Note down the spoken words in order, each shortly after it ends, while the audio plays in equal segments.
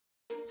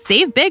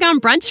Save big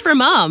on brunch for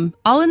mom,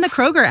 all in the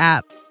Kroger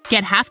app.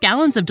 Get half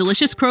gallons of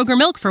delicious Kroger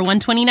milk for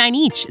 $1.29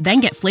 each.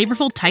 Then get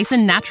flavorful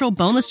Tyson natural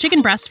boneless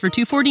chicken breasts for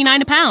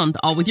 $2.49 a pound,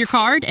 all with your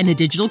card and a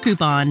digital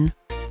coupon.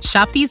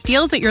 Shop these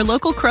deals at your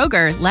local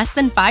Kroger, less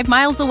than 5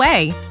 miles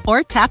away.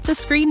 Or tap the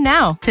screen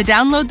now to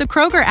download the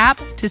Kroger app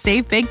to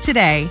save big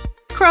today.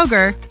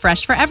 Kroger,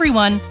 fresh for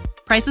everyone.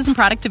 Prices and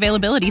product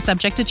availability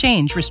subject to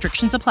change.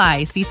 Restrictions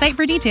apply. See site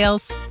for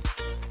details.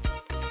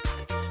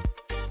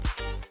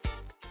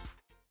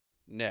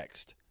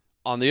 Next,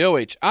 on the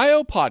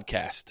OHIO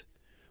podcast,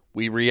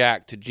 we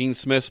react to Gene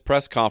Smith's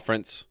press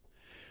conference.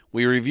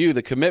 We review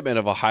the commitment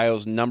of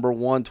Ohio's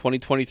 #1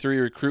 2023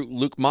 recruit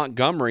Luke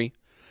Montgomery.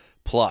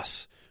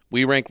 Plus,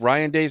 we rank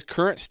Ryan Day's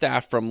current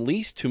staff from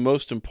least to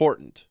most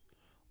important.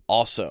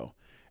 Also,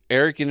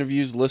 Eric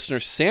interviews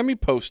listener Sammy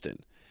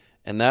Poston,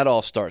 and that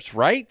all starts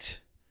right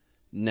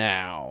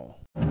now.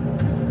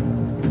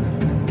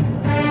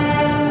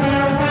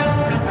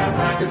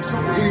 It's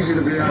so easy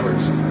to be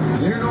average.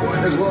 You know it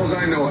as well as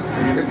I know it.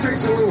 It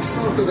takes a little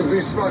something to be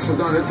special,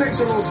 Don. It takes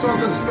a little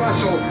something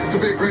special to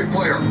be a great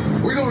player.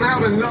 We don't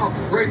have enough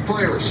great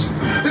players.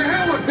 To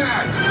hell with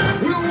that!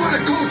 We don't want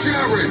to coach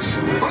average.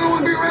 I don't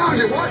want to be around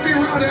you. Why be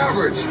around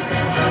average?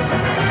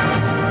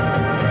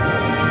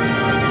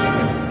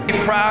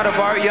 Proud of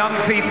our young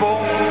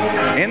people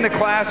in the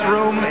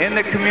classroom, in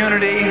the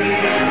community,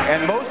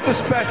 and most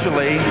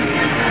especially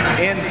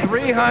in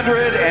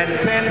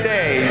 310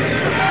 days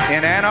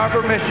in Ann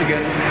Arbor,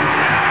 Michigan,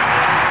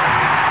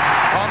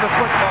 on the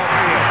football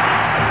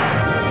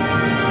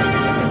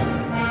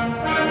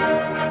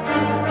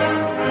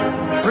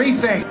field. Three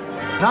things.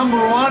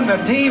 Number one, the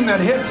team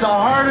that hits the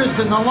hardest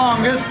and the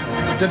longest,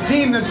 the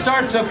team that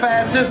starts the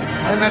fastest,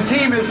 and the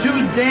team is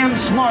too damn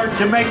smart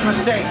to make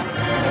mistakes.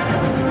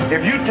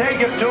 If you take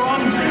it to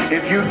them,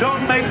 if you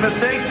don't make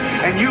mistakes,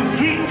 and you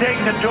keep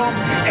taking it to them,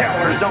 hell,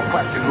 there's no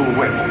question who will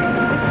win.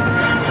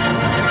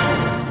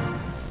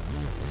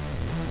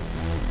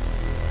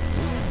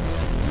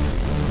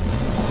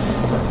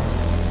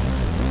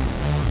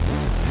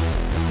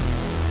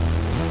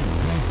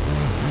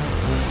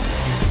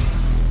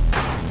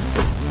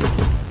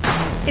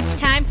 It's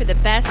time for the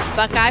Best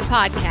Buckeye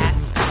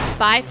Podcast.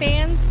 By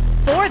fans,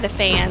 for the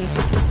fans,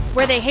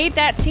 where they hate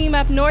that team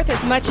up north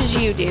as much as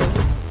you do.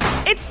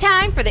 It's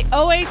time for the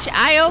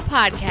OHIO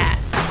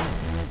Podcast.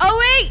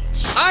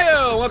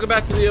 OHIO! Welcome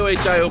back to the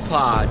OHIO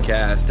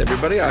Podcast,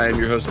 everybody. I am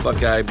your host,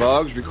 Buckeye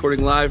Boggs,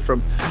 recording live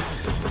from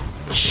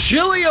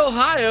chilly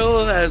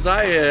Ohio as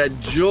I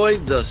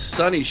enjoyed the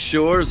sunny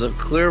shores of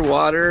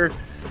Clearwater,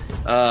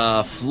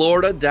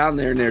 Florida, down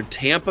there near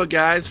Tampa,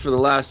 guys, for the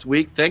last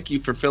week. Thank you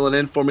for filling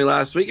in for me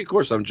last week. Of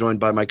course, I'm joined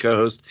by my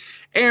co-host,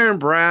 Aaron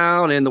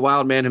Brown, and the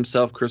wild man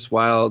himself, Chris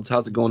Wilds.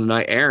 How's it going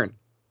tonight, Aaron?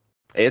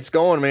 It's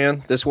going,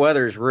 man. This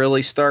weather's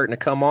really starting to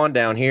come on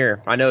down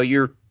here. I know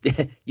you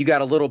got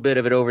a little bit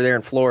of it over there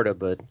in Florida,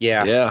 but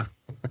yeah. Yeah,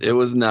 it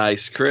was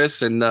nice,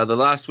 Chris. And the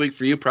last week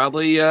for you,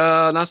 probably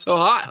not so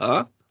hot,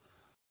 huh?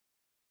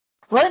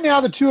 Right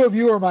now, the two of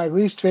you are my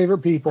least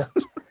favorite people.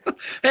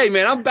 Hey,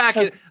 man, I'm back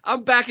in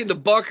the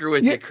bunker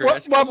with you,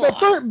 Chris.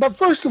 But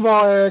first of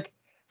all, Eric,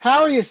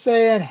 how are you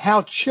saying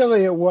how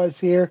chilly it was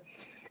here?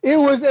 It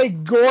was a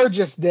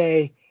gorgeous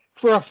day.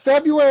 For a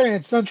February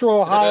in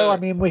Central Ohio, I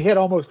mean, we hit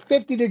almost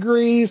 50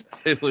 degrees.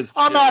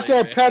 I'm out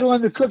there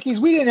peddling the cookies.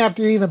 We didn't have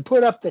to even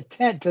put up the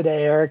tent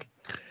today, Eric.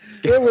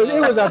 It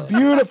was a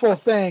beautiful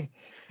thing.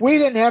 We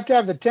didn't have to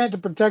have the tent to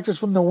protect us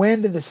from the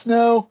wind and the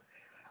snow.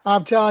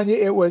 I'm telling you,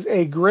 it was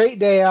a great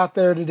day out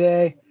there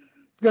today.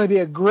 It's going to be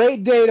a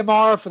great day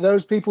tomorrow for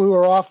those people who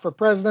are off for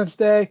President's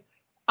Day.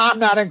 I'm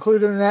not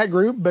included in that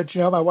group, but,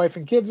 my wife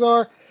and kids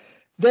are.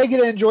 They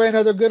get to enjoy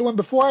another good one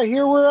before I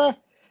hear we're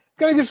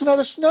going to get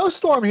another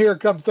snowstorm here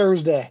come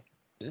Thursday.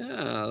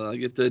 Yeah, I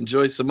get to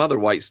enjoy some other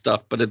white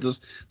stuff, but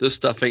this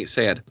stuff ain't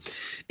sand.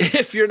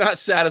 If you're not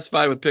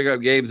satisfied with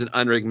pickup games and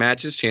unrigged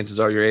matches, chances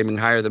are you're aiming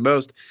higher than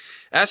most.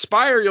 At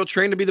Spire, you'll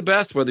train to be the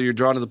best, whether you're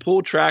drawn to the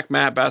pool, track,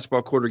 mat,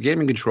 basketball court, or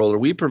gaming controller.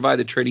 We provide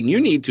the training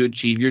you need to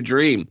achieve your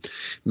dream.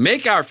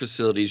 Make our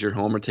facilities your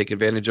home or take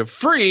advantage of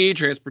free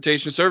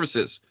transportation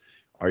services.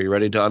 Are you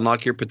ready to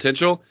unlock your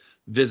potential?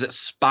 Visit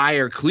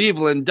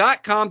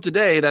SpireCleveland.com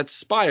today. That's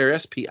Spire,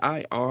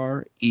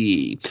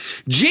 S-P-I-R-E.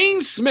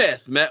 Gene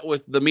Smith met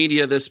with the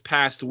media this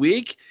past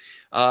week.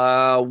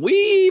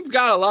 We've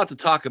got a lot to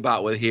talk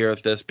about with here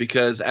with this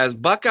because as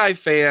Buckeye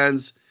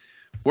fans,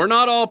 we're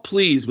not all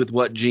pleased with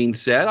what Gene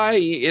said.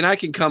 I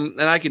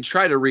can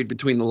try to read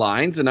between the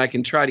lines, and I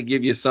can try to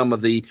give you some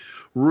of the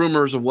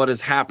rumors of what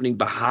is happening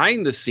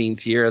behind the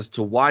scenes here as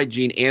to why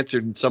Gene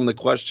answered some of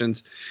the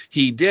questions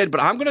he did.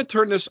 But I'm going to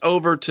turn this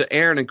over to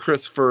Aaron and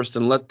Chris first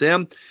and let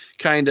them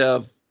kind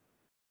of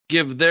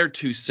give their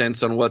 2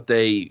 cents on what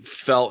they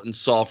felt and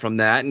saw from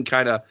that and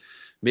kind of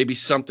maybe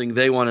something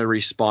they want to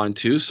respond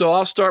to. So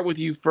I'll start with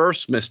you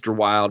first, Mr.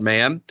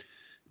 Wildman.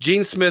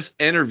 Gene Smith's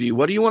interview.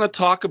 What do you want to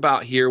talk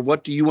about here?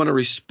 What do you want to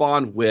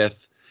respond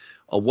with?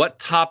 What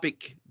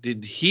topic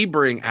did he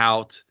bring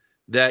out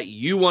that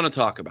you want to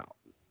talk about?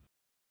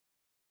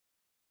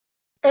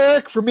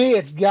 Eric, for me,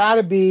 it's got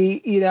to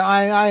be,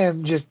 I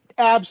am just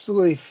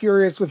absolutely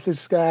furious with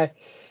this guy.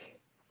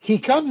 He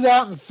comes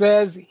out and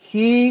says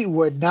he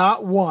would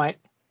not want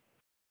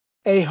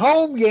a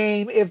home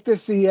game if the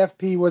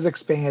CFP was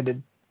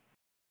expanded.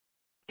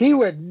 He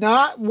would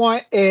not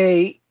want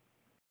a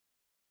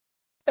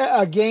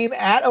game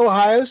at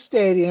Ohio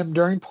Stadium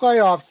during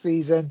playoff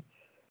season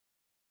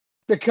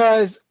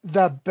because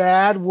the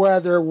bad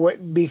weather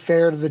wouldn't be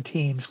fair to the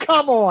teams.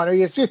 Come on. Are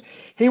you serious?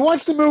 He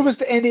wants to move us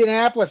to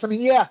Indianapolis. I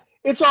mean, yeah,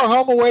 it's our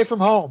home away from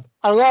home.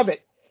 I love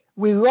it.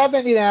 We love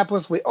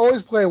Indianapolis. We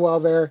always play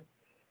well there.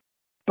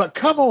 But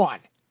come on.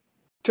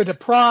 To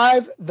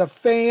deprive the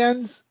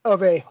fans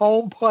of a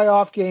home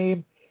playoff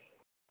game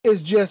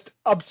is just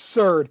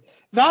absurd.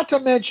 Not to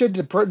mention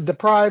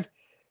deprive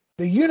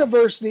the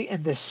university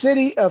and the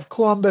city of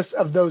Columbus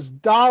of those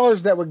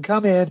dollars that would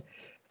come in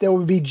that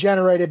would be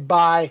generated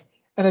by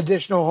an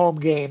additional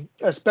home game,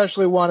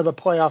 especially one of a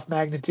playoff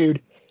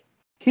magnitude.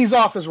 He's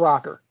off his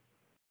rocker.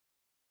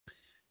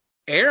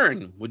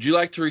 Aaron, would you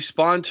like to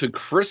respond to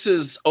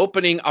Chris's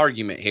opening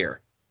argument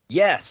here?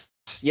 Yes,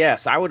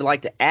 I would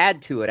like to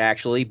add to it,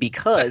 actually,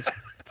 because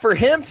for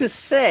him to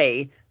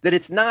say that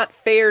it's not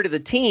fair to the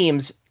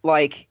teams,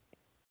 like,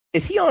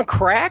 is he on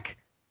crack?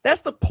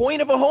 That's the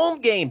point of a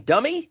home game,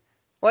 dummy.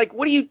 Like,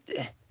 what do you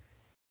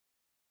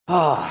 –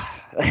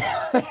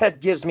 that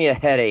gives me a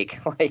headache.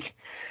 Like,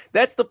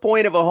 that's the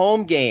point of a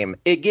home game.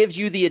 It gives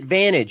you the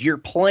advantage. You're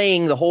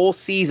playing the whole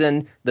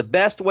season the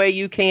best way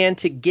you can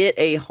to get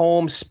a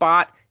home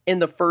spot in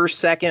the first,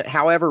 second,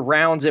 however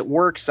rounds it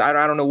works. I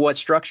don't know what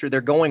structure they're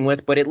going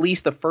with, but at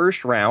least the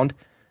first round,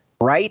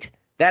 right?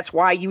 That's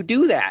why you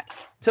do that,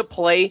 to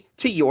play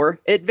to your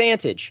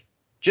advantage,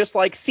 just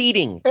like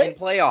seeding in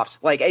playoffs.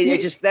 Like,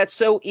 it just, that's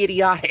so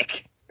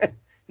idiotic.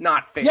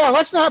 Not fair. Yeah,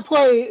 let's not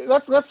play.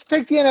 Let's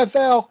take the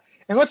NFL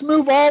and let's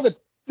move all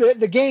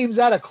the games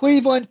out of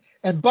Cleveland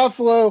and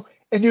Buffalo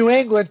and New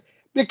England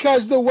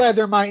because the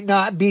weather might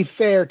not be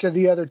fair to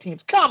the other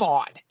teams. Come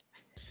on.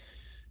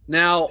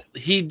 Now,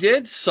 he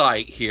did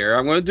cite here,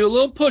 I'm going to do a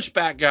little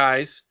pushback,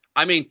 guys.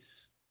 I mean,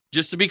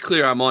 just to be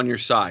clear, I'm on your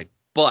side.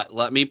 But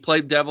let me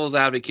play devil's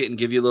advocate and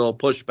give you a little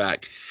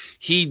pushback.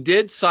 He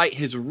did cite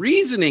his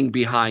reasoning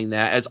behind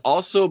that as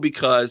also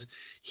because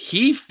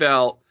he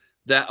felt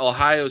that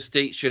Ohio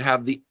State should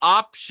have the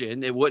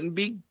option. It wouldn't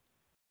be,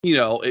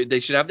 they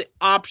should have the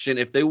option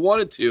if they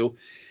wanted to.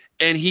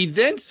 And he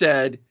then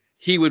said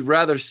he would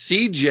rather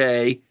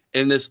CJ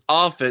in this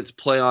offense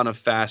play on a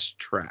fast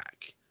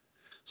track.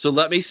 So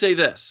let me say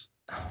this.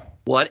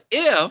 What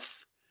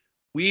if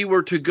we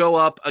were to go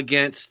up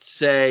against,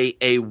 say,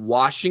 a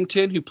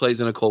Washington who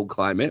plays in a cold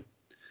climate,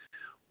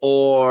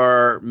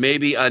 or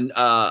maybe an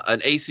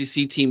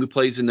ACC team who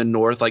plays in the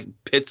north, like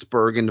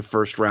Pittsburgh in the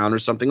first round or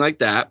something like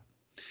that,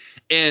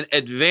 and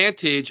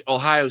advantage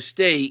Ohio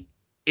State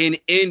in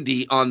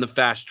Indy on the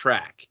fast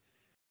track?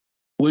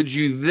 Would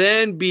you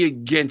then be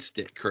against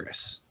it,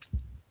 Chris?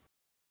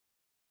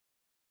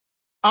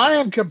 I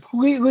am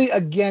completely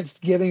against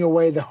giving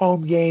away the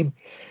home game.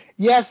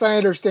 Yes, I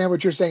understand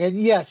what you're saying. And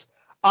yes,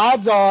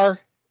 odds are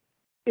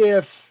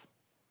if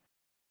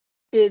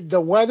the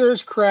weather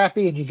is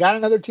crappy and you got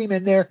another team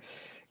in there,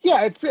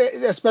 yeah,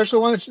 especially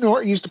one that's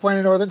used to playing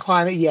in a northern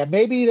climate, yeah,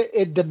 maybe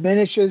it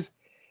diminishes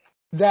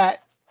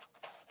that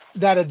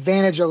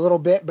advantage a little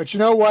bit. But you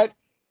know what?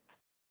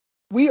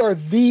 We are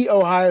the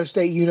Ohio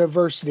State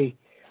University.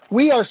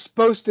 We are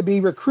supposed to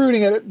be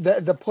recruiting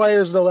at the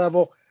players at a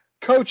level,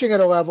 coaching at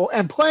a level,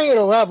 and playing at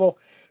a level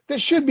that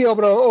should be able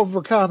to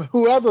overcome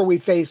whoever we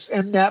face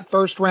in that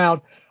first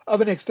round of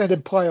an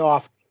extended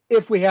playoff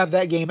if we have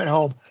that game at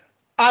home.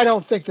 I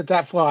don't think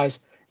that flies.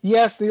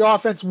 Yes, the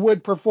offense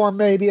would perform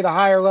maybe at a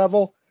higher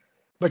level,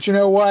 but you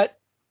know what?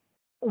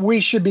 We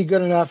should be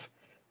good enough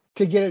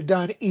to get it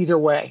done either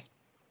way.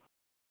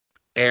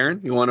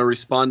 Aaron, you want to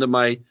respond to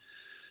my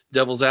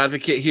devil's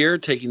advocate here,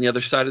 taking the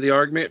other side of the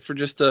argument for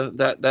just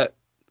that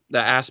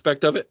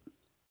aspect of it?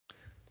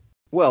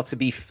 Well,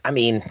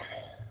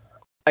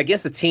 I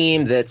guess a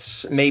team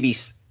that's maybe,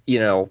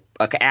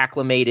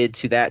 acclimated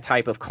to that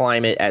type of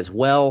climate as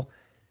well.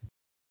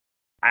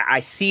 I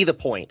see the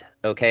point.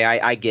 Okay.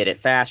 I get it.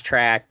 Fast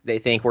track. They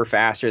think we're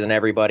faster than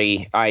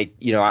everybody. I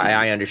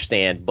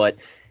understand, but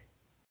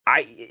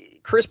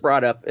Chris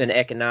brought up an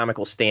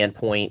economical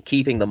standpoint,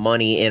 keeping the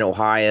money in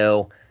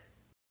Ohio.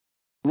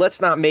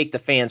 Let's not make the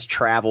fans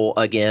travel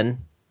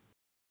again,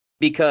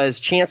 because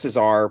chances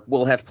are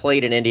we'll have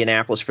played in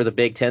Indianapolis for the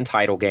Big Ten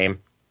title game,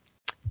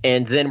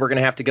 and then we're going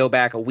to have to go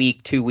back a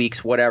week, 2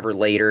 weeks, whatever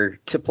later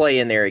to play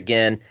in there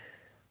again.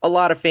 A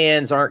lot of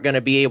fans aren't going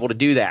to be able to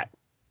do that.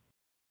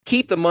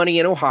 Keep the money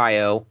in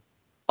Ohio.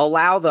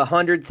 Allow the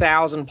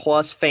 100,000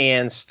 plus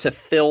fans to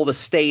fill the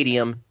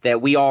stadium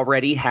that we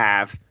already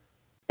have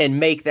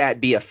and make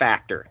that be a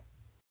factor.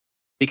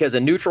 Because a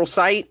neutral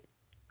site,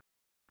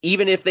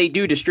 even if they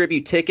do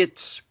distribute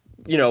tickets,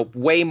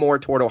 way more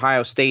toward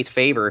Ohio State's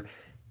favor,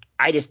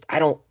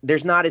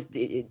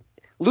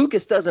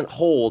 Lucas doesn't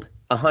hold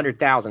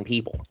 100,000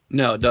 people.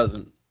 No, it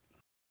doesn't.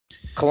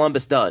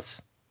 Columbus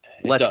does.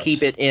 Let's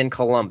keep it in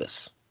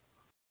Columbus.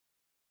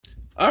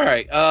 All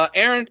right.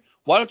 Aaron,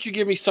 why don't you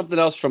give me something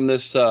else from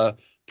this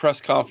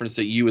press conference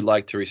that you would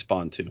like to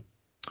respond to?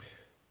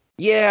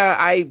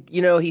 Yeah,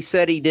 he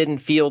said he didn't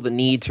feel the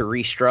need to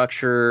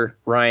restructure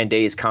Ryan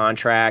Day's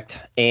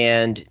contract,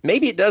 and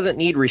maybe it doesn't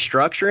need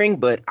restructuring,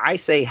 but I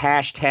say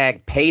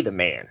hashtag pay the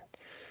man.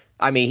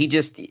 I mean,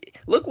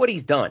 look what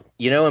he's done,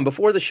 and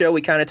before the show,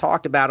 we kind of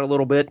talked about it a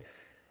little bit.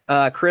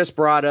 Chris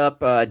brought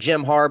up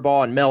Jim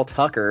Harbaugh and Mel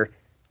Tucker.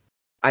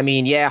 I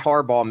mean, yeah,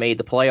 Harbaugh made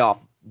the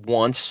playoff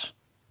once,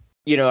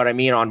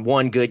 on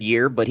one good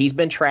year, but he's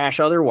been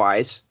trash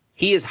otherwise.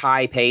 He is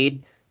high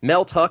paid.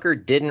 Mel Tucker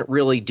didn't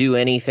really do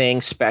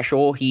anything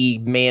special. He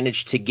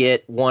managed to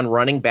get one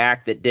running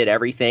back that did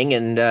everything,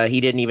 and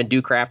he didn't even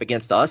do crap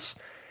against us.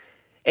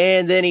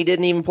 And then he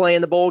didn't even play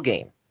in the bowl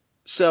game.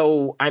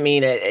 So, I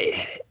mean,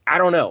 I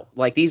don't know.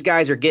 Like, these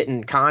guys are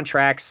getting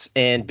contracts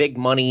and big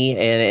money,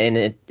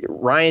 and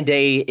Ryan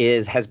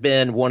Day has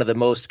been one of the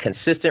most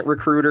consistent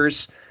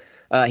recruiters.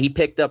 He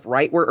picked up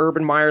right where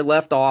Urban Meyer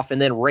left off and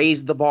then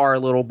raised the bar a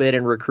little bit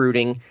in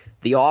recruiting.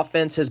 The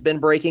offense has been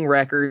breaking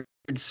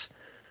records.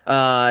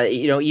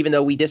 Even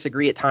though we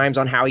disagree at times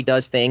on how he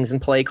does things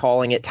and play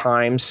calling at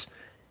times,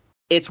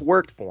 it's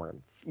worked for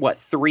him.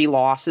 3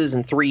 losses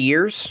in 3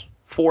 years,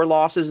 4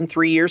 losses in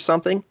 3 years,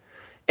 something,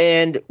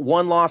 and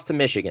 1 loss to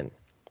Michigan.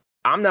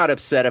 I'm not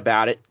upset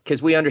about it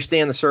because we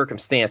understand the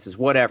circumstances,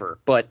 whatever.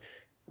 But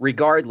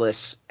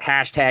regardless,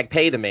 hashtag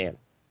pay the man.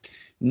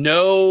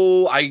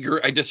 No, I agree.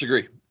 I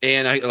disagree.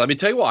 And let me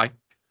tell you why.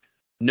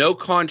 No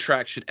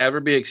contract should ever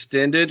be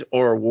extended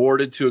or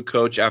awarded to a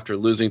coach after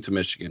losing to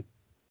Michigan.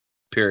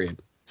 Period.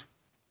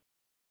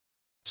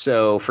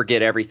 So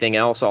forget everything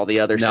else, all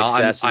the other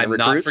success in the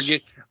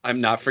recruits?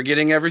 I'm not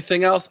forgetting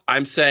everything else.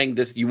 I'm saying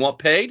this: you want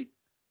paid?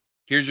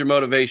 Here's your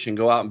motivation: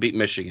 go out and beat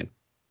Michigan,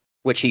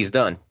 which he's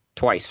done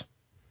twice.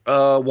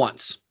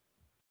 Once.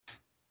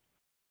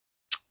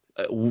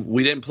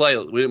 We didn't play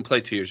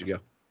 2 years ago.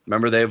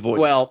 Remember, they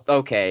avoided. Well, us.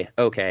 okay,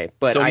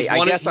 but so I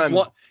guess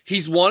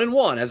he's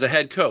 1-1 as a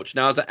head coach.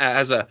 Now,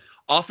 as a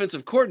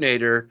offensive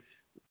coordinator.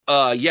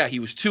 He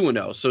was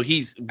 2-0. So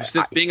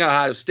since being at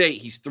Ohio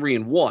State, he's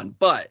 3-1.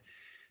 But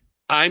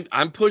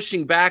I'm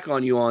pushing back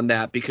on you on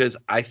that because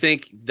I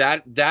think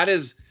that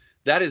has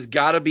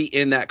got to be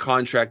in that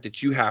contract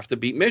that you have to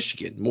beat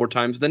Michigan more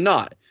times than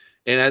not.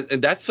 And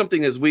that's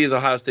something as we as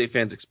Ohio State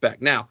fans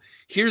expect. Now,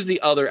 here's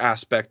the other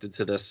aspect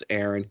to this,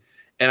 Aaron,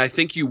 and I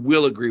think you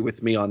will agree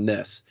with me on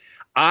this.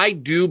 I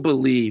do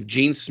believe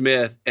Gene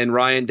Smith and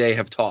Ryan Day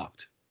have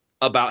talked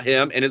about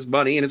him and his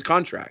money and his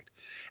contract.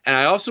 And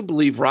I also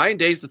believe Ryan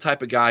Day's the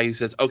type of guy who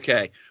says,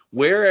 okay,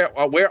 where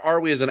are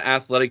we as an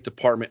athletic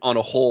department on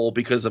a whole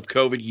because of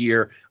COVID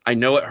year? I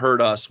know it hurt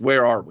us.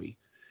 Where are we?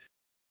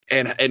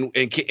 And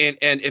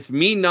if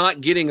me not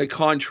getting a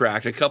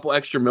contract, a couple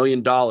extra $1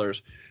 million,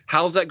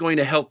 how's that going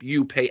to help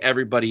you pay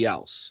everybody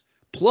else?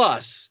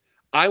 Plus,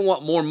 I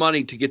want more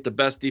money to get the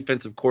best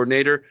defensive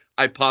coordinator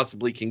I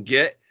possibly can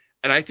get.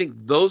 And I think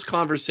those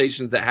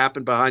conversations that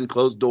happened behind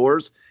closed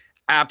doors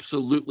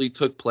absolutely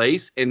took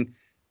place. And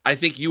I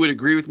think you would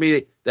agree with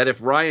me that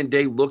if Ryan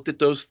Day looked at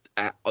those,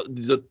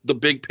 the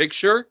big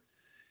picture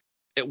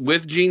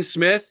with Gene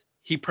Smith,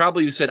 he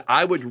probably said,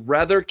 I would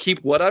rather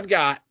keep what I've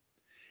got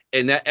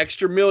and that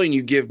extra $1 million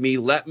you give me,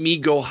 let me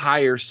go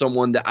hire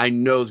someone that I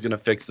know is going to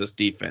fix this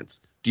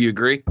defense. Do you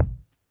agree?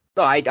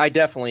 No, I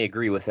definitely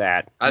agree with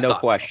that. No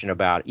question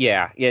about it.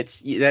 Yeah,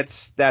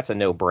 that's a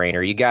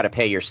no-brainer. You got to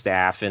pay your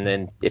staff, and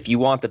then if you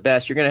want the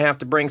best, you're going to have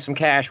to bring some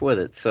cash with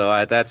it.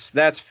 So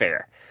that's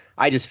fair.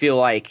 I just feel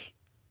like,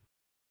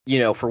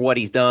 for what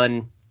he's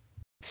done,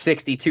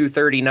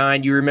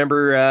 62-39. You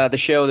remember the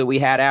show that we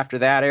had after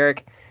that,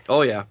 Eric?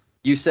 Oh, yeah.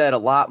 You said a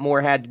lot more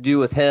had to do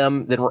with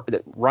him than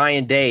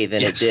Ryan Day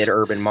than it did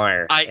Urban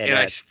Meyer.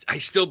 I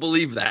still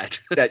believe that.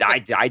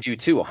 I do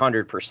too,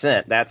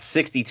 100%. That's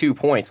 62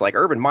 points. Like,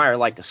 Urban Meyer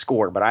liked to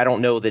score, but I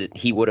don't know that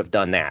he would have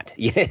done that.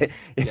 Yeah.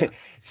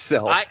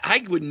 So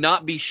I would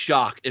not be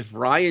shocked if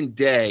Ryan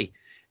Day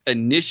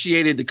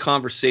initiated the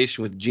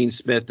conversation with Gene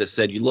Smith that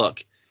said,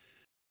 look,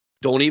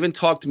 don't even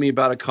talk to me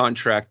about a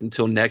contract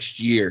until next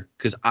year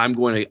because I'm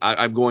going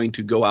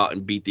to go out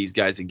and beat these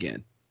guys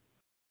again.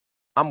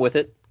 I'm with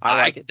it. I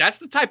like it. That's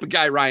the type of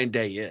guy Ryan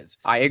Day is.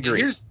 I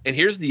agree. And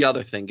here's the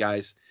other thing,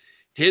 guys.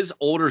 His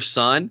older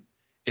son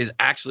is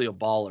actually a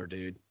baller,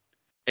 dude.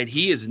 And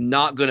he is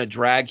not going to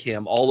drag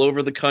him all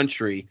over the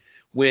country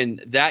when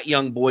that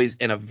young boy's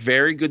in a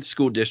very good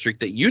school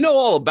district that you know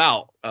all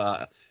about,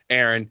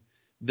 Aaron,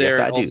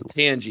 there in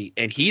Tangi.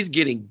 And he's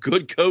getting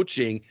good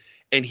coaching,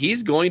 and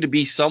he's going to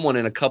be someone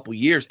in a couple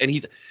years. And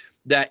he's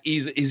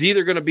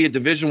either going to be a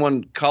Division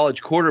I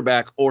college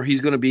quarterback or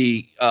he's going to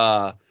be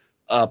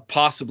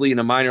possibly in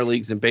the minor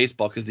leagues in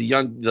baseball because the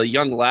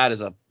young lad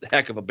is a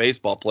heck of a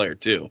baseball player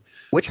too.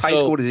 Which high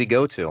school does he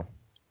go to?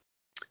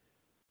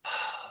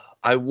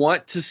 I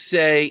want to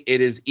say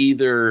it is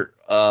either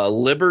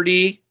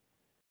Liberty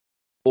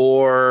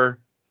or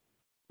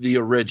the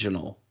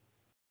original.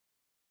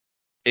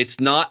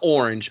 It's not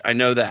Orange, I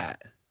know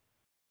that,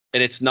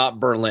 and it's not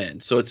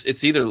Berlin. So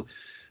it's either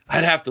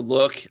I'd have to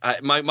look.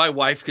 My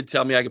wife could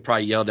tell me. I could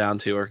probably yell down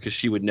to her because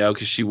she would know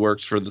because she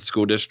works for the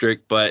school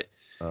district. But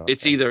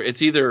it's either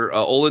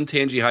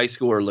Olentangy High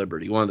School or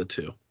Liberty, one of the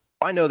two.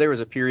 I know there was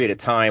a period of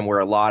time where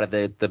a lot of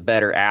the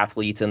better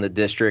athletes in the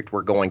district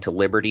were going to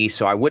Liberty,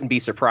 so I wouldn't be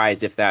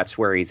surprised if that's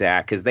where he's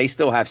at because they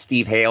still have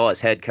Steve Hale as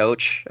head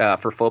coach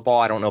for football.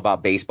 I don't know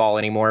about baseball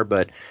anymore,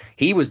 but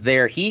he was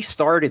there. He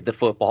started the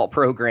football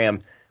program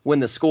when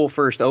the school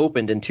first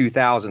opened in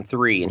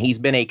 2003, and he's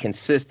been a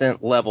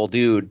consistent level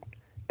dude,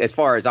 as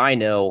far as I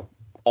know,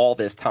 all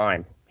this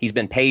time. He's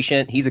been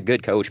patient. He's a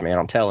good coach, man,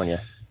 I'm telling you.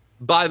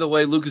 By the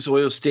way, Lucas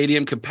Oil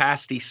Stadium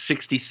capacity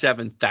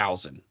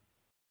 67,000.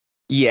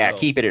 Yeah, so,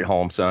 keep it at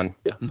home, son.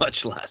 Yeah,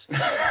 much less.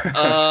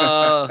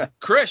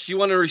 Chris, you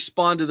want to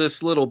respond to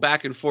this little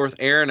back and forth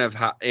Aaron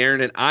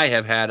and I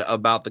have had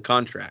about the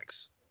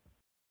contracts?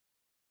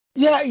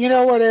 Yeah, you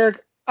know what,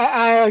 Eric?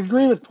 I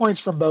agree with points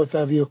from both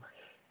of you.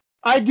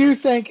 I do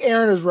think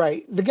Aaron is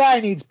right. The guy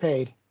needs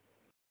paid.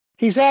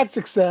 He's had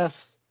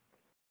success.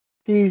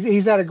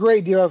 He's had a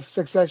great deal of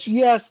success.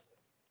 Yes,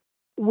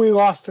 we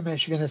lost to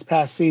Michigan this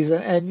past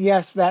season, and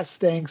yes, that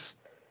stinks.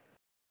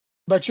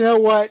 But you know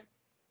what?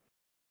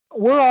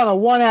 We're on a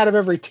 1 out of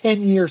every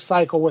 10-year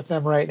cycle with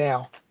them right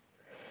now.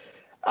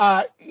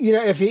 And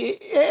maybe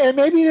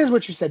it is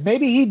what you said.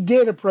 Maybe he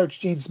did approach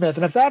Gene Smith.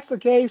 And if that's the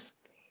case,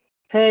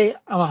 hey,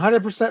 I'm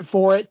 100%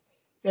 for it.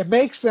 It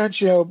makes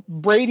sense.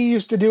 Brady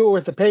used to do it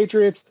with the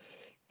Patriots,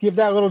 give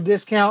that little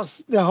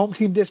discount, the home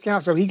team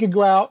discount, so he could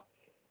go out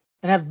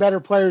and have better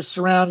players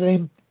surrounding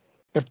him.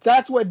 If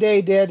that's what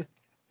Day did,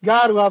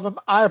 God love him.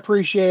 I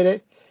appreciate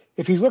it.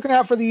 If he's looking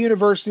out for the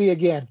university,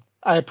 again,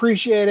 I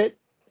appreciate it.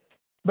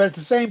 But at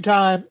the same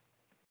time,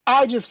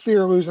 I just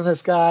fear losing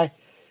this guy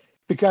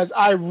because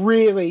I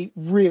really,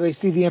 really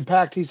see the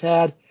impact he's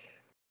had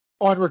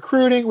on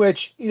recruiting,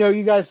 which,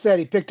 you guys said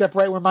he picked up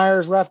right where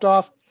Myers left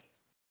off.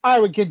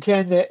 I would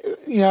contend that,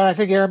 I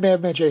think Aaron may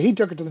have mentioned it, he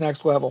took it to the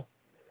next level.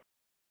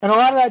 And a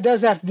lot of that does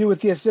have to do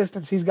with the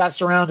assistants he's got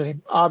surrounding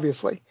him,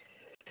 obviously.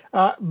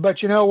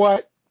 But you know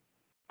what?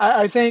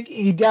 I think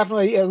he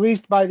definitely, at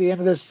least by the end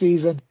of this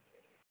season,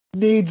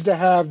 needs to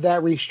have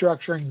that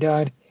restructuring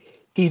done.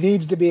 He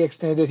needs to be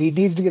extended. He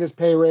needs to get his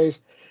pay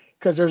raise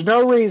because there's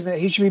no reason that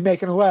he should be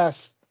making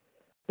less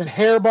than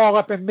Hairball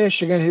up in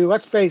Michigan, who,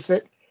 let's face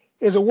it,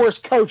 is a worse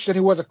coach than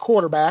he was a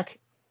quarterback,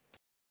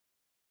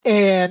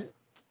 and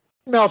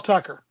Mel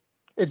Tucker.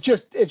 It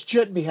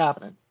shouldn't be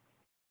happening.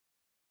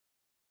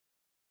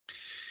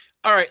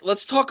 All right,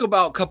 let's talk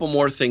about a couple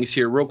more things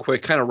here real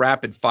quick, kind of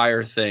rapid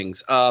fire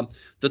things.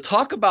 The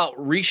talk about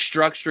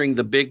restructuring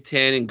the Big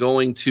Ten and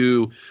going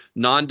to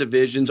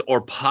non-divisions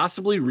or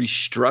possibly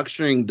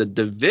restructuring the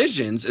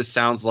divisions, it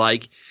sounds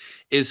like,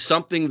 is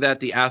something that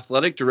the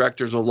athletic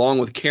directors, along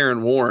with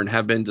Karen Warren,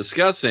 have been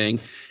discussing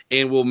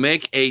and will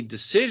make a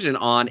decision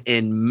on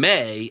in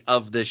May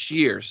of this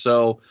year.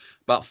 So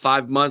about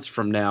 5 months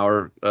from now,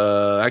 or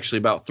actually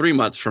about 3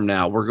 months from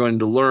now, we're going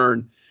to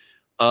learn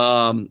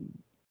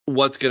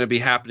what's going to be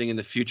happening in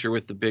the future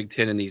with the Big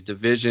Ten and these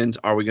divisions.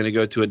 Are we going to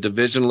go to a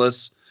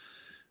divisionless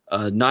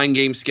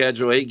 9-game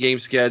schedule, 8-game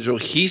schedule?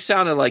 He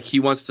sounded like he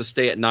wants to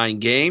stay at 9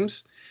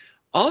 games.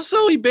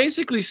 Also, he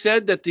basically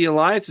said that the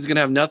alliance is going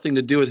to have nothing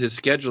to do with his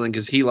scheduling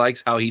because he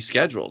likes how he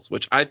schedules,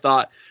 which I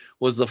thought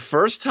was the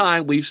first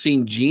time we've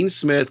seen Gene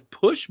Smith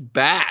push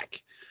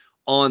back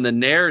on the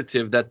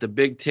narrative that the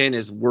Big Ten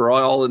is we're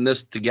all in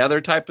this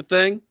together type of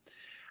thing.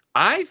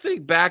 I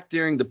think back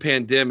during the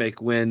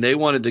pandemic when they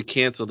wanted to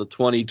cancel the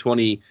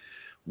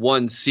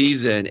 2021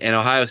 season and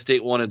Ohio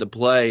State wanted to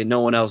play and no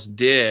one else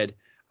did,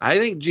 I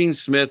think Gene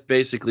Smith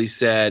basically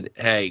said,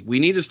 hey, we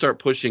need to start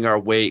pushing our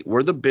weight.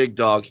 We're the big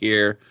dog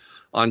here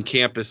on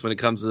campus when it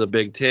comes to the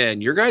Big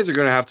Ten. Your guys are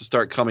going to have to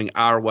start coming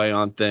our way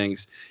on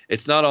things.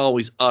 It's not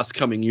always us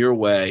coming your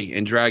way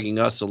and dragging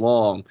us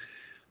along.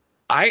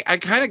 I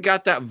kind of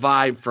got that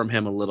vibe from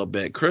him a little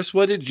bit. Chris,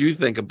 what did you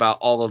think about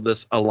all of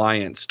this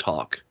alliance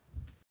talk?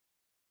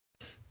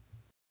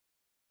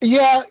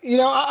 Yeah,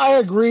 I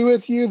agree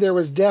with you. There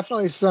was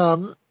definitely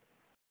some,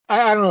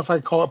 I don't know if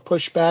I'd call it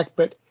pushback,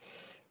 but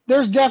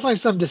there's definitely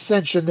some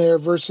dissension there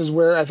versus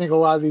where I think a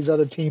lot of these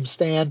other teams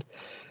stand.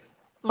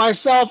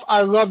 Myself,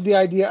 I love the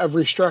idea of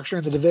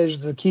restructuring the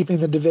divisions and keeping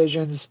the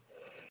divisions.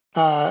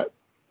 But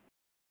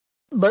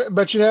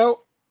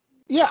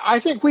yeah, I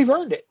think we've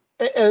earned it.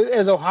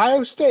 As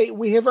Ohio State,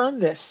 we have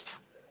earned this.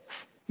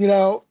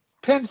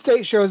 Penn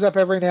State shows up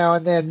every now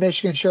and then.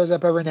 Michigan shows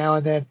up every now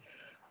and then.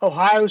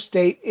 Ohio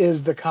State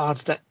is the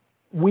constant.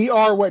 We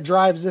are what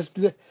drives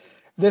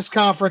this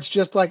conference,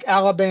 just like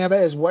Alabama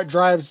is what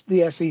drives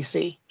the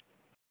SEC.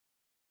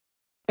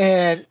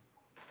 And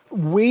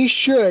we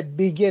should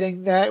be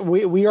getting that.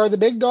 We are the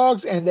big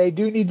dogs, and they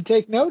do need to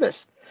take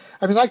notice.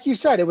 I mean, like you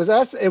said, it was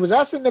us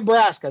in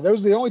Nebraska.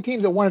 Those are the only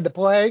teams that wanted to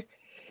play.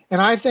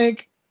 And I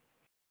think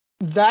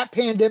that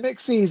pandemic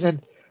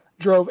season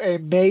drove a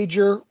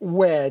major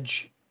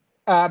wedge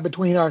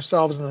between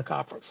ourselves and the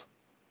conference.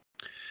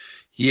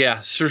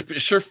 Yeah,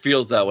 sure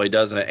feels that way,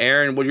 doesn't it?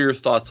 Aaron, what are your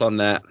thoughts on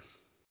that?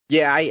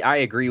 Yeah, I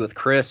agree with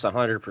Chris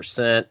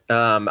 100%.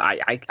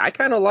 I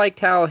kind of liked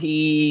how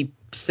he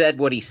said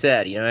what he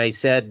said. You know, he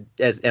said,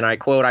 and I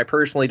quote, "I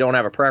personally don't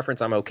have a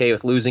preference. I'm okay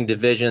with losing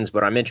divisions,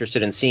 but I'm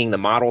interested in seeing the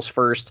models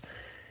first."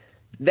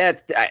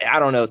 That I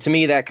don't know. To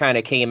me, that kind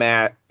of came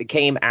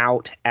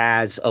out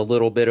as a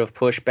little bit of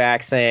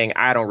pushback, saying,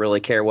 "I don't really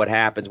care what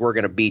happens. We're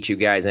going to beat you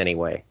guys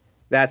anyway."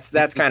 That's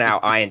kind of how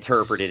I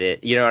interpreted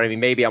it. You know what I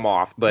mean? Maybe I'm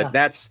off, but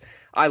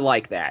I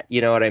like that.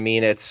 You know what I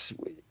mean?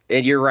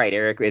 And you're right,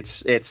 Eric.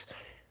 It's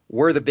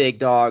we're the big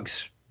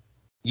dogs.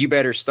 You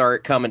better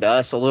start coming to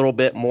us a little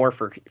bit more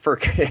for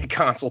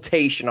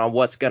consultation on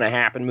what's going to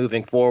happen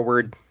moving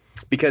forward,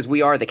 because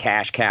we are the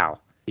cash cow.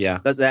 Yeah,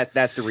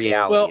 that's the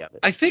reality of it.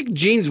 I think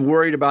Gene's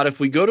worried about if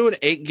we go to an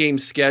 8-game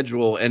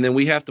schedule and then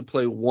we have to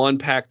play one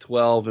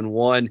Pac-12 and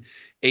one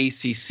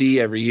ACC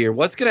every year.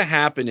 What's going to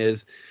happen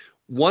is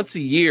once a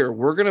year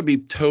we're going to be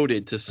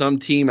toted to some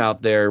team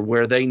out there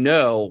where they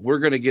know we're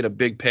going to get a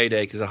big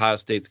payday because Ohio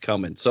State's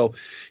coming. So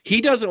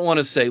he doesn't want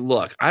to say,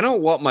 look, I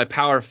don't want my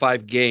Power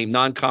 5 game,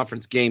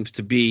 non-conference games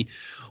to be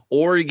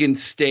Oregon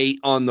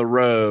State on the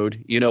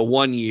road,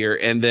 one year,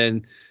 and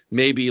then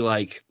maybe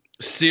like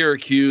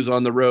Syracuse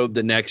on the road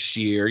the next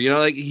year.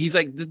 He's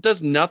like, that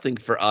does nothing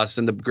for us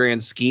in the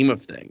grand scheme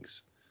of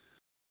things.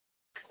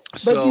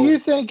 But do you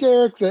think,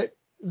 Eric, that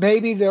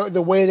maybe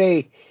the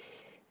way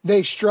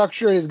they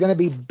structure it is going to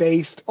be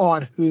based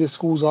on who the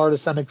schools are to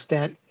some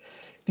extent?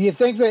 Do you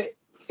think that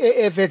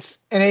if it's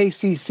an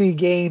ACC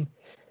game,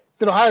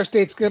 that Ohio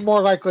State's more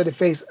likely to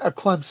face a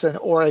Clemson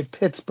or a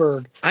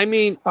Pittsburgh? I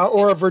mean,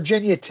 or a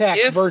Virginia Tech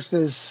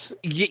versus.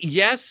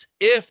 Yes,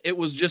 if it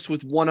was just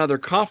with one other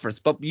conference.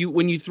 But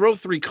when you throw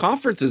 3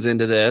 conferences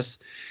into this,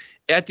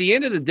 at the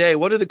end of the day,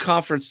 what do the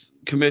conference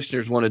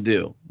commissioners want to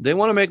do? They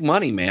want to make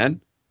money, man.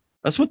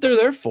 That's what they're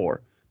there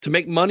for, to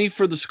make money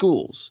for the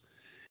schools.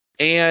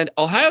 And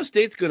Ohio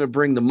State's going to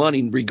bring the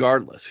money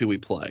regardless who we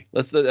play.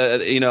 That's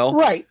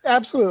right,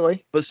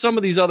 absolutely. But some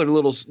of these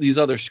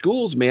other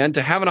schools, man,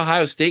 to have an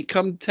Ohio State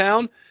come to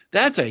town,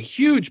 that's a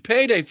huge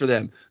payday for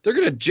them. They're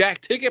going to jack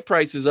ticket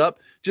prices up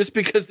just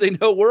because they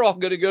know we're all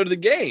going to go to the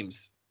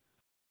games.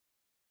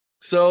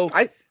 So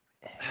I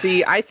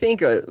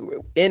think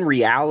in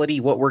reality,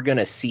 what we're going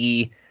to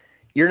see,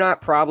 you're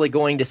not probably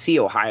going to see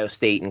Ohio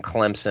State and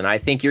Clemson. I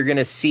think you're going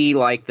to see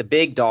like the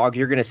big dogs.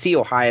 You're going to see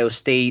Ohio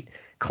State,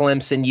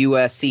 Clemson,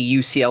 USC,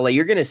 UCLA.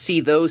 You're going to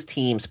see those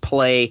teams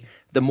play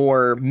the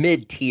more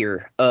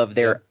mid-tier of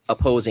their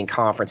opposing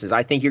conferences.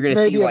 I think you're going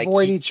to see maybe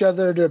avoid each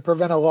other to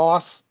prevent a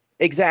loss.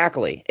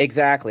 Exactly.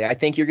 I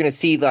think you're going to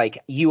see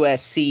like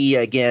USC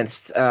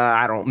against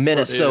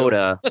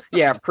Minnesota,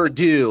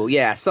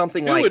 Purdue,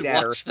 something who like would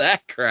that. Watch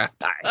that crap.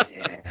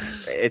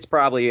 It's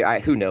probably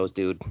who knows,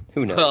 dude.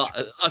 Who knows? Well,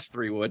 us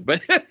 3 would,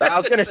 but I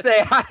was going to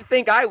say I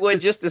think I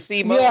would just to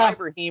see Mo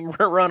Ibrahim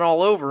run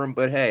all over him.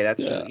 But hey,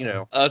 that's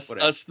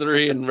us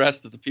 3 and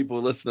rest of the people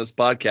who listen to this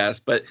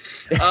podcast. But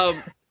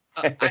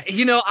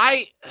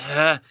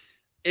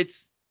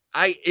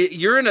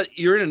you're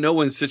in a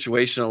no-win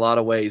situation in a lot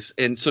of ways.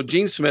 And so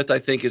Gene Smith, I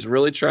think, is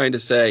really trying to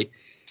say,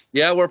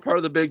 yeah, we're part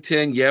of the Big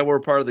Ten. Yeah, we're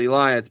part of the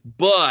Alliance,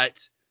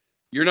 but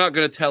you're not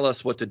going to tell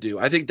us what to do.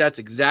 I think that's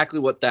exactly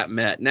what that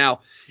meant.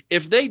 Now,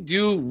 if they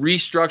do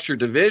restructure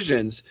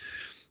divisions,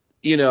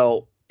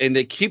 and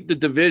they keep the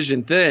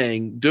division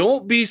thing,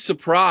 don't be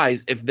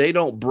surprised if they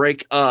don't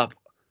break up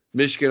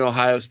Michigan,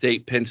 Ohio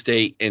State, Penn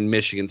State, and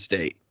Michigan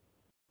State.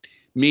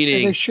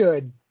 Meaning they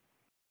should.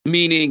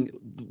 Meaning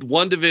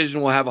one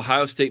division will have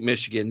Ohio State,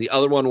 Michigan. The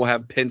other one will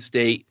have Penn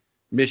State,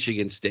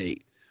 Michigan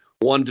State.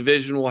 One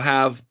division will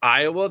have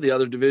Iowa. The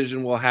other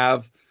division will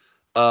have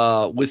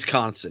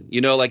Wisconsin.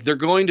 They're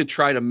going to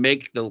try to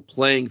make the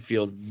playing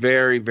field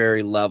very,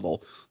 very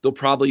level. They'll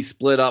probably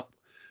split up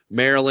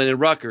Maryland and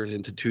Rutgers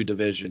into 2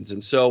 divisions.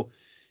 And so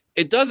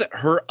it doesn't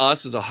hurt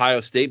us as Ohio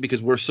State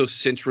because we're so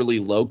centrally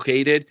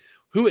located.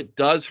 Who it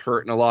does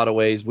hurt in a lot of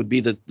ways would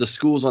be the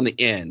schools on the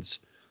ends.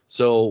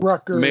 So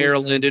Rutgers.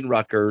 Maryland and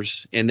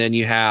Rutgers, and then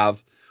you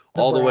have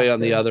all the way on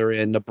the other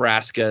end,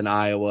 Nebraska and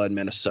Iowa and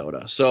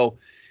Minnesota. So,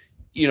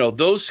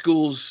 those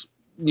schools,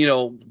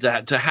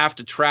 that to have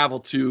to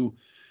travel to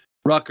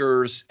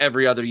Rutgers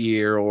every other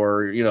year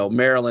or,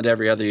 Maryland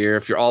every other year,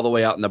 if you're all the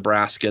way out in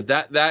Nebraska,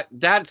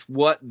 that's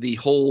what the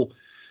whole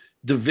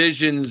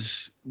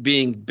divisions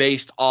being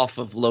based off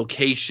of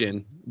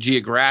location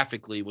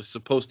geographically was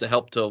supposed to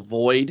help to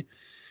avoid.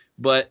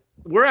 But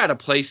we're at a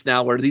place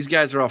now where these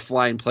guys are all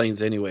flying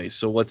planes anyway,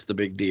 so what's the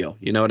big deal?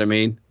 You know what I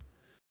mean?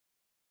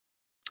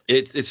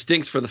 It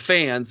stinks for the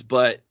fans,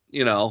 but,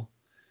 it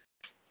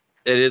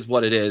is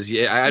what it is.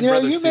 Yeah, I'd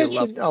rather see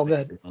mentioned,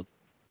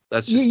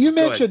 you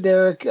mentioned,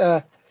 Derek,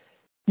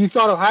 you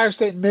thought Ohio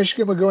State and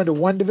Michigan would go into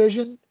one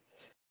division.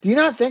 Do you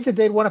not think that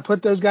they'd want to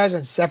put those guys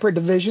in separate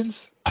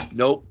divisions?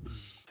 Nope.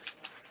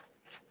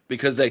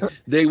 Because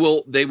they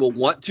will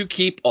want to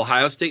keep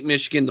Ohio State,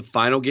 Michigan the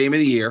final game of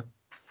the year.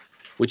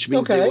 Which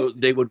means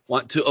they would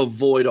want to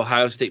avoid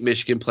Ohio State,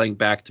 Michigan playing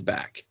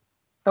back-to-back.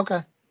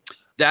 Okay.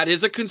 That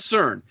is a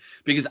concern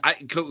because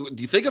do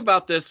you think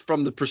about this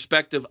from the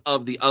perspective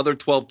of the other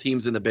 12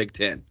 teams in the Big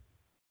Ten?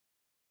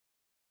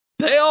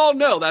 They all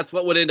know that's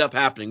what would end up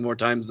happening more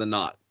times than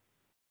not.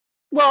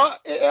 Well,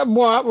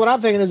 what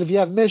I'm thinking is if you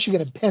have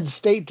Michigan and Penn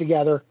State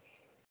together,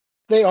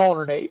 they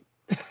alternate.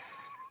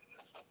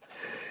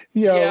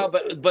 Yeah,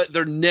 but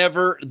they're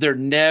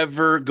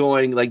never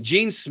going, like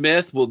Gene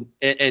Smith will,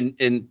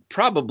 and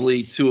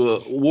probably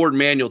to Ward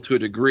Manuel to a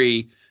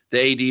degree,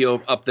 the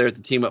AD up there at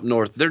the team up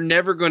north, they're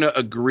never going to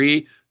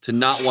agree to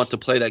not want to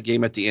play that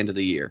game at the end of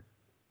the year.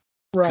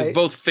 Right.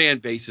 Both fan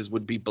bases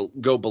would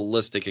go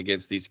ballistic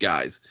against these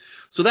guys.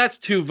 So that's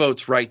 2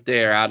 votes right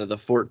there out of the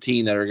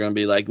 14 that are going to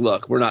be like,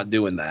 look, we're not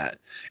doing that.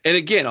 And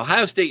again,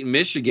 Ohio State and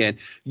Michigan,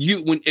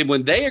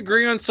 when they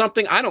agree on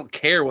something, I don't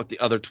care what the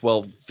other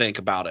 12 think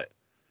about it.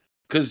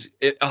 Because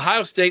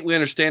Ohio State, we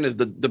understand, is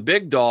the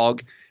big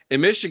dog,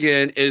 and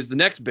Michigan is the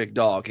next big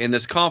dog in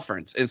this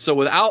conference. And so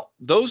without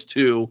those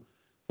two,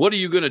 what are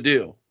you going to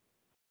do?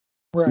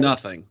 Right.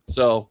 Nothing.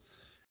 So,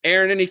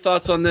 Aaron, any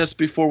thoughts on this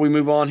before we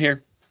move on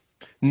here?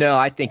 No,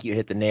 I think you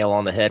hit the nail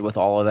on the head with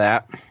all of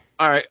that.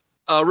 All right.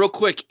 Real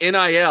quick,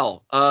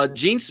 NIL.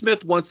 Gene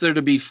Smith wants there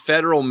to be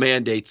federal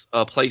mandates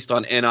placed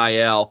on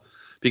NIL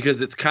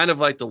because it's kind of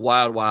like the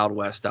wild, wild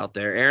west out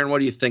there. Aaron, what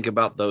do you think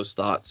about those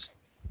thoughts?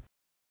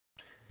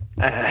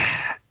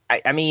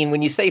 I mean,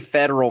 when you say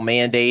federal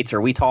mandates,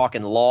 are we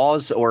talking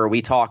laws or are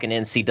we talking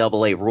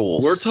NCAA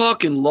rules? We're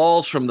talking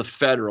laws from the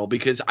federal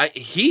because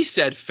he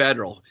said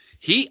federal.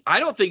 I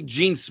don't think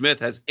Gene Smith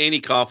has any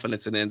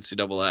confidence in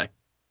NCAA.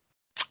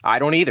 I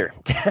don't either,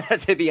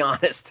 to be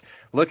honest.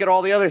 Look at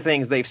all the other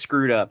things they've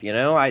screwed up.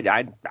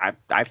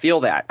 I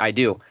feel that. I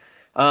do.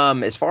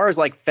 As far as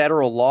like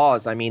federal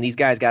laws, I mean, these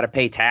guys got to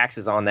pay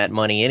taxes on that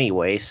money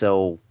anyway,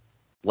 so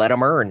let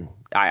them earn.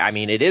 I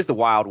mean, it is the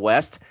Wild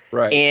West.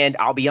 Right. And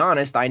I'll be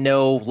honest, I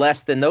know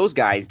less than those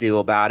guys do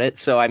about it.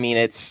 So, I mean,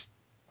 it's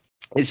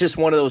just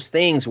one of those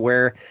things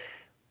where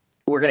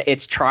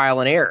it's trial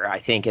and error, I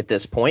think, at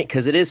this point,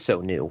 because it is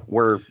so new.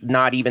 We're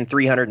not even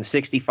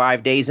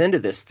 365 days into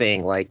this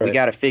thing. Like, we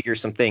got to figure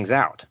some things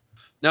out.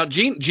 Now,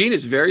 Gene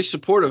is very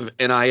supportive of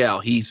NIL.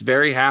 He's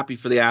very happy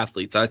for the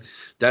athletes.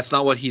 That's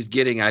not what he's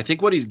getting at. I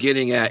think what he's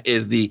getting at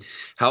is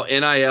how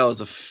NIL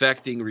is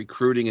affecting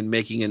recruiting and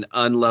making an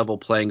unlevel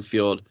playing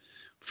field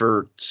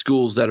for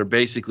schools that are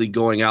basically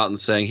going out and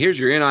saying, here's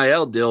your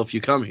NIL deal if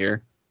you come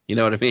here. You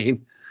know what I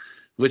mean?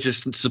 Which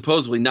is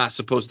supposedly not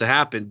supposed to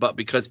happen. But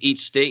because each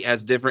state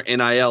has different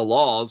NIL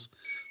laws,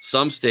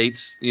 some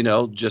states,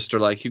 just are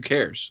like, who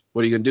cares?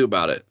 What are you going to do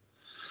about it?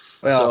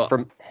 Well,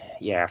 from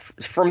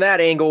that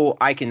angle,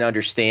 I can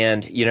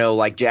understand,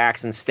 like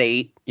Jackson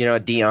State,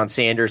 Deion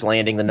Sanders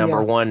landing the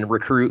number 1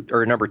 recruit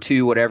or number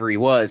 2, whatever he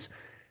was.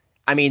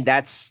 I mean,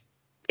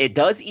 it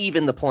does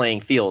even the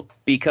playing field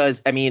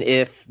because, I mean,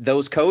 if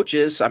those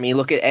coaches, I mean,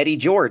 look at Eddie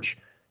George.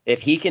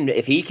 If he can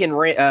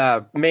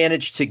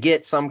manage to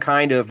get some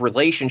kind of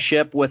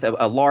relationship with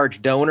a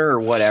large donor or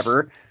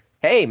whatever,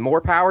 hey,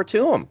 more power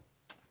to him.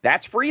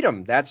 That's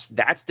freedom. That's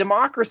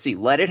democracy.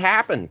 Let it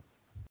happen.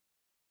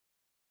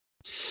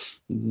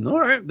 All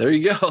right, there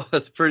you go.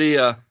 That's pretty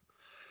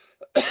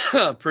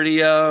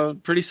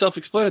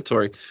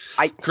self-explanatory.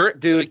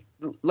 Dude,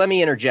 let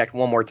me interject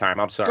one more time.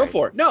 I'm sorry. Go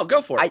for it. No,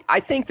 go for it. I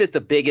think that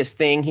the biggest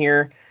thing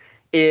here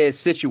is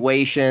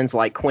situations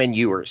like Quinn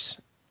Ewers,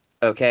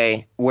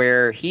 okay,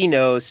 where he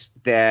knows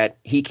that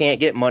he can't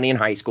get money in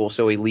high school,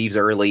 so he leaves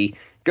early,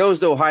 goes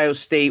to Ohio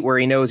State where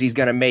he knows he's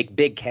going to make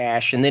big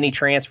cash, and then he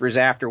transfers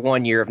after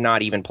 1 year of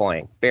not even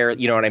playing.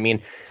 You know what I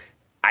mean?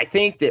 I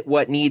think that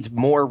what needs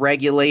more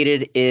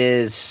regulated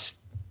is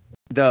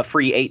the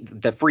free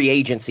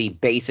agency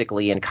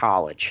basically in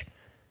college.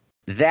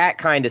 That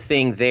kind of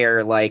thing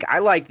there. Like, I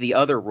like the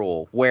other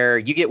rule where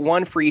you get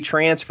 1 free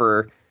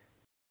transfer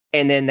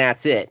and then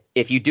that's it.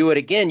 If you do it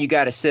again, you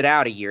got to sit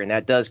out a year, and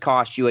that does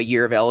cost you a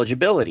year of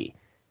eligibility.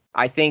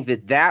 I think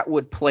that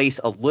would place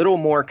a little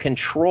more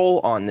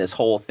control on this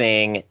whole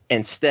thing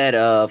instead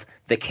of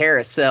the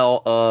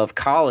carousel of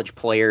college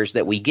players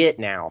that we get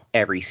now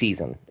every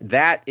season.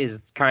 That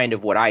is kind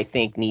of what I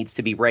think needs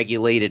to be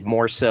regulated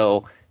more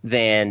so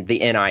than the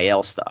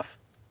NIL stuff.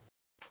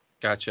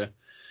 Gotcha.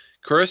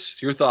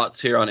 Chris, your thoughts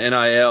here on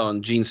NIL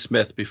and Gene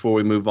Smith before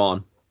we move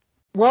on.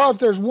 Well, if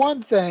there's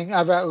one thing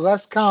I've got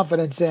less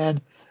confidence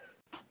in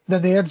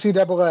than the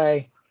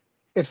NCAA,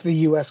 it's the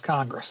U.S.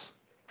 Congress.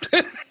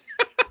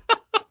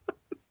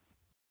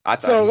 I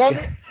thought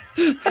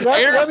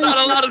Aaron's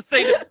not allowed to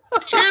say that.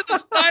 Hear the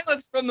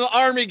silence from the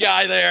Army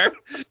guy there.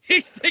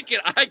 He's thinking,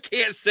 I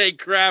can't say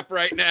crap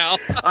right now.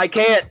 I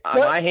can't.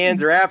 My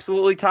hands are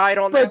absolutely tied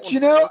on that.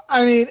 But,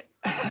 I mean,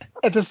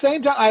 at the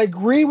same time, I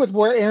agree with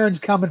where Aaron's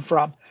coming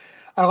from.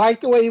 I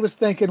like the way he was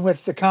thinking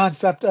with the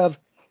concept of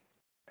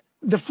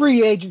the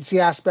free agency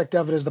aspect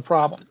of it is the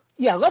problem.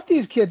 Yeah, let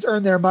these kids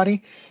earn their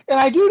money. And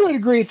I do to a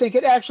degree think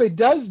it actually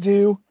does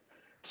do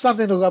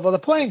something to level the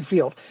playing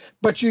field.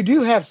 But you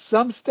do have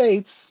some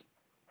states,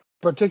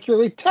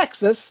 particularly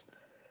Texas,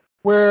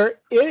 where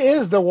it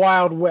is the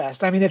Wild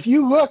West. I mean, if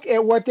you look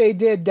at what they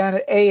did down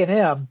at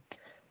A&M,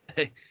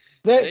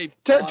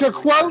 to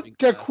quote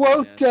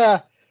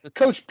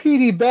Coach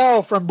Petey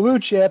Bell from Blue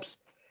Chips,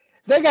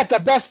 they got the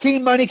best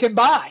team money can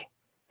buy.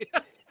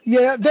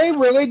 Yeah, they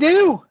really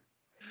do.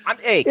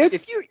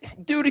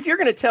 If you're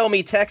going to tell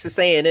me Texas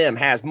A&M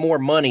has more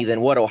money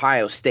than what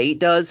Ohio State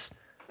does,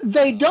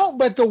 they don't.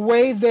 But the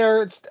way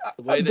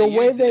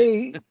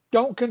they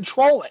don't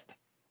control it.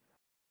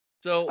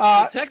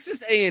 So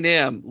Texas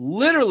A&M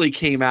literally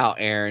came out,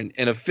 Aaron,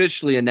 and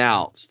officially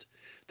announced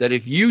that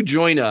if you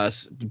join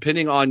us,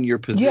 depending on your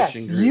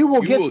position,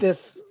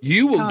 yes,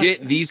 you will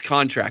get these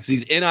contracts,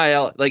 these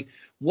NIL. Like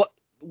what?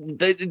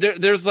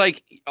 There's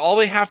like all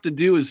they have to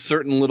do is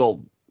certain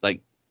little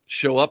like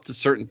show up to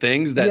certain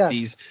things that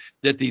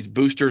these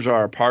boosters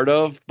are a part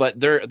of. But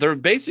they're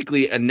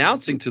basically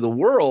announcing to the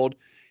world,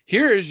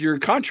 here is your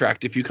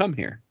contract if you come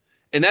here.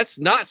 And that's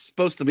not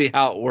supposed to be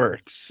how it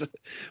works.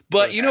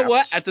 But you know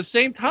what? At the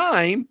same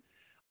time,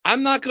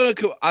 I'm not going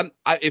to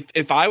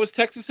if I was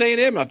Texas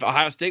A&M, if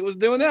Ohio State was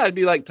doing that, I'd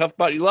be like, tough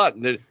about your luck.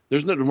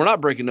 We're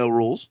not breaking no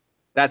rules.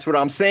 That's what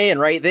I'm saying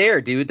right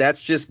there, dude.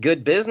 That's just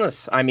good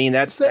business. I mean,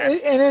 that's and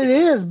it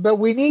is, but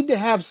we need to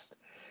have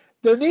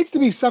there needs to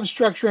be some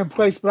structure in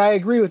place, but I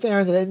agree with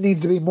Aaron that it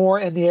needs to be more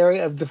in the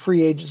area of the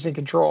free agency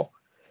control.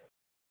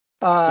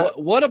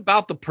 What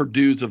about the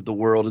Purdues of the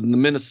world and the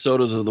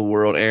Minnesotas of the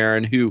world,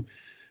 Aaron, who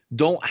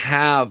don't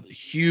have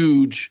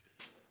huge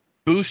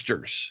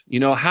boosters? You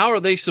know, how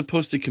are they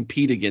supposed to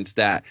compete against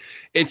that?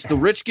 It's the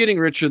rich getting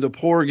richer, the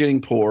poor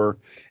getting poorer,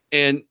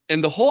 and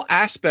the whole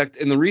aspect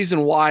and the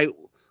reason why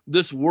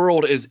this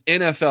world is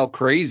NFL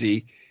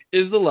crazy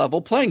is the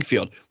level playing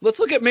field. Let's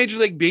look at Major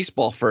League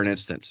Baseball for an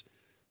instance.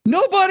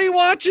 Nobody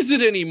watches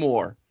it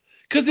anymore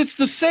because it's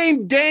the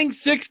same dang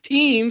 6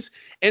 teams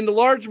in the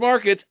large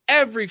markets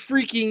every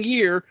freaking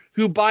year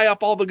who buy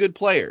up all the good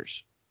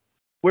players.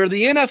 Where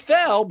the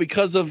NFL,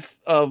 because of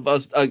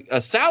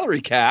a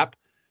salary cap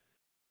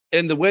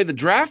and the way the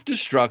draft is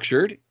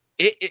structured,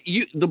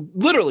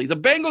 literally the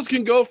Bengals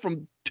can go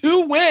from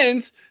 2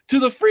 wins to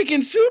the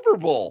freaking Super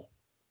Bowl.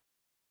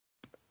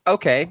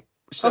 Okay.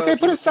 So,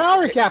 put a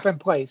salary cap in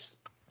place.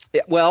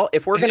 Well,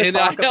 if we're going to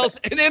talk about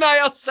an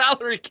NIL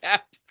salary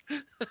cap.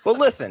 Well,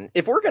 listen,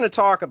 if we're going to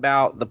talk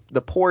about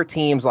the poor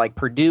teams like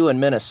Purdue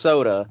and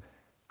Minnesota,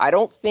 I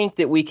don't think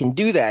that we can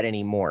do that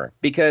anymore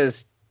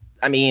because,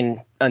 I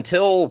mean,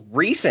 until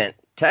recent,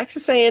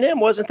 Texas A&M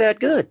wasn't that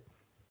good.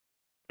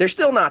 They're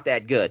still not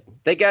that good.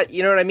 They got,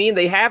 you know what I mean?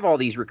 They have all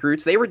these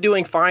recruits. They were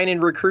doing fine in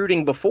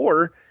recruiting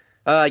before.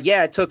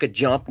 It took a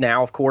jump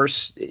now, of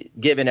course,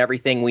 given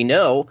everything we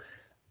know.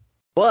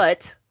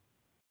 But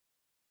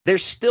they're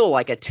still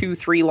like a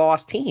 2-3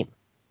 loss team.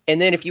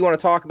 And then if you want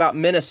to talk about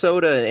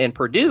Minnesota and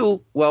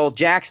Purdue, well,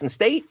 Jackson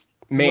State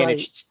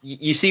managed.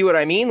 Right. You see what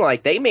I mean?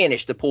 Like they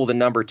managed to pull the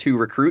number 2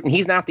 recruit, and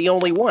he's not the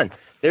only one.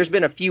 There's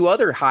been a few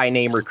other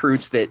high-name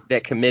recruits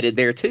that committed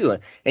there too.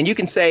 And you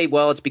can say,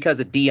 well, it's because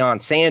of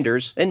Deion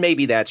Sanders, and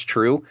maybe that's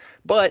true.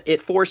 But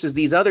it forces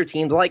these other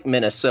teams like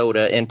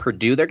Minnesota and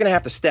Purdue, they're going to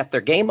have to step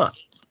their game up.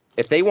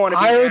 If they want to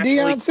be hire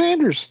Deion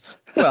Sanders.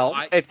 Well,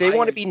 if they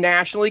want to be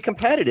nationally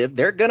competitive,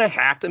 they're going to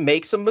have to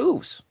make some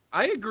moves.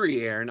 I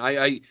agree, Aaron.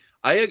 I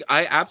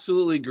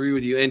absolutely agree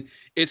with you. And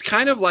it's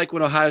kind of like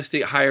when Ohio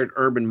State hired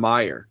Urban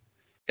Meyer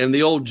and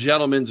the old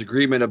gentleman's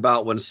agreement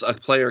about when a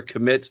player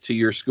commits to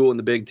your school in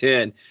the Big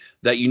Ten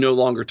that you no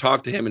longer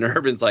talk to him. And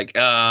Urban's like,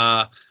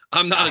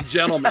 I'm not a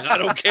gentleman. I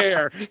don't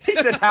care. He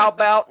said, how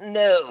about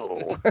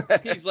no?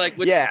 He's like,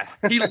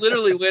 he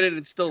literally went in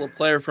and stole a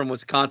player from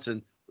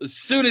Wisconsin as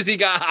soon as he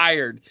got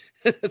hired.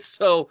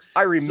 So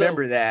I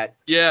remember that.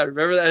 Yeah,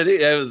 remember that?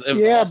 It was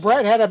awesome.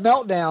 Brett had a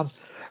meltdown.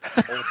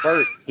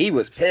 Bert, he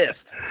was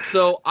pissed.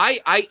 So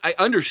I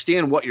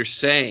understand what you're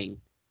saying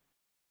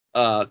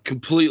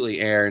completely,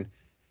 Aaron.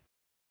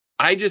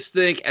 I just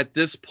think at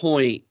this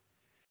point,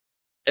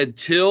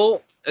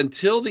 until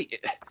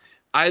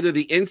either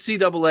the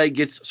NCAA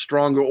gets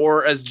stronger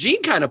or, as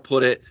Gene kind of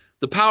put it,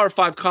 the Power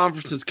 5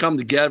 conferences come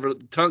together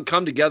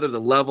to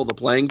level the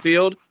playing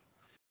field.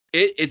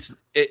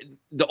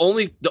 The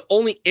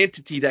only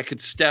entity that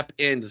could step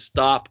in to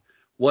stop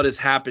what is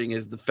happening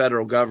is the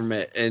federal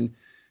government. And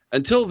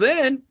until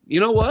then, you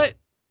know what?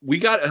 We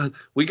got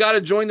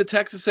to join the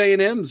Texas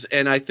A&Ms,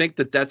 and I think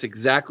that's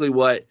exactly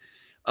what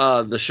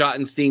the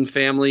Schottenstein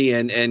family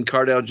and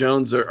Cardale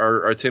Jones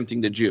are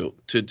attempting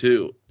to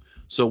do.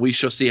 So we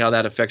shall see how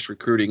that affects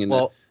recruiting in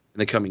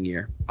the coming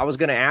year. I was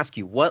going to ask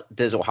you, what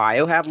does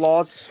Ohio have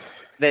laws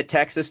that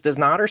Texas does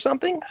not, or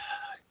something?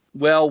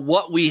 Well,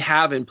 what we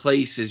have in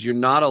place is you're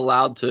not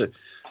allowed to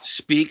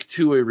speak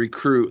to a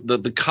recruit.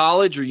 The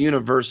college or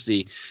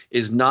university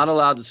is not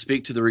allowed to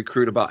speak to the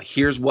recruit about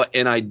here's what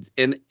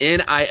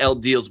NIL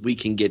deals we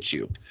can get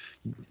you.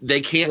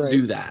 They can't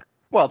do that.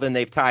 Well, then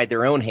they've tied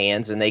their own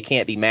hands, and they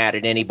can't be mad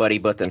at anybody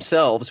but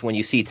themselves when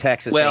you see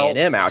Texas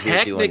A&M out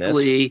here doing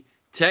this.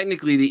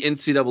 Technically, the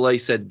NCAA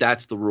said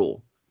that's the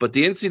rule. But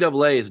the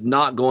NCAA is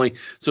not going.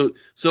 So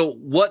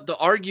what the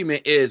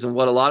argument is, and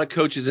what a lot of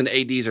coaches and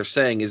ADs are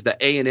saying, is that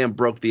A&M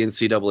broke the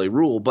NCAA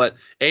rule. But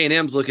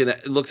A&M's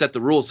looks at the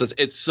rule and says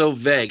it's so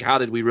vague. How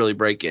did we really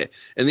break it?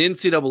 And the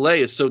NCAA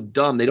is so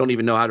dumb they don't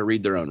even know how to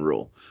read their own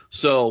rule.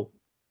 So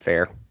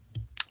fair.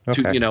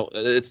 Okay.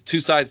 It's two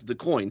sides of the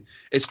coin.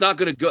 It's not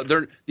going to go.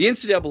 The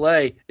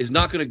NCAA is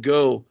not going to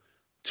go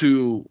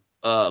to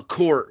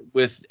court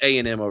with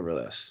A&M over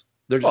this.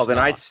 Well, then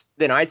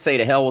I'd say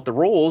to hell with the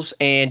rules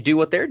and do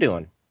what they're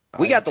doing.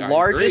 We have the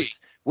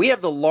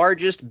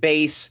largest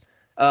base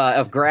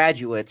of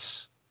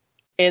graduates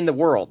in the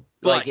world.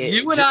 But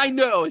I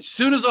know as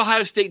soon as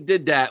Ohio State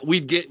did that,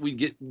 we'd get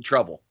in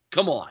trouble.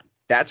 Come on.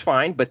 That's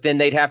fine, but then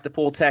they'd have to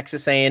pull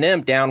Texas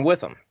A&M down with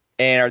them.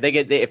 And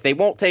if they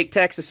won't take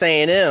Texas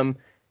A&M,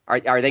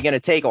 are they going to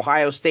take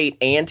Ohio State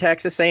and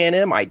Texas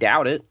A&M? I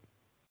doubt it.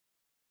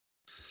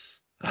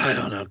 I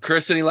don't know.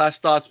 Chris, any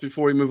last thoughts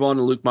before we move on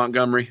to Luke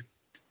Montgomery?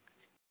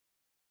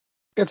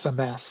 It's a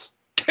mess.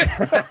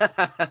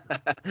 That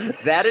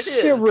it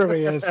is. It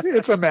really is.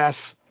 It's a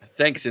mess.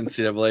 Thanks,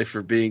 NCAA,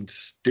 for being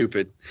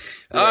stupid.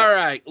 Yeah. All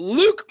right.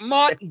 Luke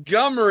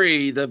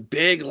Montgomery, the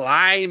big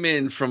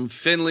lineman from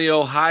Findlay,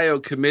 Ohio,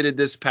 committed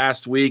this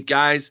past week.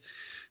 Guys,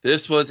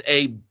 this was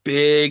a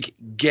big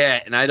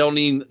get. And I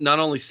not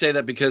only say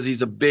that because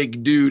he's a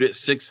big dude at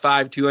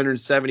 6'5",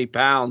 270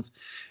 pounds,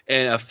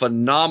 and a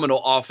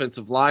phenomenal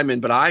offensive lineman,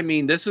 but I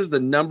mean this is the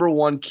number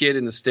one kid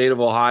in the state of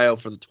Ohio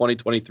for the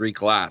 2023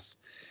 class.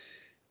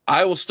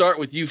 I will start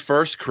with you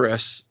first,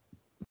 Chris.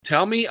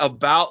 Tell me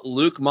about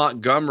Luke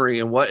Montgomery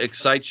and what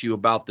excites you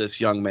about this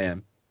young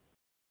man.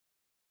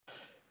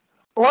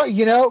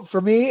 Well,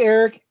 for me,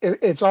 Eric,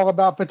 it's all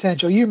about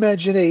potential. You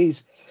mentioned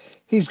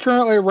he's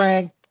currently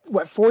ranked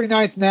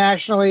 49th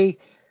nationally,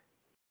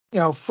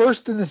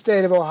 first in the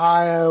state of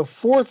Ohio,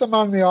 fourth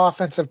among the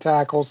offensive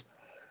tackles.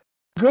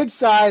 Good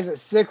size at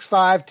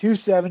 6'5",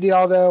 270,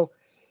 although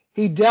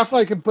he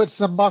definitely can put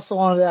some muscle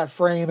onto that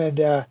frame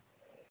and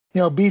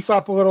beef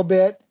up a little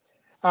bit.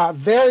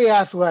 Very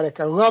athletic.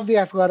 I love the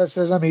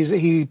athleticism.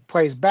 He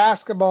plays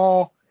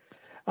basketball,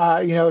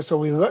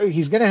 so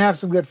he's going to have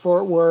some good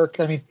footwork.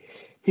 I mean,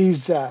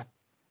 he's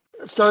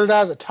started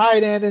out as a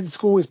tight end in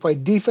school. He's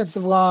played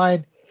defensive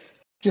line.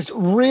 Just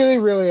really,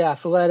 really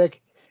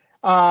athletic.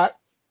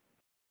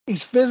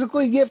 He's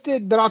physically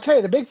gifted, but I'll tell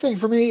you, the big thing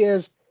for me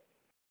is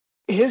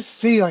his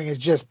ceiling is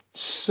just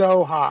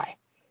so high.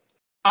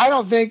 I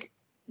don't think,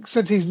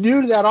 since he's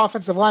new to that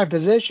offensive line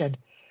position,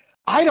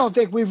 I don't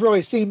think we've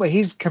really seen what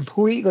he's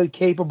completely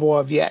capable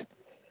of yet.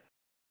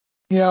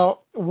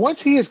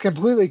 Once he is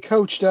completely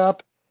coached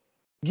up,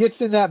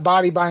 gets in that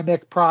Body by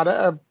Mick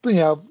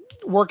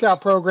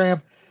workout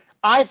program,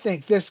 I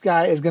think this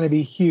guy is going to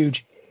be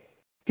huge.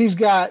 He's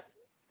going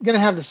to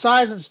have the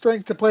size and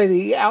strength to play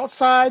the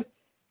outside,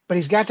 but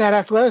he's got that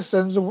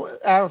athleticism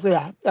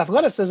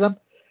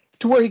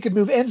to where he could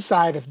move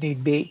inside if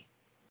need be.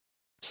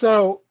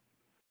 So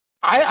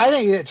I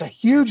think it's a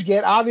huge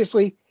get.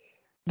 Obviously,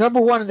 number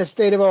one in the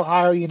state of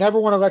Ohio. You never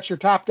want to let your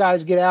top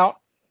guys get out,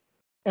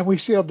 and we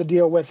sealed the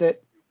deal with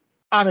it.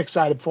 I'm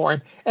excited for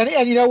him. And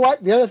you know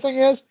what? The other thing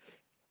is,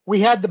 we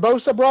had the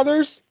Bosa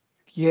brothers.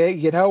 Yeah,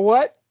 you know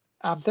what?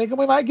 I'm thinking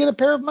we might get a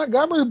pair of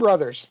Montgomery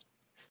brothers.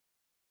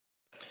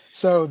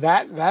 So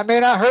that may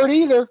not hurt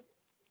either.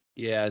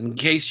 Yeah, in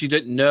case you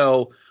didn't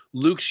know,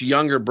 Luke's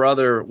younger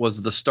brother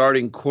was the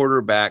starting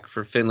quarterback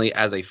for Findlay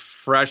as a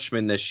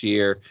freshman this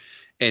year,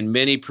 and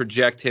many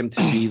project him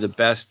to be the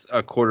best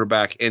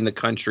quarterback in the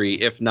country,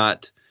 if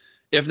not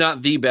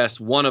the best,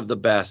 one of the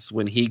best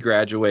when he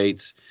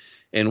graduates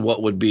in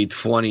what would be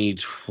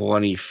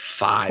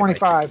 2025.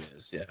 25.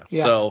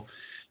 Yeah. So,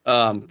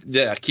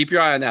 keep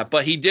your eye on that.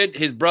 But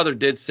his brother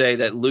did say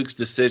that Luke's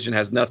decision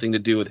has nothing to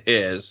do with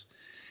his.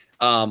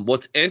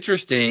 What's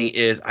interesting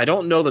is I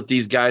don't know that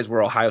these guys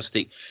were Ohio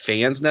State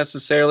fans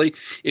necessarily.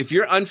 If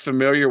you're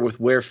unfamiliar with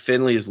where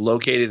Findlay is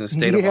located in the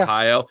state of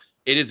Ohio,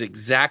 it is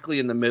exactly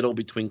in the middle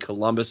between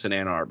Columbus and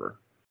Ann Arbor.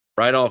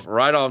 Right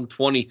on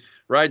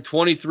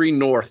 23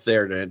 north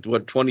there.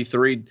 What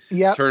 23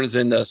 turns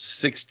into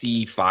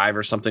 65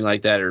 or something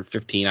like that, or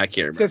 15, I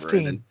can't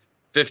remember.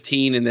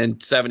 15 and then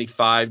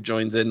 75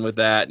 joins in with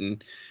that,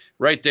 and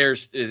right there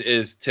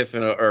is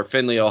Tiffin or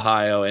Findlay,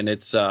 Ohio, and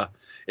it's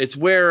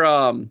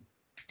where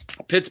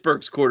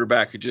Pittsburgh's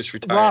quarterback who just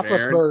retired,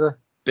 Roethlisberger.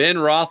 Ben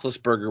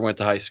Roethlisberger, went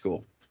to high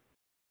school.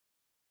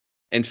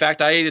 In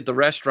fact, I ate at the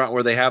restaurant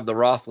where they have the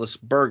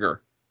Roethlisberger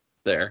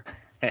there.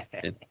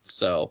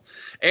 So,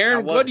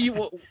 Aaron, what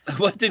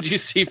did you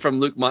see from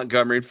Luke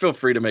Montgomery? And feel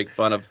free to make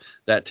fun of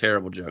that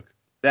terrible joke.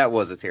 That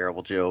was a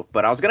terrible joke,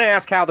 but I was going to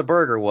ask how the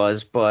burger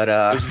was, but it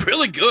was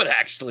really good,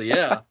 actually.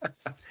 Yeah.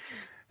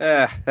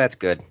 That's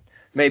good.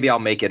 Maybe I'll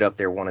make it up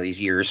there one of these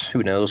years.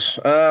 Who knows?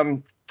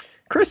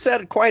 Chris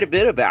said quite a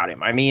bit about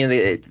him. I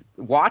mean,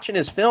 watching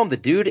his film, the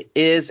dude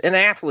is an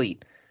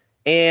athlete.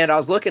 And I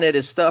was looking at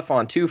his stuff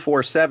on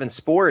 247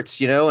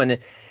 Sports, and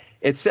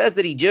it says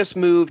that he just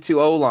moved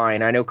to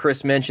O-line. I know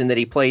Chris mentioned that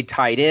he played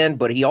tight end,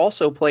 but he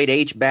also played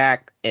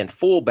H-back and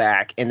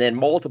fullback and then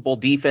multiple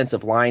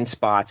defensive line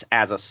spots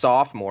as a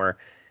sophomore.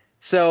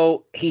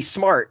 So he's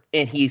smart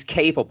and he's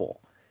capable.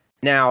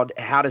 Now,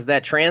 how does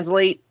that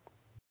translate?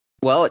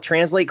 Well, it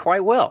translates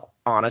quite well,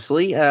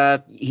 honestly.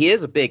 He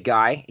is a big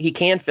guy. He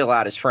can fill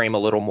out his frame a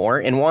little more.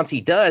 And once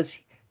he does,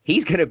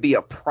 he's going to be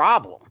a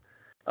problem.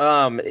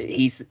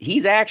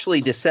 He's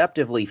actually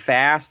deceptively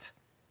fast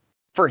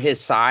for his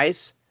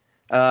size.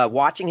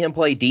 Watching him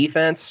play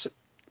defense,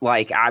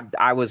 like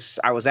I was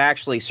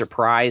actually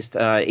surprised.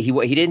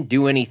 He didn't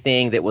do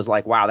anything that was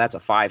like, wow, that's a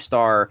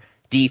 5-star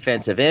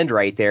defensive end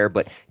right there.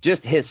 But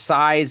just his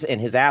size and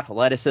his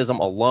athleticism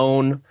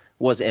alone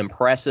was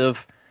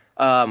impressive.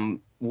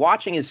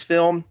 Watching his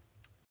film,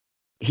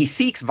 he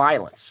seeks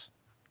violence.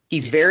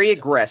 He's very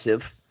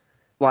aggressive.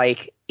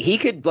 Like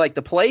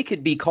the play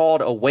could be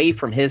called away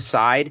from his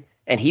side,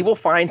 and he will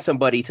find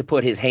somebody to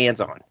put his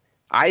hands on.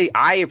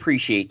 I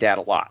appreciate that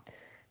a lot.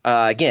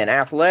 Again,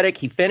 athletic,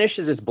 he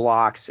finishes his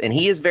blocks, and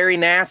he is very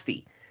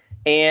nasty.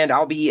 And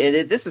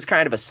this is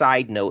kind of a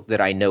side note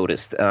that I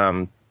noticed.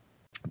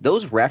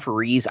 Those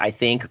referees, I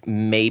think,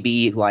 may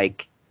be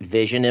like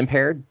vision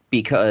impaired,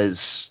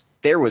 because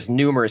there was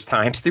numerous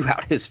times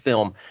throughout his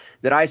film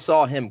that I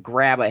saw him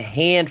grab a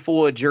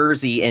handful of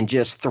jersey and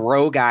just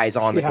throw guys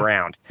on the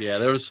ground. Yeah,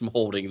 there was some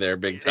holding there,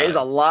 big time. There's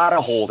a lot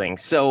of holding.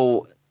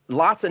 So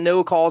lots of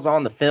no calls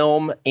on the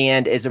film,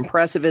 and as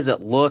impressive as it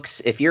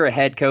looks, if you're a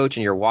head coach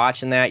and you're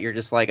watching that, you're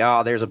just like,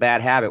 oh, there's a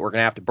bad habit we're going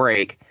to have to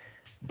break.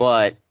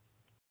 But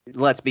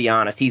let's be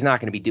honest, he's not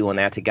going to be doing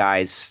that to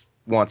guys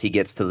once he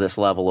gets to this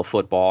level of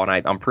football,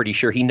 and I'm pretty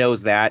sure he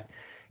knows that.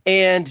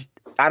 And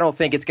I don't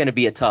think it's going to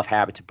be a tough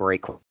habit to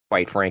break,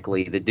 quite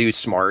frankly. The dude's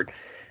smart.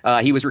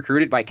 He was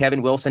recruited by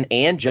Kevin Wilson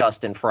and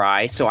Justin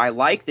Fry, so I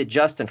like that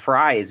Justin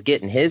Fry is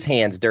getting his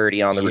hands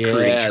dirty on the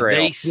recruiting trail.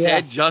 They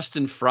said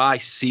Justin Fry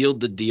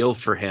sealed the deal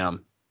for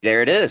him.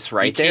 There it is,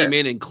 he came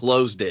in and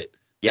closed it.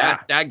 Yeah.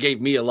 That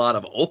gave me a lot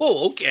of,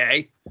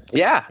 okay.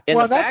 Yeah. And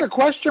that's a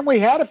question we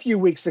had a few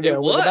weeks ago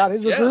about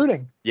his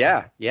recruiting.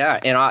 Yeah.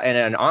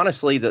 And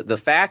honestly, the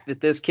fact that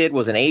this kid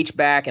was an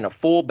H-back and a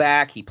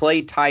fullback, he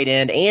played tight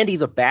end, and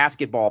he's a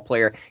basketball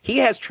player. He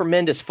has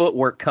tremendous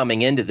footwork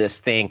coming into this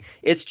thing.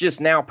 It's just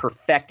now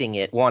perfecting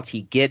it once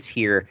he gets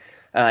here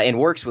and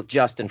works with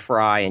Justin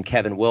Fry and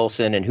Kevin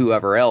Wilson and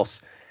whoever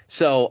else.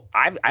 So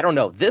I don't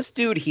know. This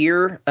dude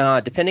here,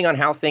 depending on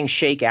how things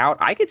shake out,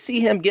 I could see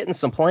him getting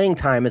some playing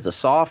time as a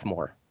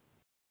sophomore.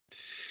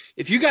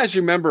 If you guys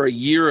remember a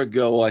year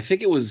ago, I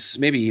think it was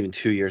maybe even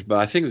 2 years, but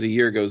I think it was a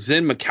year ago,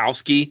 Zen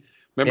Mikowski,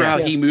 remember how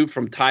he moved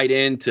from tight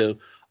end to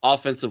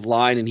offensive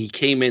line, and he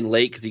came in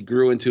late because he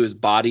grew into his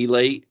body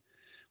late?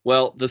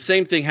 Well, the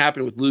same thing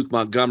happened with Luke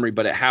Montgomery,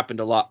 but it happened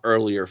a lot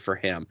earlier for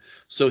him.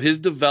 So his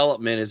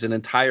development is an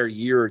entire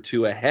year or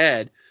two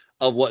ahead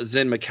of what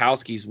Zen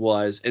Mikowski's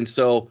was. And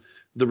so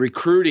the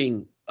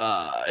recruiting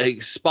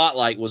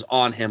spotlight was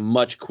on him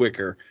much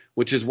quicker,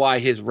 which is why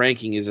his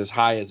ranking is as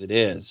high as it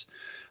is.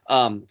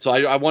 So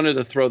I wanted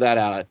to throw that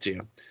out at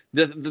you.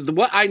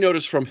 What I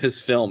noticed from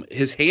his film,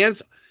 his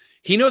hands,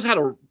 he knows how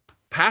to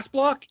pass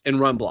block and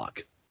run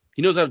block.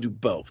 He knows how to do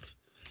both.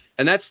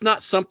 And that's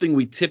not something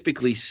we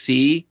typically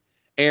see,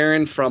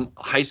 Aaron, from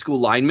high school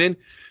linemen,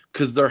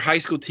 because their high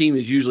school team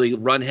is usually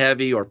run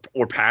heavy or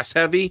pass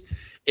heavy.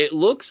 It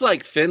looks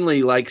like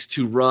Finley likes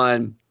to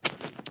run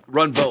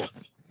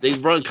both. They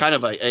run kind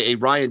of a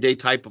Ryan Day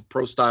type of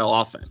pro style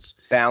offense.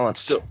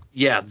 Balanced. So,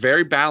 yeah,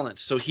 very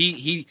balanced. So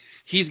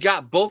he's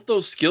got both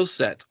those skill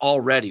sets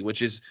already,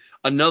 which is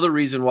another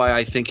reason why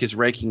I think his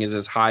ranking is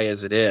as high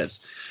as it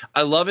is.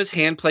 I love his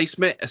hand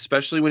placement,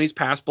 especially when he's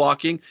pass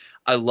blocking.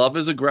 I love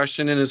his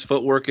aggression and his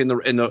footwork in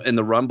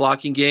the run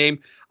blocking game.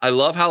 I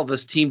love how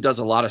this team does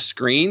a lot of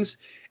screens,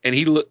 and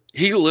he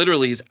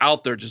literally is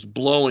out there just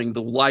blowing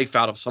the life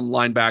out of some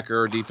linebacker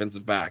or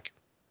defensive back.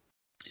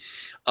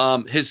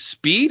 His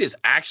speed is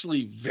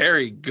actually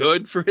very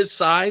good for his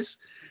size,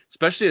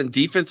 especially in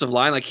defensive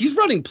line. Like, he's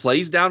running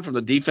plays down from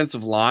the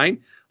defensive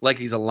line like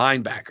he's a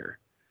linebacker.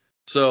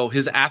 So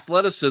his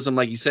athleticism,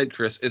 like you said,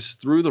 Chris, is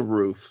through the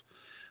roof.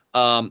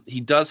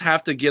 He does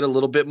have to get a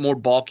little bit more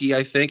bulky,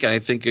 I think. And I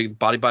think a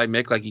body by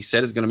Mick, like he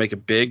said, is going to make a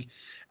big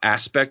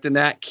aspect in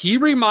that. He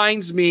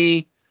reminds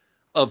me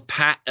of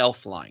Pat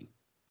Elflein.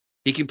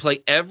 He can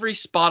play every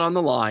spot on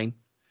the line.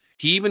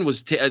 He even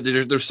was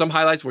there's some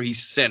highlights where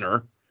he's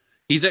center.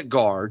 He's at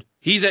guard.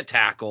 He's at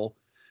tackle.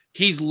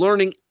 He's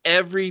learning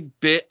every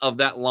bit of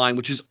that line,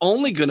 which is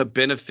only going to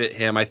benefit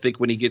him, I think,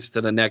 when he gets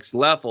to the next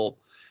level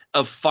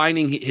of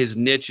finding his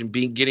niche and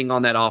getting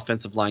on that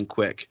offensive line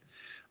quick.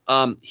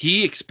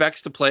 He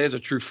expects to play as a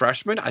true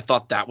freshman. I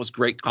thought that was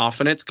great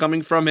confidence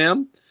coming from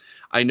him.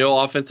 I know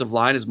offensive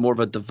line is more of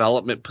a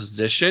development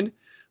position,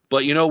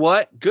 but you know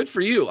what? Good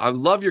for you. I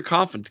love your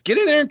confidence. Get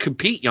in there and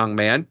compete, young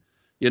man,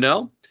 you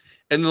know?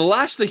 And the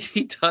last thing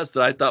he does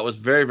that I thought was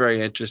very,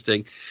 very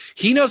interesting,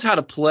 he knows how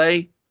to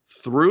play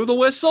through the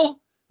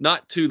whistle,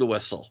 not to the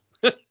whistle.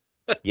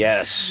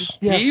 Yes.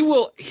 He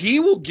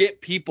will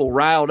get people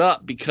riled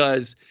up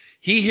because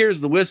he hears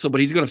the whistle,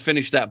 but he's going to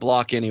finish that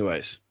block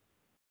anyways.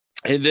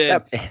 And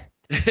then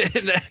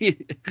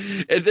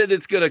and then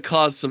it's going to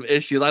cause some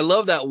issues. I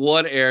love that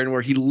one, Aaron,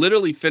 where he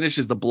literally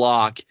finishes the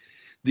block.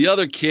 The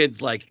other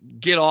kid's like,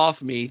 get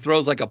off me,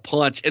 throws like a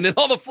punch, and then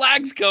all the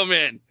flags come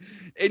in.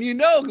 And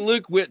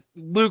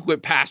Luke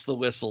went past the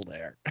whistle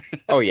there.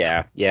 Oh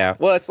yeah.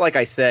 Well, it's like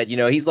I said,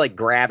 he's like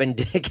grabbing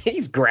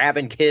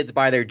kids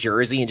by their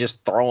jersey and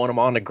just throwing them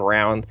on the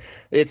ground.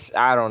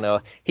 I don't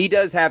know. He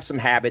does have some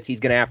habits he's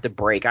going to have to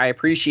break. I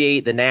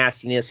appreciate the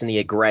nastiness and the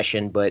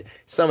aggression, but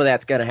some of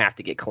that's going to have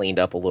to get cleaned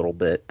up a little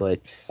bit.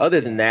 But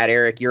other than that,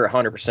 Eric, you're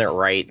 100%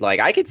 right. Like,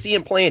 I could see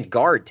him playing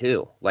guard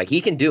too. Like,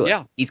 he can do it.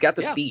 Yeah. He's got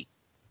the speed.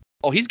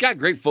 Oh, he's got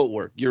great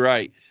footwork. You're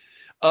right.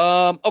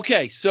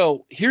 Okay,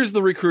 so here's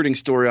the recruiting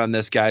story on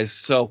this, guys.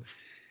 So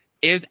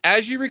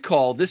as you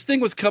recall, this thing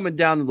was coming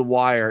down to the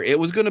wire. It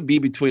was going to be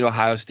between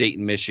Ohio State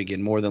and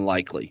Michigan, more than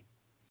likely.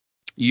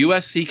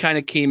 USC kind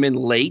of came in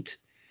late,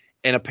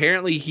 and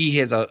apparently he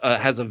has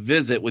a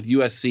visit with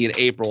USC in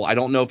April. I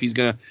don't know if he's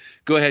going to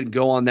go ahead and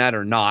go on that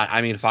or not.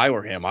 I mean, if I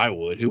were him, I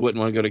would. Who wouldn't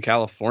want to go to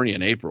California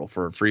in April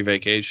for a free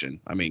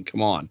vacation? I mean,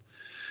 come on.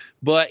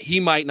 But he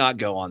might not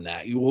go on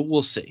that.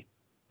 We'll see.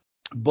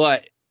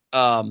 But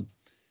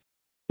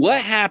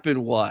what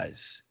happened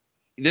was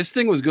this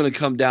thing was going to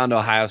come down to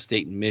Ohio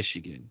State and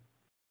Michigan.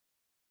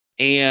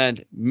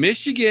 And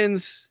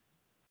Michigan's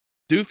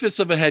doofus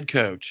of a head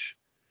coach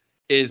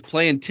is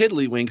playing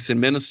tiddlywinks in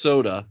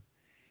Minnesota.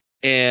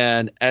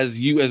 And as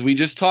we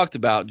just talked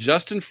about,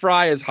 Justin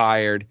Fry is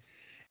hired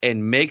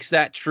and makes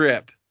that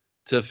trip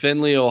to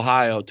Findlay,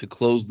 Ohio to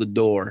close the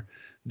door.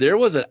 There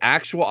was a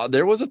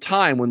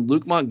time when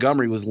Luke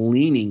Montgomery was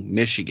leaning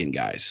Michigan,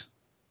 guys.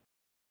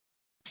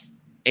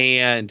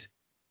 And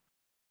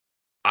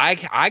I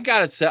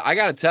gotta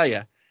tell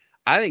you,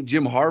 I think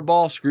Jim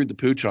Harbaugh screwed the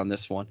pooch on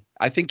this one.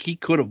 I think he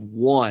could have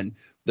won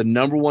the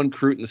number one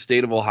recruit in the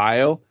state of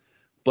Ohio,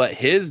 but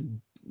his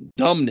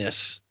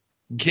dumbness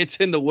gets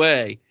in the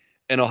way,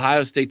 and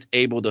Ohio State's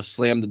able to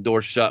slam the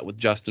door shut with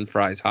Justin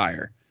Fry's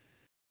hire.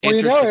 Well,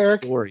 Interesting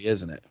Eric, story,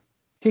 isn't it?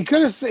 He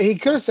could have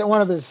sent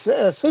one of his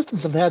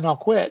assistants if they hadn't all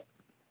quit.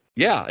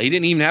 Yeah, he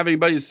didn't even have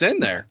anybody to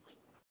send there.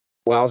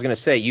 Well, I was going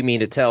to say, you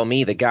mean to tell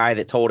me the guy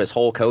that told his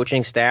whole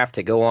coaching staff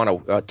to go on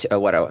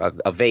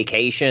a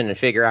vacation and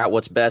figure out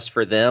what's best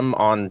for them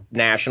on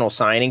National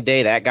Signing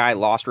Day, that guy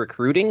lost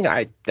recruiting?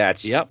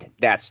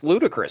 That's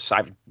ludicrous.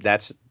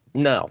 That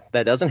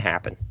doesn't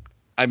happen.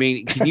 I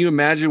mean, can you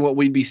imagine what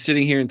we'd be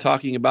sitting here and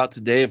talking about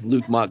today if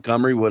Luke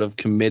Montgomery would have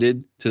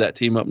committed to that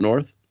team up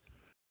north,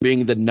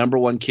 being the number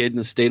one kid in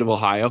the state of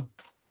Ohio?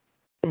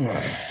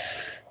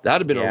 That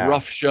would have been a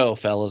rough show,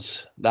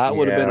 fellas. That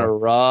would have been a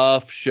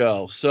rough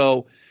show.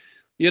 So,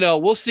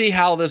 we'll see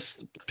how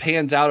this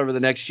pans out over the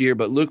next year.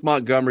 But Luke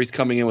Montgomery's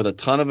coming in with a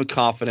ton of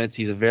confidence.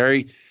 He's a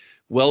very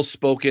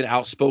well-spoken,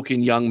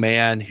 outspoken young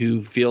man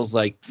who feels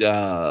like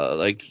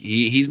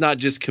he's not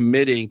just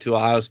committing to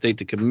Ohio State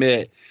to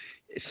commit.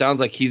 It sounds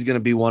like he's going to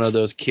be one of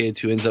those kids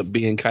who ends up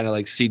being kind of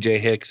like C.J.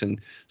 Hicks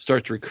and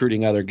starts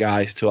recruiting other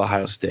guys to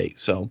Ohio State.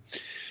 So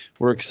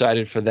we're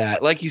excited for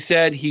that. Like you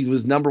said, he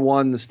was number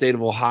one in the state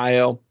of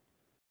Ohio,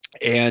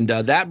 and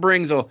that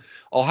brings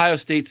Ohio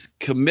State's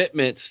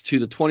commitments to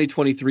the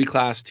 2023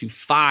 class to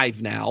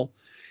 5 now.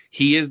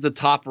 He is the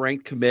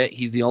top-ranked commit.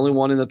 He's the only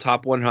one in the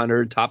top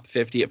 100, top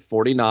 50 at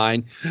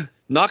 49.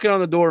 Knocking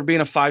on the door of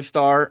being a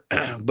 5-star,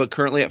 but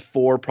currently at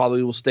 4,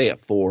 probably will stay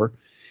at 4.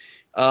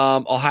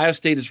 Ohio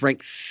State is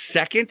ranked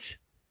second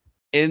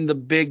in the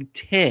Big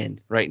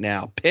Ten right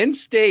now. Penn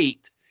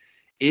State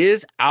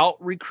is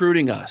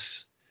out-recruiting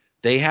us.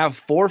 They have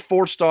 4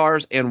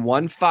 4-stars and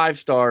 1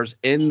 5-stars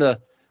in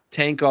the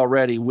tank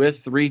already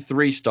with 3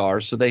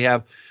 3-stars. So they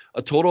have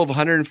a total of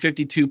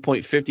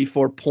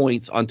 152.54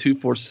 points on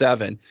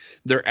 247.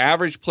 Their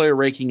average player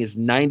ranking is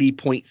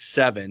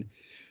 90.7.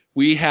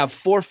 We have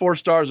 4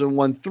 4-stars and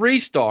 1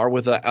 3-star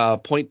with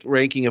a point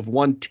ranking of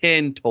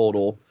 110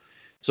 total.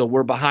 So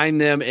we're behind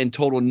them in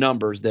total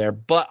numbers there.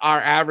 But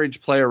our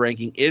average player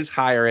ranking is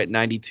higher at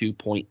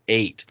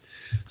 92.8.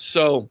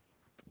 So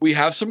we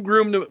have some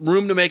room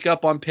to make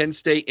up on Penn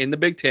State in the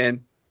Big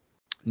Ten.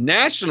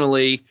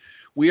 Nationally,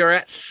 we are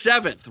at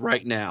 7th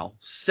right now.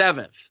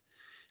 7th.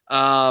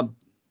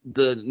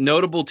 The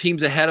notable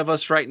teams ahead of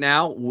us right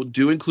now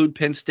do include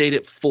Penn State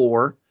at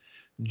 4.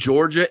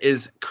 Georgia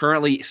is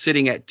currently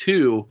sitting at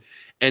 2.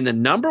 And the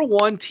number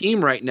one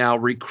team right now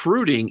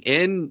recruiting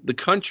in the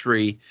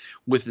country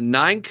with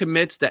 9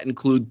 commits that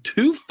include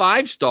 2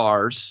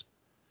 5-stars,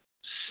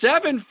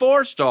 7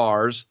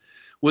 4-stars,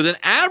 with an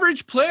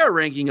average player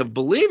ranking of,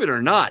 believe it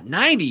or not,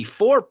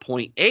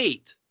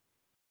 94.8.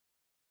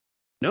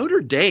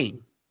 Notre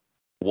Dame.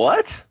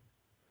 What?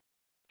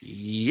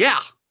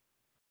 Yeah.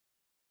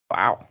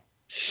 Wow.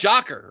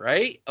 Shocker,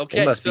 right? Okay.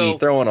 They must be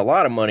throwing a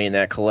lot of money in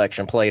that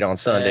collection plate on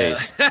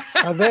Sundays. They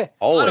got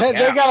a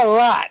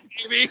lot.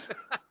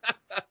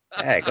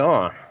 Hey, go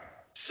on.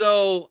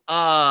 So,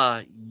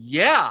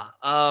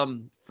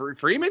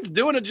 Freeman's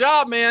doing a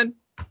job, man.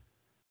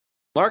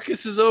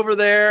 Marcus is over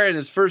there in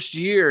his first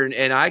year,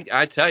 and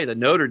I tell you, the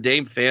Notre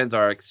Dame fans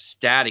are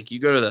ecstatic. You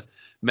go to the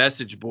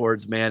message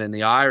boards, man, and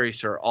the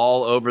Irish are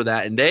all over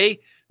that. And they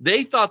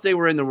thought they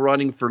were in the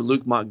running for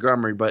Luke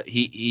Montgomery, but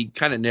he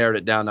kind of narrowed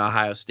it down to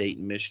Ohio State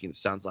and Michigan, it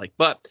sounds like.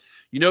 But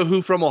you know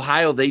who from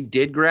Ohio they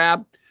did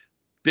grab?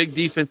 Big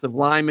defensive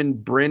lineman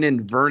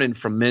Brennan Vernon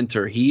from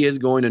Mentor. He is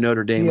going to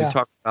Notre Dame. Yeah. We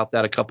talked about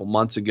that a couple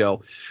months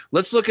ago.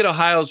 Let's look at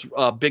Ohio's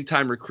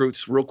big-time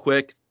recruits real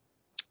quick.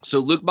 So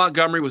Luke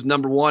Montgomery was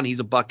number 1. He's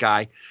a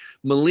Buckeye.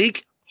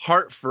 Malik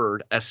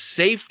Hartford, a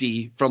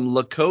safety from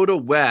Lakota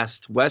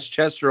West,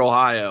 Westchester,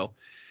 Ohio.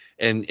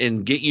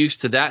 And get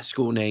used to that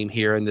school name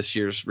here in this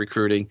year's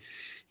recruiting.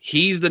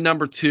 He's the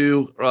number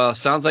 2.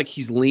 Sounds like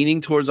he's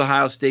leaning towards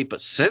Ohio State, but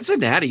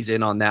Cincinnati's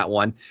in on that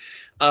one.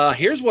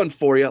 Here's one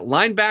for you.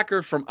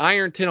 Linebacker from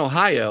Ironton,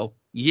 Ohio.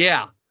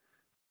 Yeah.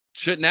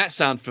 Shouldn't that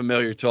sound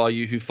familiar to all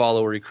you who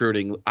follow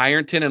recruiting?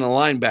 Ironton and a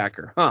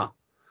linebacker. Huh.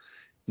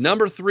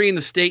 Number 3 in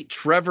the state,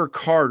 Trevor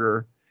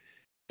Carter,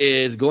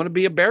 is going to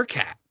be a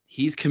Bearcat.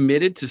 He's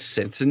committed to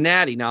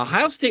Cincinnati. Now,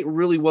 Ohio State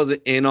really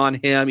wasn't in on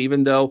him,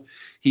 even though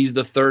he's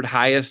the 3rd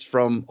highest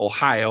from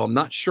Ohio. I'm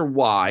not sure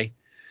why.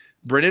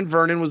 Brennan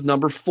Vernon was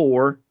number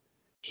 4.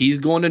 He's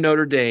going to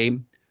Notre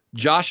Dame.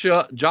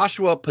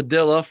 Joshua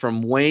Padilla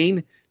from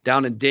Wayne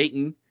down in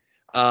Dayton.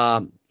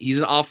 He's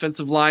an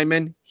offensive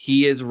lineman.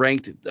 He is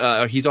ranked.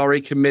 He's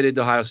already committed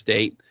to Ohio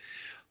State.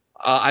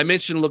 I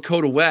mentioned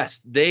Lakota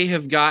West. They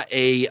have got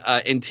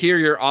a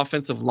interior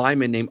offensive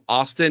lineman named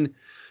Austin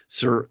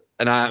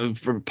and I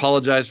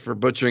apologize for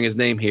butchering his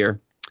name here.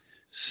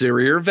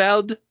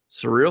 Cerirveld,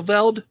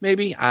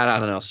 maybe? I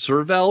don't know.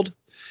 Surveld?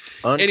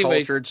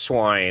 Uncultured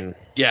swine.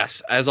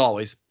 Yes, as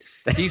always.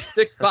 He's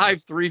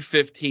 6'5",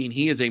 315.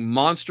 He is a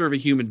monster of a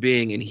human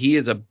being, and he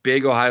is a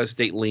big Ohio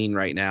State lean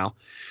right now.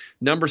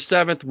 Number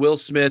 7, Will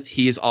Smith.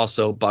 He is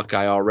also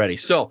Buckeye already.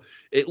 So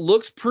it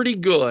looks pretty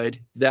good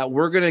that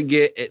we're going to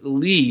get at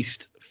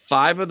least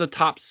 5 of the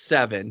top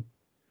 7.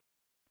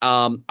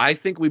 I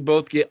think we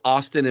both get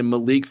Austin and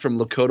Malik from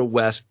Lakota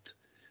West.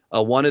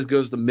 One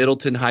goes to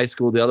Middleton High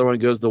School. The other one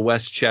goes to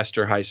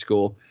Westchester High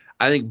School.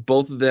 I think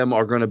both of them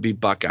are going to be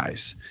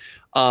Buckeyes.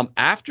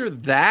 After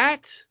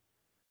that,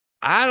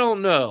 I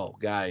don't know,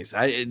 guys.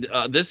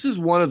 This is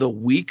one of the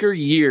weaker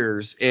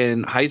years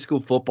in high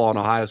school football in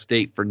Ohio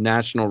State for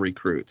national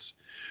recruits.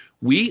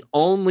 We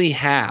only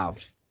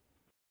have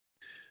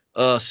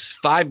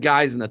 5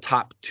 guys in the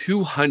top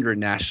 200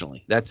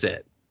 nationally. That's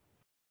it.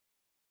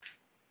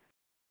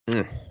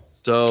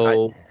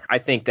 So I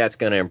think that's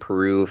going to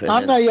improve.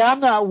 I'm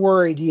not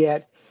worried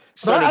yet.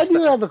 But I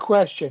do have a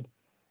question.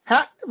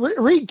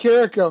 Reed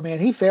Carrico, man,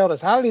 he failed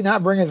us. How did he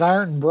not bring his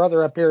Ironton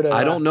brother up here to?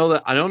 I don't know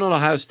that. I don't know what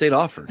Ohio State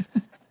offered.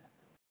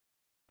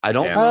 I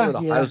don't know what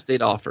Ohio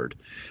State offered.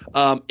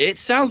 It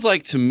sounds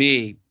like to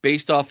me,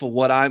 based off of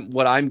what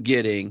I'm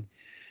getting,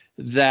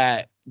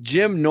 that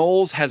Jim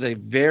Knowles has a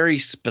very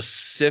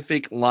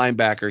specific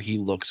linebacker he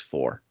looks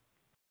for,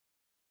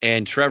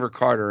 and Trevor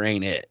Carter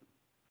ain't it.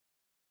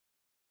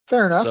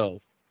 Fair enough.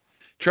 So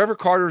Trevor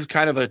Carter's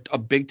kind of a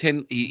Big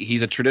Ten.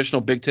 He's a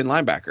traditional Big Ten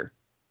linebacker.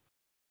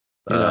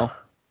 You know?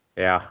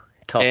 Yeah.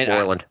 Tough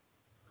Portland.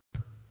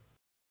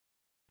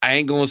 I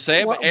ain't going to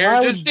say it, but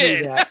Aaron just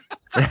did.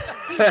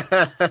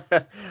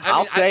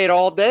 I'll say it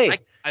all day.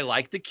 I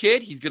like the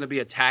kid. He's going to be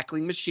a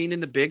tackling machine in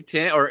the Big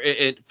Ten or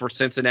for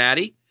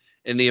Cincinnati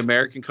in the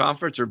American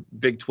Conference or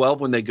Big 12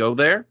 when they go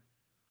there.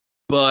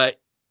 But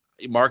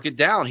mark it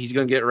down. He's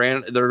going to get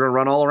ran. They're going to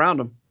run all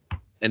around him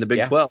in the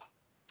Big 12.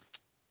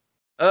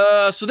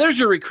 So there's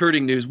your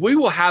recruiting news. We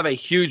will have a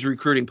huge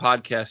recruiting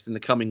podcast in the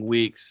coming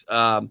weeks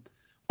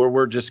where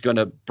we're just going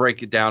to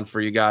break it down for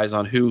you guys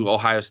on who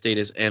Ohio State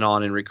is in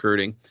on in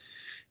recruiting.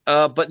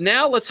 But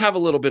now let's have a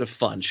little bit of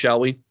fun, shall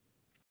we?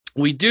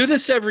 We do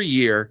this every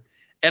year,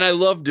 and I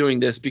love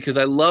doing this because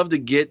I love to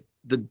get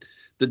the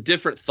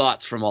different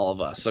thoughts from all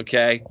of us,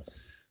 okay?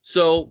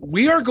 So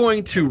we are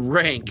going to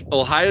rank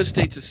Ohio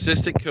State's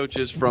assistant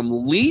coaches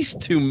from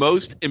least to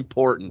most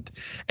important.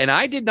 And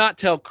I did not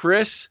tell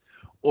Chris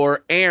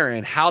or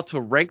Aaron how to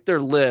rank their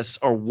lists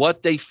or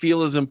what they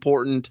feel is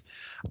important.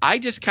 I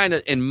just kind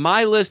of, in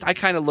my list, I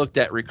kind of looked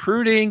at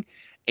recruiting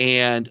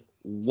and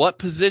what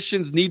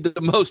positions need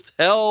the most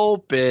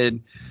help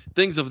and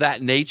things of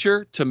that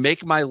nature to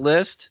make my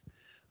list.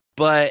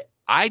 But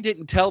I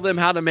didn't tell them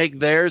how to make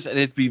theirs, and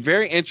it'd be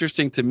very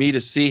interesting to me to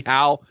see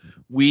how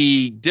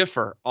we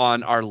differ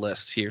on our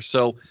lists here.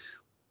 So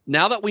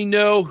now that we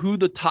know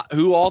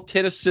who all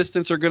 10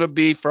 assistants are going to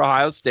be for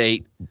Ohio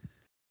State,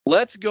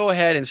 let's go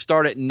ahead and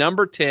start at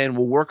number 10.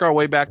 We'll work our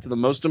way back to the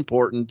most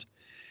important.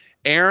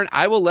 Aaron,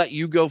 I will let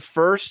you go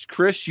first.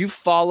 Chris, you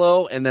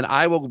follow, and then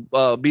I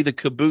will be the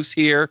caboose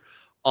here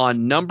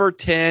on number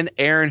 10.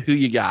 Aaron, who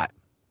you got?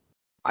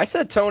 I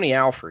said Tony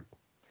Alford.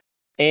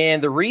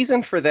 And the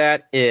reason for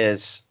that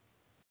is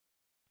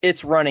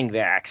it's running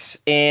backs.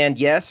 And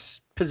yes,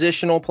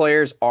 positional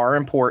players are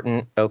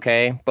important,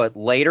 okay? But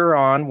later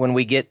on, when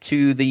we get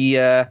to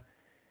the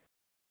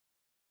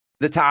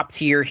top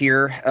tier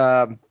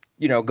here,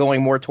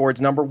 going more towards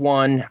number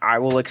 1, I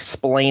will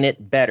explain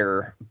it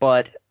better.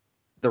 But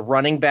the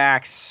running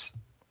backs,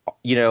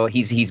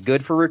 he's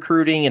good for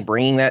recruiting and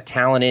bringing that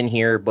talent in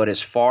here. But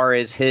as far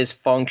as his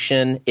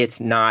function,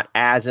 it's not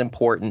as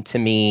important to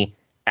me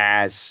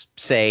as,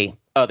 say,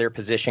 other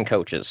position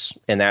coaches.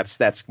 And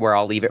that's where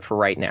I'll leave it for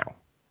right now.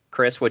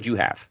 Chris, what'd you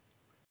have?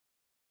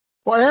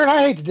 Well, Aaron,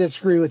 I hate to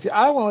disagree with you.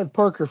 I went with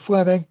Parker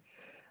Fleming.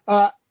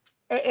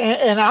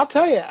 And I'll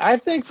tell you, I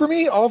think for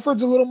me,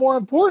 Alford's a little more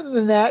important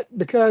than that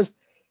because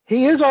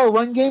he is our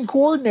run game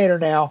coordinator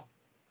now.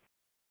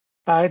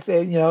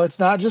 It's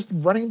not just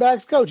running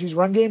backs coach; he's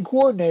run game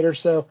coordinator.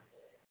 So,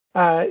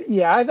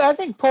 I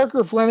think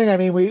Parker Fleming. I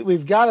mean,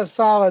 we've got a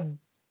solid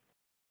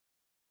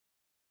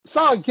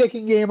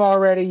kicking game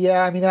already.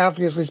 Yeah, I mean,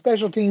 obviously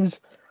special teams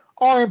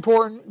are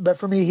important, but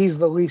for me, he's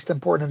the least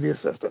important of the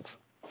assistants.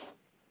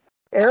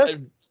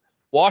 Eric,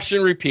 wash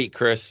and repeat,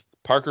 Chris.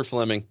 Parker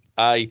Fleming.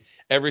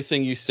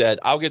 Everything you said.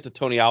 I'll get to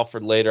Tony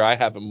Alford later. I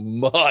have him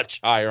much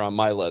higher on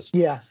my list.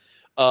 Yeah.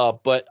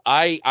 But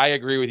I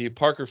agree with you.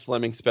 Parker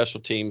Fleming, special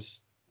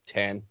teams,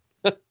 10.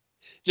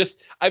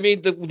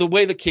 The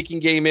way the kicking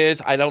game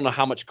is, I don't know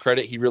how much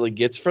credit he really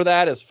gets for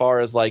that as far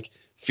as like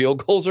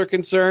field goals are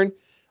concerned.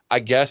 I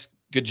guess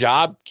good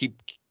job. Keep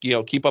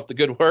up the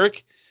good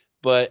work.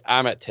 But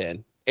I'm at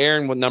 10.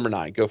 Aaron with number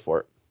 9. Go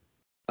for it.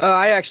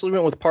 I actually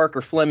went with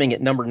Parker Fleming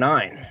at number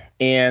 9.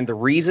 And the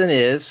reason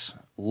is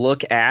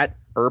look at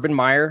Urban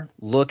Meyer,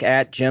 look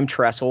at Jim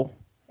Tressel,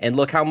 and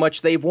look how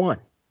much they've won.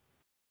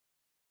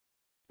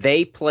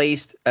 They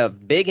placed a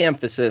big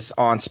emphasis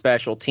on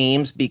special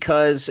teams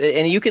because,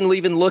 and you can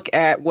even look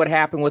at what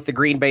happened with the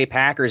Green Bay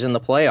Packers in the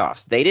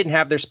playoffs. They didn't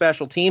have their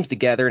special teams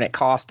together, and it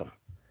cost them.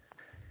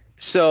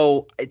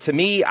 So to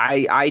me,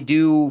 I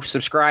do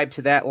subscribe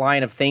to that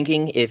line of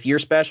thinking. If your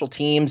special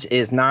teams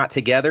is not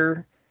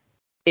together,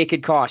 it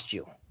could cost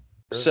you.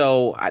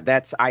 So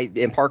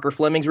and Parker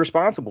Fleming's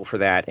responsible for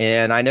that.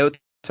 And I know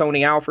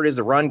Tony Alford is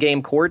the run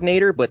game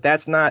coordinator, but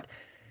that's not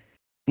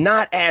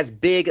as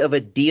big of a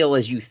deal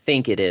as you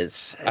think it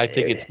is. I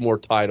think it's more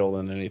title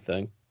than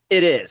anything.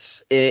 It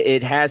is.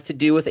 It has to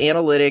do with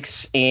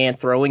analytics and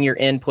throwing your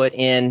input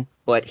in,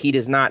 but he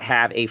does not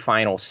have a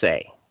final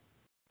say.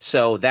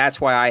 So that's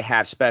why I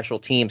have special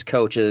teams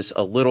coaches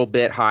a little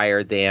bit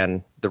higher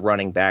than the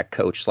running back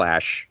coach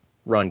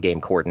 / run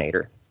game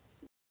coordinator.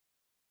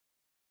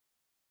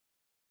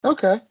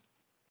 Okay.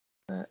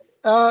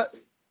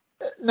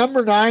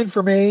 Number 9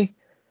 for me.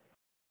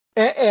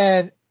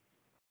 And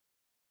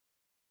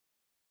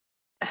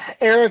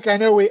Eric, I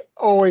know we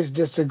always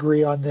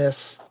disagree on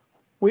this.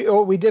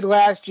 We did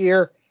last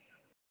year.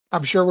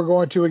 I'm sure we're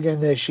going to again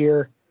this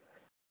year.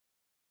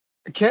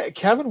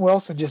 Kevin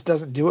Wilson just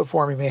doesn't do it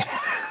for me, man.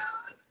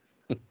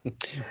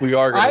 We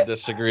are going to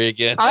disagree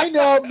again. I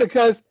know,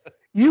 because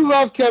you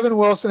love Kevin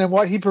Wilson and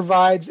what he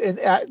provides,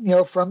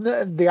 from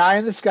the eye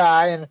in the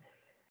sky, and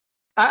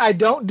I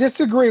don't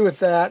disagree with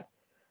that.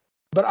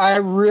 But I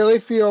really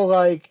feel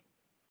like,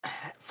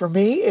 for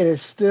me, it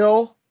is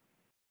still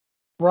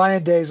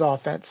Ryan Day's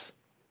offense.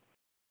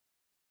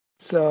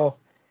 So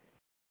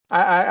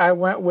I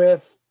went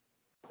with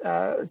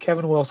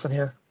Kevin Wilson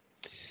here.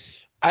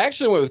 I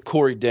actually went with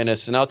Corey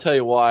Dennis, and I'll tell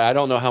you why. I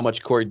don't know how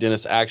much Corey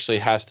Dennis actually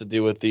has to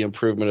do with the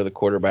improvement of the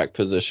quarterback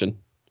position.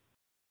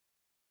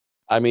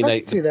 I mean,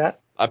 I can see that.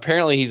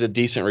 Apparently he's a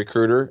decent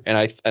recruiter, and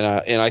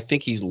I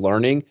think he's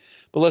learning.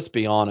 But let's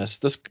be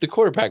honest, the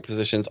quarterback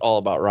position is all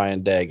about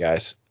Ryan Day,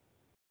 guys.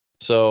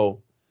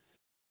 So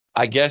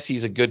I guess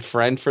he's a good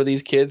friend for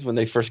these kids when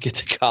they first get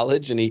to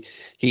college, and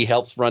he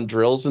helps run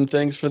drills and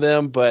things for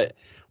them. But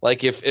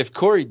like if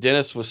Corey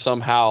Dennis was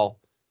somehow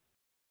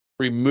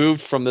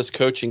removed from this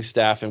coaching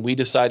staff and we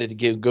decided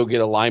to go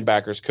get a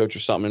linebackers coach or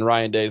something, and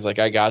Ryan Day's like,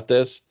 I got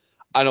this,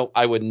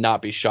 I would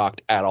not be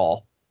shocked at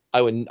all.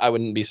 I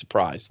wouldn't be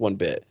surprised one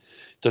bit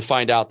to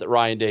find out that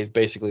Ryan Day is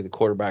basically the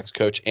quarterback's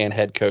coach and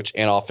head coach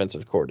and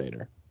offensive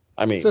coordinator.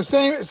 I mean, so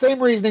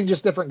same reasoning,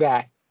 just different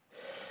guy.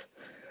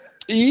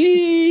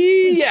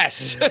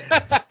 Yes.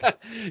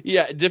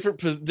 Yeah,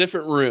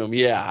 different room.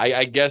 Yeah,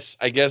 I guess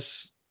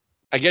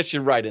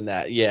you're right in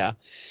that. Yeah.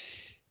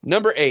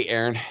 Number 8,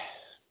 Aaron.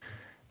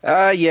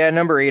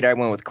 Number 8, I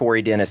went with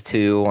Corey Dennis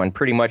too, and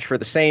pretty much for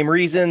the same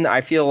reason.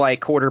 I feel like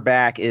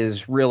quarterback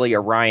is really a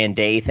Ryan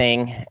Day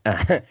thing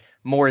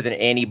more than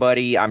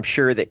anybody. I'm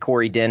sure that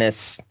Corey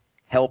Dennis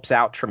helps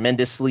out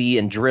tremendously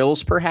in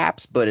drills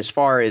perhaps, but as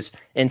far as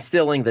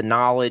instilling the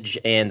knowledge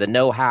and the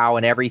know-how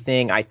and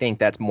everything, I think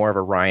that's more of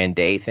a Ryan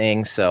Day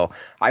thing. So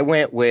I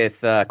went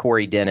with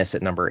Corey Dennis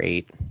at number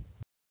 8.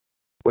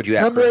 What'd you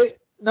have?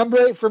 Number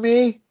 8 for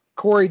me,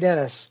 Corey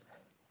Dennis.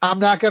 I'm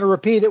not going to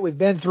repeat it. We've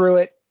been through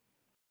it.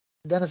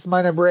 Dennis is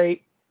my number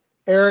 8.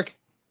 Eric?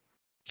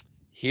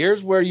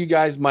 Here's where you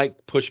guys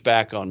might push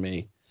back on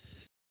me.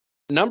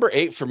 Number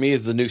 8 for me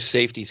is the new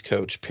safeties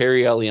coach,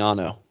 Perry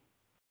Eliano.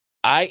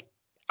 I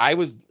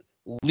was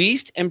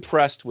least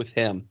impressed with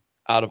him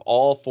out of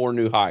all 4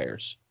 new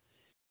hires.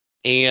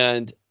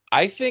 And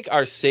I think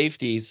our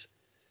safeties,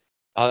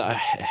 I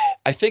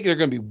think they're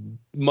going to be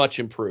much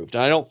improved.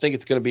 And I don't think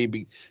it's going to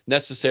be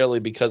necessarily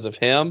because of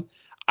him.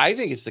 I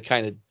think it's the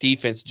kind of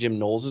defense Jim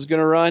Knowles is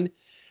going to run.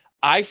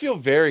 I feel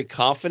very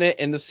confident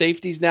in the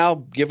safeties now,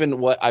 given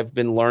what I've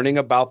been learning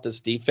about this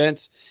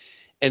defense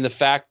and the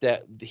fact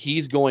that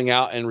he's going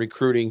out and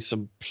recruiting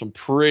some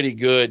pretty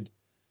good,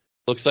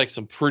 looks like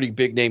some pretty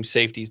big name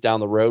safeties down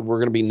the road. We're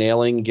going to be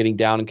nailing, getting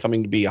down and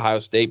coming to be Ohio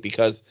State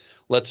because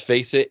let's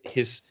face it,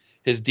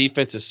 his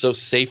defense is so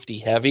safety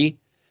heavy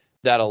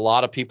that a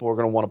lot of people are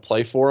going to want to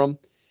play for him.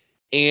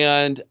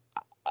 And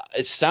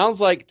it sounds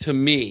like to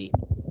me,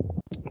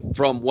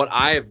 from what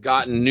I have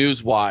gotten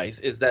news-wise,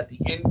 is that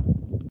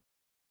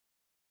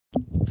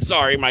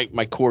sorry,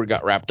 my cord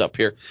got wrapped up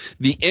here.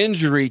 The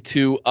injury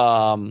to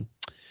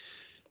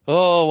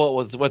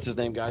what's his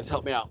name, guys?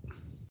 Help me out.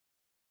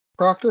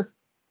 Proctor?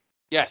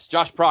 Yes,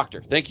 Josh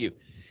Proctor. Thank you.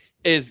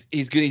 He's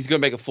going to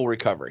make a full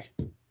recovery.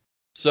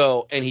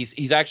 So, and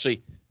he's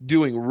actually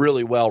doing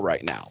really well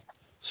right now.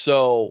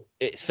 So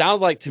it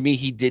sounds like to me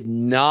he did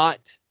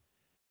not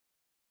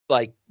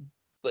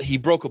he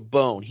broke a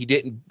bone. He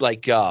didn't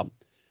break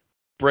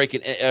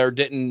it or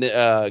didn't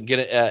get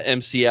an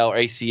MCL or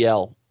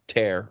ACL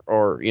tear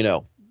or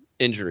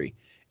injury.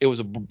 It was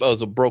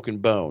a broken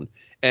bone,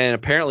 and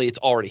apparently it's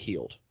already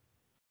healed.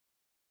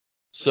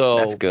 So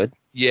that's good.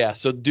 Yeah.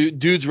 So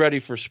dude's ready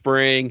for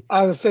spring.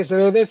 I was say,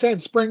 so are they saying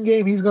spring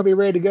game he's going to be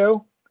ready to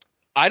go?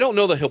 I don't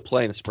know that he'll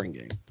play in the spring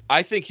game.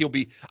 I think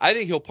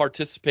he'll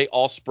participate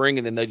all spring,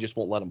 and then they just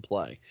won't let him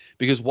play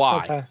because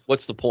why? Okay.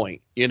 What's the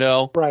point?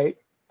 Right.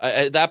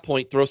 At that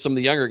point, throw some of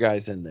the younger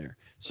guys in there.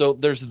 So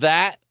there's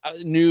that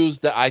news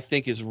that I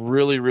think is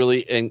really,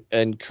 really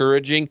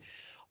encouraging.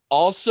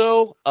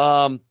 Also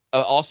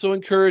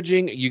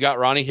encouraging, you got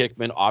Ronnie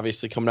Hickman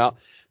obviously coming out.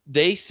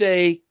 They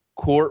say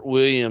Court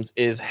Williams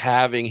is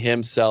having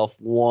himself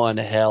one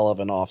hell of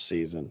an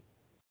offseason.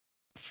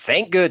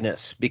 Thank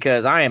goodness,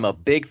 because I am a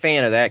big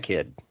fan of that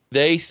kid.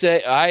 They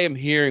say, I am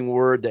hearing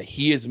word that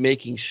he is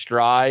making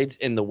strides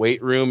in the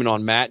weight room and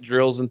on mat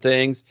drills and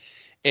things,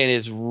 and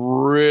is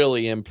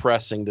really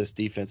impressing this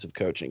defensive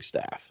coaching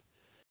staff.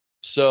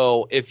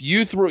 So if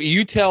you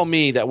tell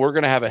me that we're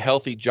going to have a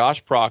healthy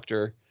Josh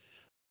Proctor,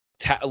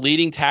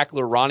 leading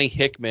tackler Ronnie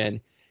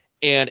Hickman,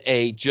 and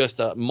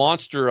just a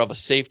monster of a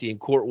safety in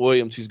Court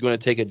Williams who's going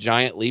to take a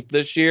giant leap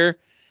this year,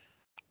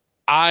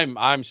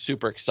 I'm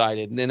super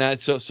excited. And then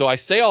so I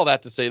say all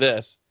that to say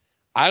this.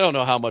 I don't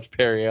know how much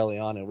Perry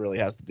Eliano really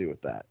has to do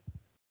with that.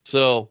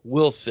 So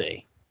we'll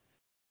see.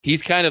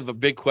 He's kind of a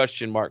big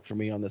question mark for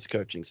me on this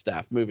coaching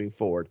staff moving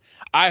forward.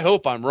 I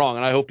hope I'm wrong,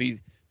 and I hope he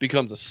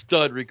becomes a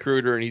stud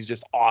recruiter and he's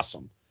just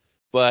awesome.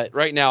 But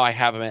right now I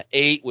have him at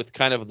 8 with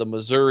kind of the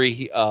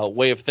Missouri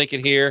way of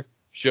thinking here.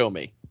 Show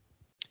me.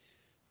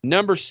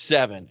 Number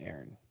 7,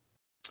 Aaron.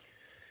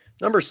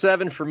 Number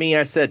 7 for me,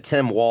 I said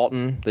Tim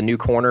Walton, the new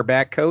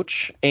cornerback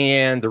coach.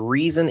 And the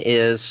reason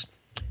is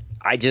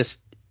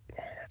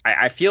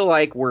I feel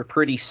like we're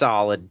pretty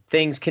solid.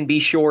 Things can be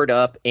shored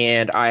up,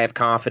 and I have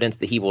confidence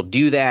that he will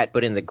do that.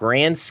 But in the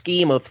grand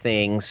scheme of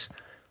things,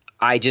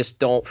 I just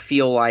don't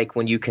feel like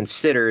when you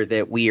consider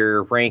that we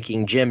are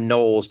ranking Jim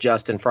Knowles,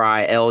 Justin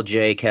Fry,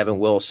 LJ, Kevin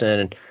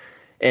Wilson,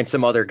 and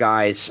some other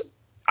guys,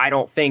 I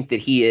don't think that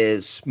he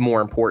is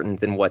more important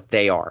than what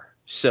they are.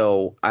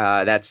 So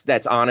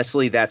that's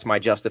honestly, that's my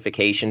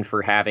justification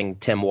for having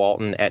Tim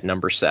Walton at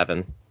number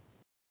 7.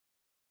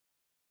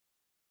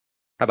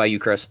 How about you,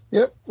 Chris?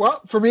 Yep.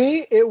 Well, for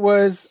me,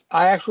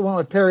 I actually went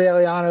with Perry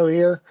Eliano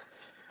here.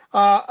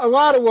 A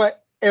lot of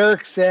what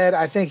Eric said,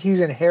 I think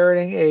he's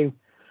inheriting a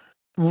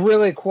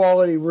really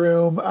quality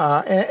room.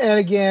 And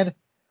again,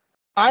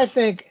 I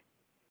think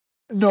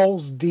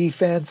Knowles'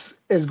 defense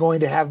is going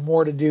to have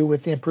more to do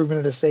with the improvement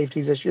of the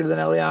safeties this year than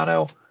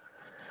Eliano.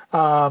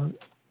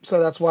 So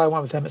that's why I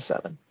went with him at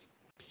 7.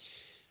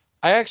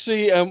 I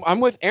actually, I'm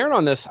with Aaron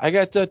on this. I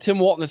got Tim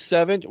Walton at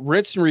 7.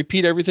 Rinse and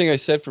repeat everything I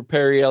said for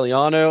Perry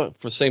Eliano.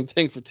 For same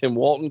thing for Tim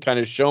Walton. Kind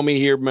of show me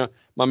here, my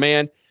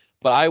man.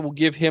 But I will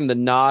give him the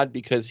nod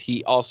because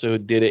he also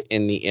did it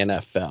in the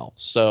NFL.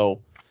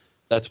 So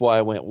that's why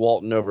I went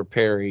Walton over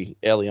Perry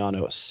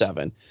Eliano at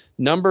 7.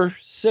 Number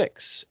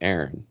 6,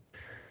 Aaron.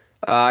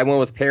 I went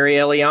with Perry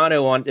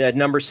Eliano at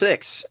number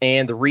 6,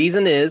 and the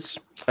reason is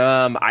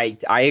I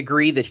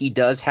agree that he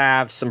does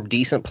have some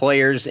decent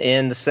players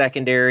in the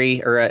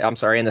secondary, or I'm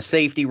sorry, in the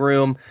safety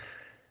room,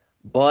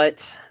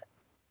 but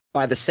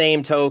by the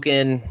same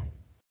token,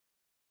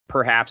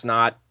 perhaps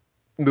not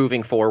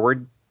moving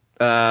forward.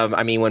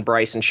 I mean, when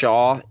Bryson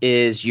Shaw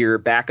is your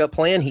backup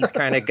plan, he's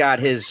kind of got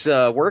his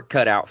work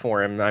cut out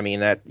for him. I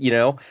mean,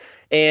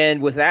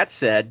 and with that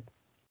said,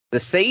 the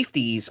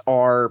safeties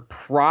are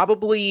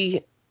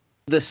probably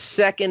the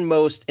second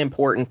most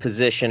important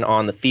position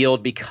on the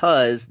field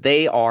because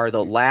they are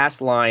the last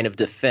line of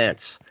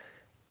defense.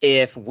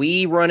 If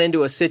we run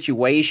into a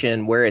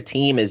situation where a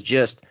team is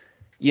just,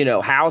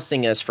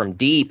 housing us from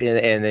deep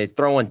and they're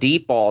throwing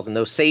deep balls and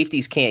those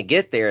safeties can't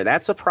get there,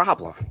 that's a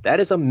problem. That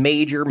is a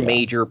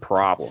major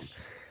problem.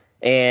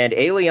 And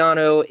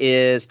Eliano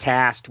is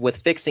tasked with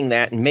fixing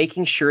that and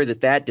making sure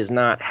that that does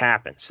not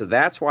happen. So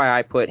that's why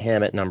I put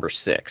him at number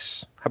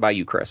 6. How about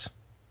you, Chris?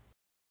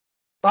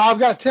 I've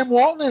got Tim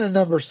Walton in at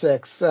number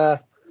 6.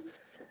 And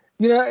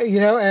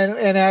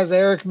as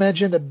Eric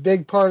mentioned, a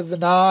big part of the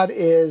nod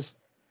is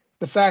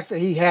the fact that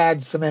he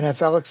had some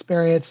NFL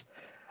experience.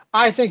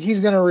 I think he's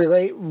going to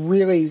relate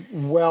really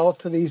well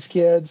to these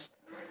kids.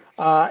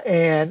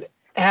 And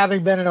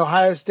having been an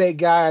Ohio State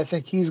guy, I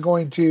think he's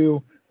going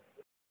to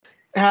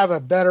have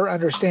a better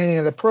understanding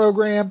of the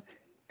program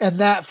And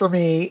that, for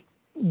me,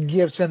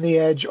 gives him the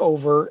edge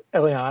over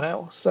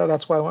Eliano. So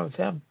that's why I went with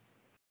him.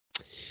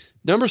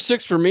 Number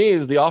 6 for me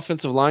is the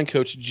offensive line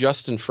coach,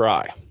 Justin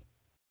Fry.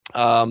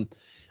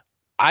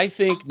 I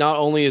think not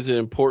only is it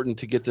important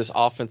to get this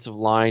offensive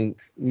line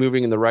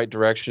moving in the right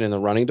direction in the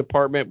running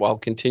department while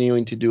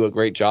continuing to do a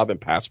great job in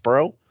pass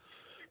pro,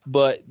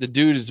 but the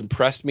dude has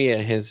impressed me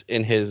in his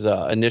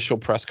initial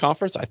press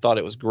conference. I thought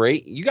it was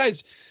great. You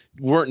guys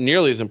weren't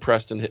nearly as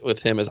impressed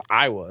with him as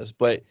I was,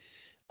 but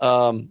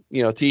to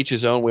each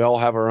his own. We all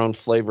have our own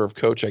flavor of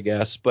coach, I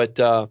guess. But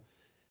to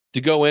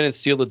go in and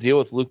seal the deal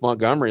with Luke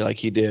Montgomery like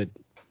he did,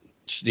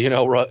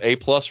 A+,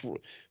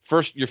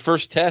 your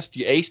first test,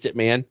 you aced it,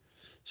 man.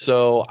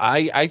 So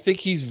I think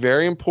he's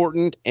very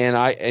important, and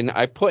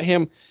I put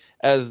him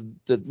as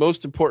the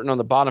most important on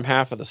the bottom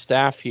half of the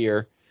staff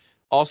here.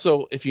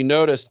 Also, if you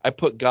noticed, I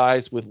put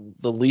guys with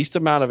the least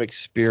amount of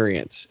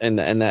experience and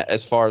that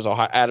as far as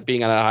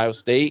being at Ohio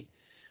State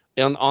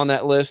on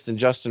that list, and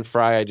Justin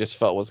Fry I just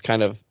felt was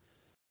kind of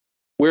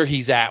where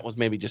he's at was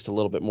maybe just a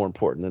little bit more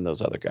important than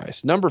those other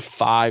guys. Number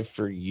 5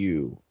 for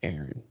you,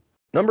 Aaron.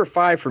 Number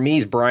 5 for me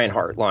is Brian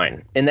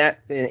Hartline. And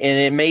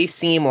it may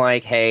seem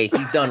like, hey,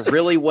 he's done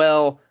really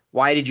well.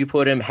 Why did you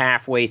put him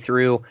halfway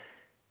through?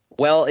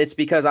 Well, it's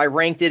because I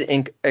ranked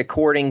it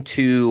according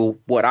to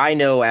what I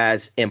know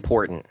as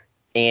important.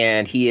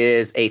 And he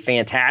is a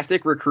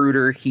fantastic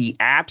recruiter. He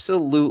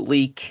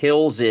absolutely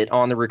kills it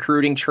on the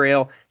recruiting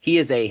trail. He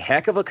is a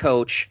heck of a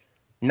coach,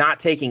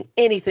 not taking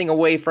anything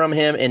away from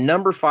him. And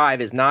number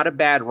 5 is not a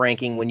bad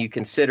ranking when you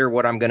consider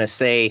what I'm going to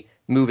say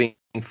moving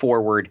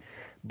forward.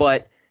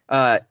 But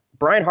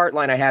Brian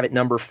Hartline, I have at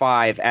number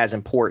 5 as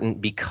important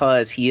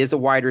because he is a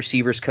wide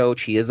receivers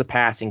coach. He is a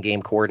passing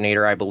game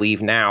coordinator, I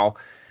believe now.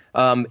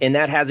 And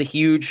that has a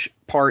huge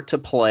part to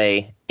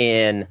play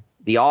in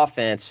the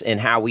offense and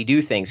how we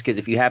do things. Because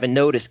if you haven't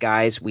noticed,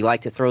 guys, we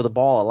like to throw the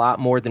ball a lot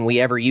more than we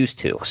ever used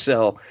to.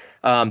 So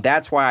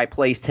that's why I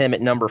placed him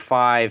at number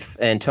 5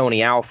 and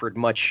Tony Alford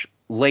much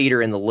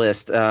later in the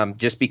list,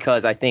 just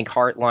because I think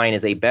Hartline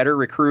is a better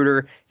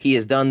recruiter. He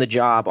has done the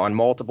job on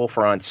multiple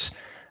fronts.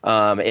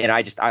 And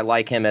I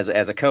like him as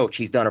a coach.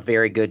 He's done a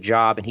very good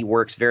job, and he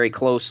works very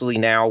closely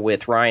now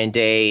with Ryan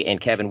Day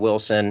and Kevin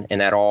Wilson, and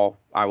that all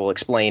I will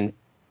explain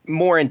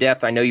more in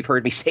depth. I know you've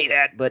heard me say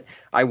that, but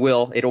I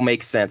will. It'll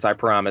make sense, I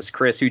promise.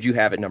 Chris, who'd you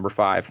have at number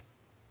 5?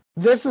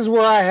 This is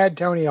where I had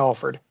Tony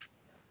Alford.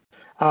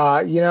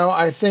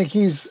 I think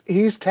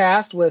he's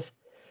tasked with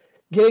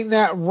getting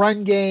that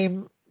run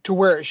game to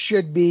where it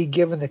should be,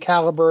 given the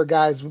caliber of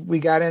guys we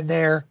got in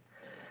there.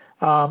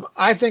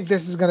 I think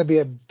this is going to be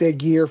a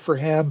big year for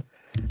him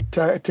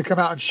to come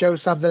out and show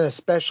something,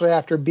 especially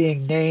after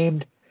being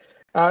named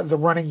the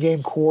running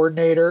game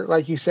coordinator.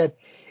 Like you said,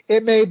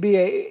 it may be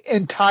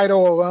in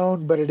title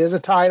alone, but it is a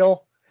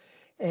title.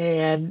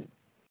 And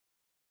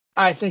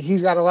I think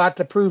he's got a lot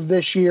to prove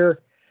this year,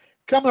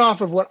 coming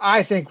off of what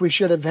I think we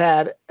should have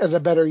had as a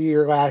better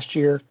year last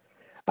year.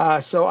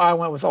 So I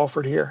went with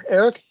Alford here.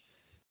 Eric?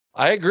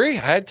 I agree.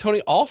 I had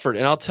Tony Alford,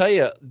 and I'll tell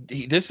you,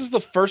 this is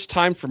the first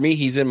time for me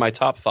he's in my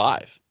top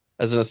 5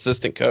 as an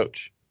assistant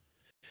coach.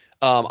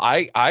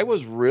 I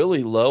was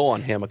really low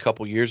on him a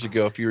couple years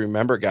ago, if you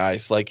remember,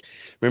 guys. Like,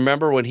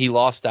 remember when he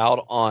lost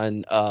out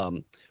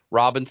on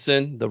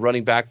Robinson, the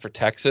running back for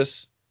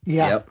Texas?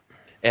 Yeah. Yep.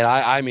 And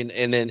I mean,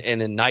 and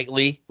then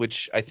Knightley,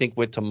 which I think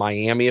went to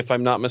Miami, if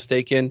I'm not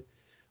mistaken,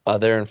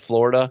 there in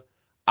Florida.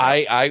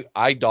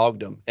 I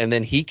dogged him, and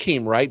then he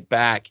came right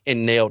back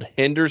and nailed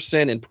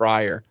Henderson and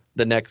Pryor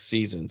the next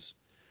seasons,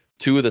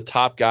 2 of the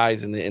top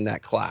guys in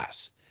that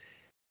class.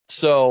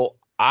 So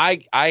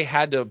I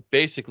had to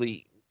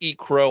basically eat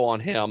crow on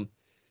him.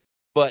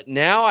 But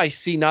now I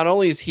see not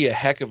only is he a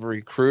heck of a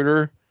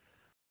recruiter,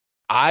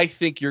 I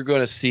think you're going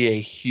to see a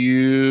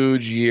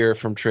huge year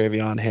from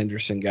TreVeyon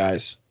Henderson,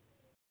 guys.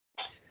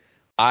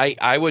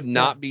 I would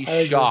not be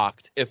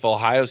shocked if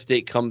Ohio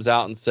State comes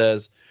out and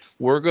says,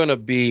 we're going to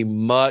be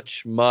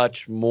much,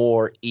 much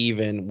more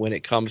even when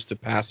it comes to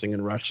passing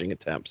and rushing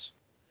attempts.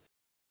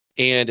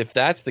 And if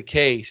that's the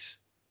case,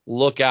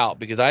 look out,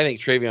 because I think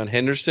TreVeyon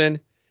Henderson,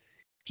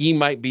 he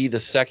might be the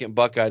second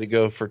Buckeye to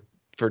go for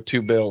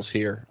 2 bills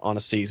here on a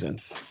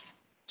season.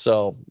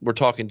 So we're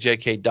talking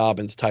J.K.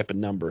 Dobbins type of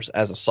numbers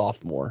as a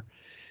sophomore.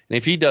 And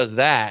if he does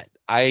that,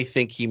 I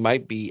think he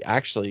might be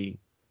actually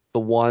the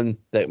one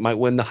that might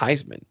win the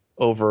Heisman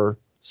over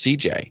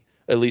CJ,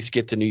 at least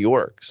get to New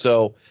York.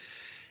 So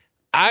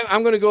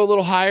I'm going to go a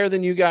little higher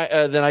than you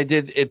guys than I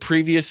did it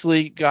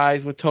previously,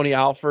 guys, with Tony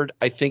Alford.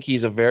 I think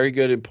he's a very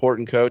good,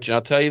 important coach, and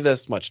I'll tell you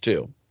this much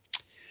too.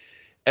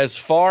 As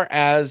far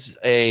as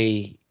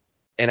an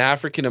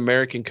African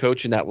American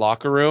coach in that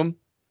locker room,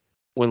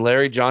 when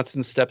Larry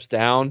Johnson steps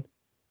down,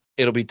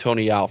 it'll be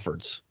Tony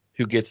Alford's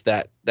who gets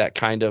that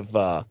kind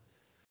of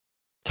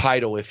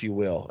title, if you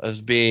will,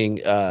 as being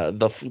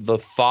the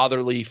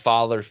fatherly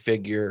father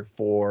figure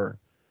for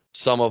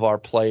some of our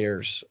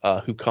players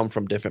who come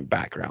from different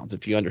backgrounds,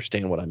 if you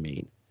understand what I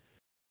mean.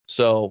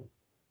 So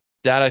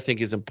that I think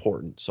is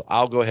important. So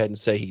I'll go ahead and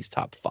say he's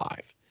top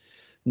 5.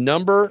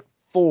 Number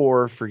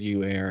 4 for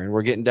you, Aaron.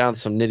 We're getting down to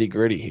some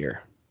nitty-gritty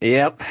here.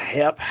 Yep.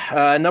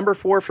 Number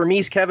 4 for me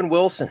is Kevin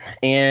Wilson,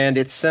 and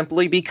it's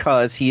simply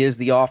because he is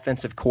the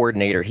offensive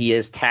coordinator. He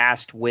is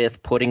tasked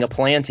with putting a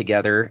plan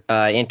together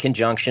in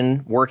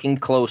conjunction, working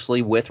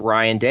closely with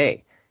Ryan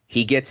Day.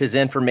 He gets his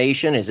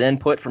information, his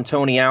input from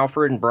Tony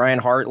Alford and Brian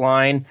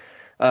Hartline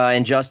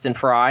and Justin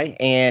Fry,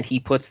 and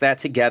he puts that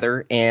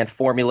together and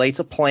formulates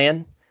a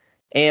plan,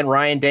 and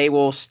Ryan Day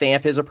will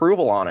stamp his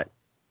approval on it.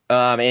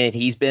 And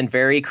he's been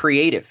very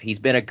creative. He's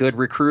been a good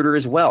recruiter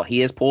as well. He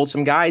has pulled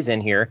some guys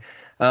in here.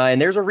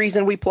 And there's a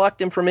reason we plucked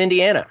him from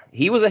Indiana.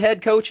 He was a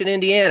head coach in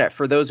Indiana,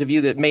 for those of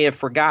you that may have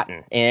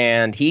forgotten.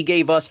 And he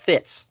gave us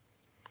fits.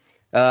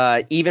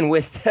 Even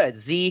with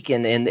Zeke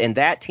and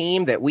that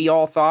team that we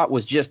all thought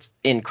was just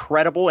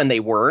incredible, and they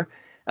were,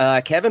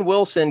 Kevin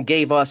Wilson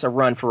gave us a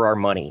run for our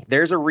money.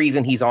 There's a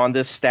reason he's on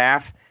this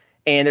staff,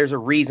 and there's a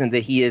reason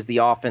that he is the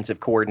offensive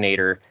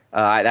coordinator.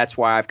 That's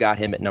why I've got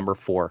him at number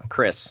 4.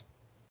 Chris?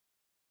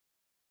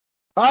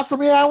 For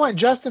me, I went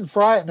Justin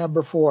Fry at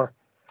number 4.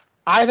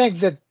 I think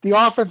that the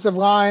offensive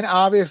line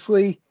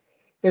obviously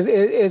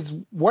is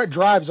what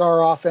drives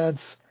our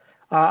offense.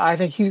 I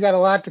think he's got a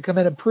lot to come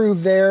in and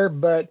prove there,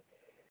 but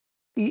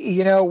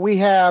we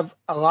have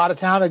a lot of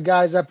talented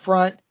guys up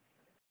front,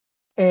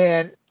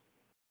 and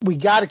we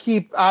got to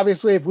keep,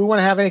 obviously, if we want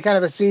to have any kind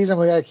of a season,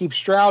 we got to keep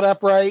Stroud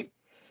upright,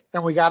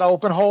 and we got to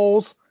open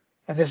holes,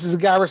 and this is a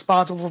guy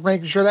responsible for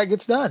making sure that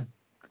gets done.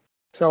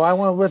 So I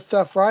went with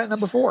Fry at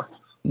number 4.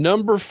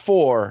 Number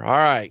 4. All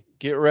right,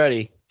 get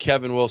ready,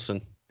 Kevin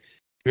Wilson.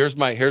 Here's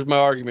my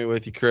argument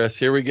with you, Chris.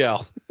 Here we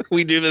go.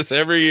 We do this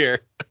every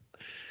year.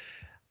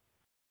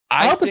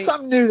 I hope it's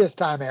something new this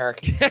time,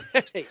 Eric.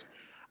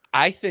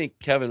 I think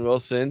Kevin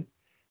Wilson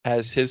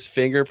has his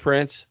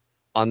fingerprints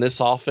on this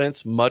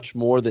offense much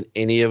more than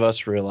any of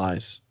us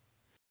realize.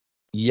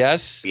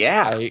 Yes,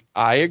 yeah,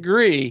 I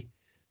agree.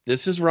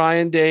 This is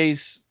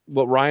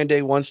what Ryan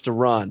Day wants to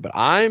run. But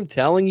I'm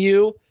telling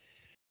you,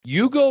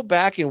 you go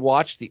back and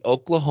watch the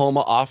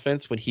Oklahoma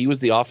offense when he was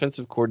the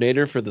offensive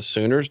coordinator for the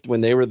Sooners,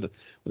 when they were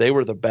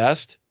the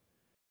best.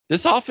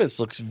 This offense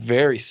looks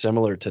very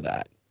similar to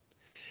that.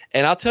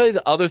 And I'll tell you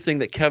the other thing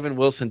that Kevin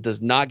Wilson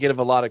does not give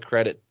a lot of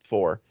credit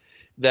for,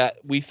 that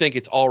we think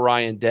it's all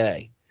Ryan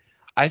Day.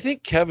 I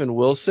think Kevin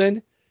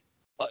Wilson,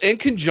 in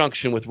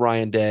conjunction with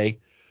Ryan Day,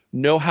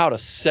 know how to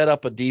set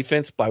up a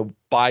defense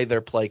by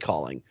their play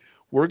calling.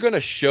 We're going to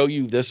show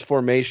you this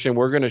formation.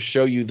 We're going to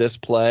show you this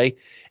play.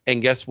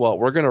 And guess what?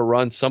 We're going to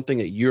run something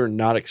that you're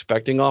not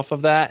expecting off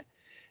of that.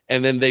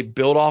 And then they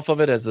build off of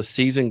it as the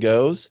season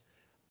goes.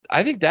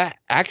 I think that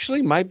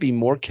actually might be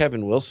more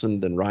Kevin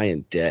Wilson than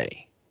Ryan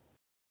Day.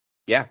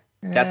 Yeah,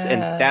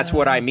 that's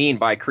what I mean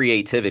by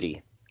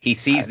creativity. He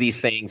sees these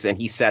things and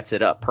he sets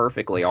it up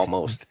perfectly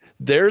almost.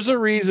 There's a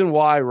reason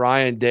why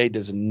Ryan Day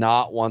does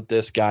not want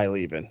this guy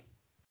leaving.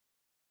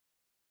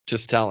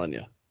 Just telling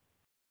you.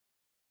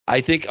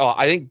 I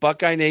think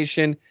Buckeye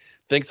Nation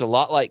thinks a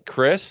lot like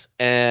Chris,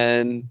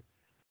 and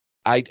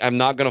I'm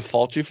not going to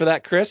fault you for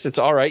that, Chris. It's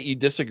all right. You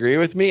disagree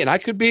with me, and I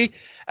could be,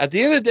 at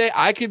the end of the day,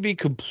 I could be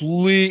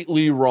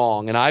completely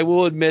wrong, and I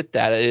will admit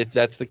that if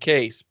that's the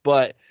case.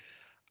 But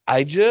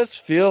I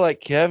just feel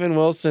like Kevin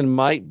Wilson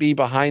might be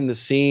behind the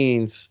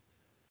scenes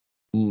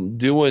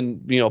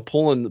doing,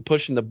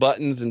 pushing the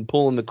buttons and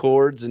pulling the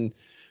cords and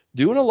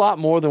doing a lot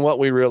more than what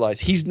we realize.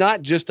 He's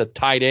not just a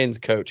tight ends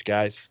coach,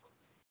 guys.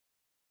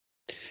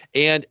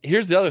 And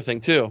here's the other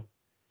thing, too.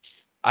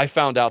 I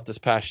found out this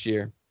past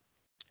year.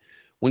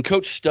 When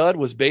Coach Stud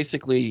was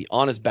basically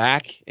on his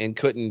back and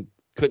couldn't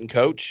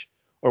coach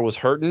or was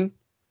hurting,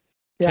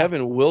 yeah,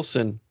 Kevin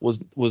Wilson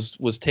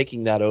was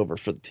taking that over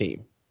for the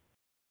team.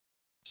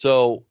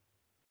 So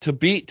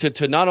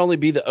to not only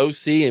be the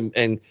OC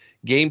and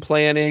game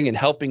planning and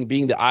helping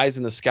being the eyes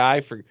in the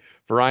sky for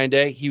Ryan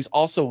Day, he was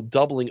also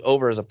doubling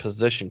over as a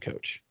position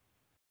coach.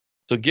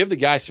 So give the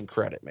guy some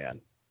credit,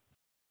 man.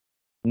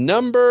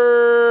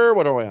 Number,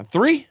 what are we on?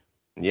 3?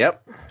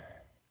 Yep.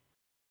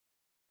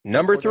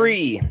 Number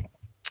 3,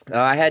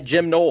 I had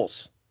Jim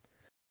Knowles,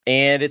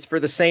 and it's for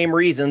the same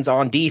reasons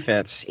on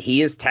defense.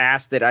 He is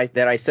tasked that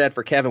I said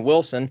for Kevin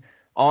Wilson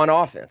on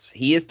offense.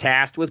 He is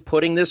tasked with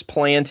putting this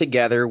plan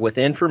together with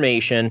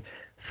information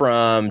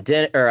from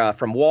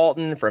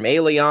Walton, from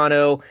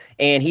Eliano,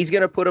 and he's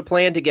going to put a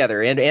plan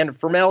together, and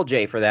from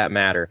LJ for that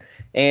matter.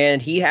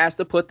 And he has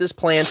to put this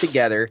plan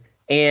together.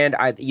 And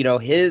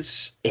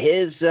his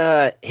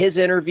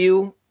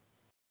interview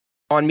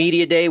on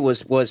Media Day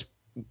was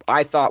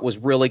I thought was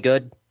really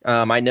good.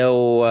 I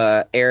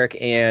know Eric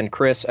and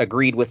Chris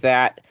agreed with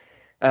that.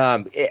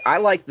 I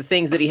like the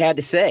things that he had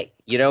to say.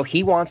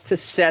 He wants to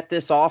set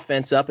this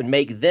offense up and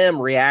make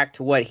them react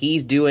to what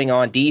he's doing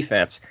on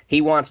defense.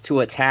 He wants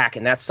to attack,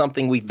 and that's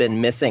something we've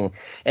been missing.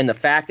 And the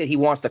fact that he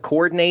wants to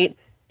coordinate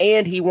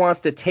and he wants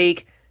to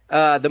take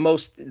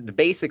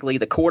basically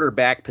the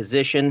quarterback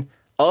position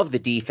of the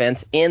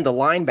defense in the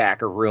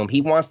linebacker room.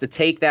 He wants to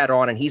take that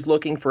on, and he's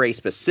looking for a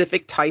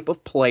specific type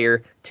of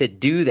player to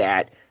do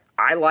that.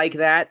 I like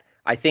that.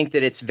 I think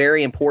that it's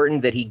very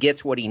important that he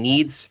gets what he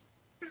needs.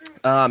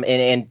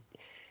 And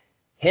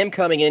him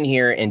coming in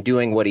here and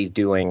doing what he's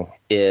doing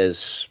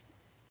is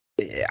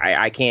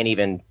I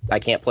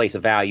can't place a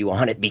value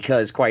on it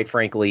because, quite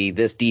frankly,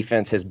 this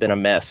defense has been a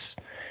mess.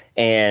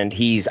 And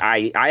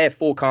I have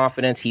full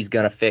confidence he's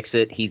going to fix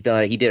it. He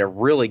did a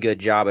really good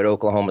job at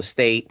Oklahoma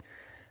State.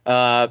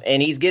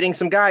 And he's getting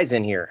some guys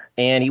in here.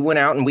 And he went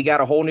out and we got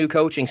a whole new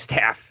coaching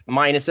staff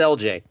minus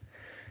LJ.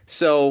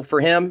 So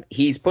for him,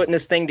 he's putting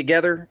this thing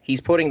together.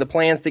 He's putting the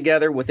plans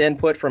together with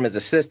input from his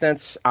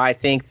assistants. I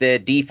think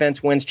that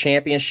defense wins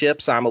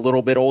championships. I'm a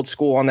little bit old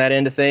school on that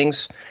end of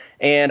things.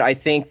 And I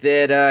think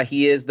that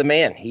he is the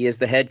man. He is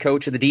the head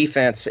coach of the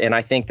defense. And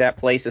I think that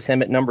places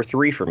him at number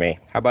 3 for me.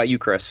 How about you,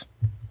 Chris?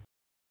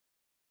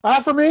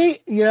 For me,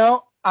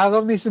 I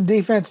love me some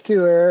defense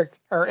too,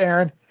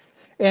 Aaron.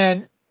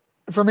 And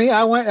for me,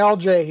 I went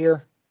LJ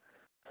here.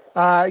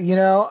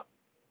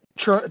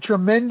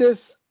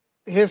 Tremendous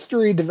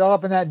history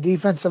developing that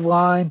defensive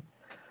line.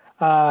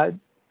 I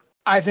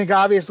think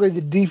obviously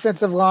the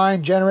defensive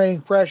line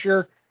generating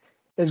pressure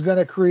is going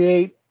to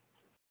create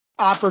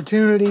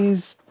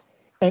opportunities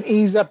and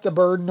ease up the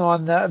burden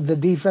on the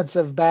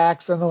defensive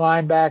backs and the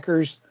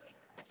linebackers.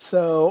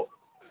 So,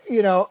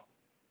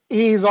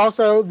 he's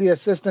also the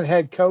assistant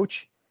head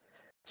coach.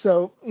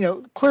 So,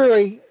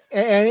 clearly,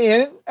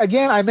 and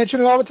again, I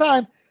mention it all the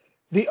time,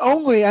 the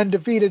only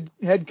undefeated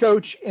head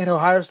coach in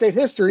Ohio State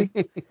history.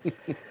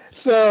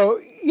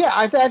 So, yeah,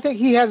 I think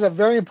he has a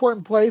very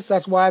important place.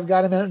 That's why I've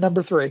got him in at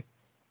number 3.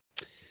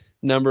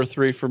 Number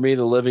 3 for me,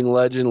 the living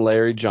legend,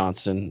 Larry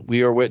Johnson.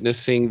 We are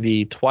witnessing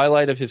the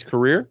twilight of his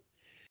career.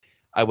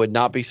 I would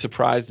not be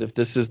surprised if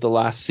this is the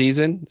last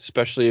season,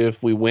 especially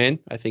if we win.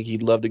 I think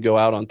he'd love to go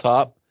out on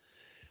top.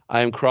 I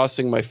am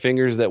crossing my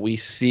fingers that we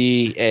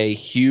see a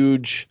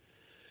huge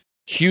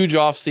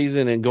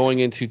offseason and going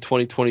into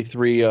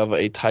 2023 of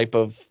a type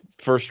of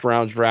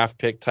first-round draft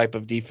pick type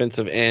of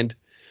defensive end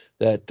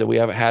that we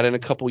haven't had in a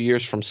couple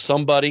years from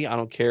somebody. I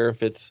don't care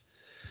if it's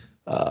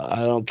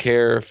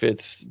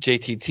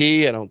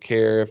JTT. I don't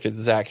care if it's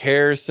Zach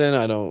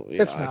Harrison.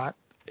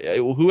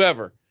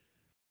 Whoever.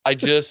 I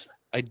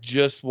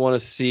just want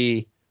to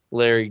see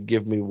Larry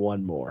give me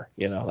one more.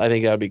 I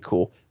think that would be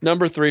cool.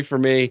 Number 3 for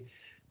me,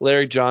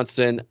 Larry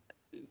Johnson.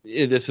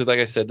 This is, like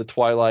I said, the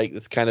twilight.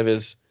 It's kind of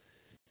his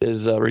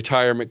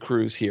retirement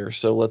cruise here.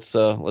 So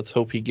let's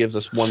hope he gives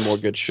us one more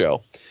good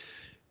show.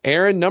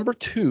 Aaron, number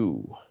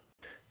 2.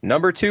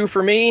 Number 2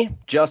 for me,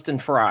 Justin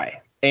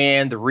Fry.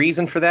 And the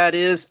reason for that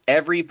is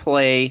every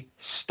play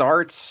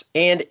starts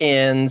and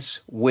ends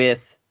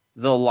with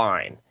the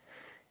line.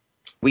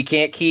 We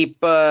can't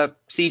keep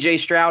C.J.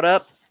 Stroud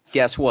up.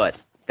 Guess what?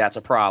 That's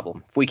a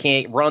problem. If we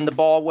can't run the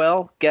ball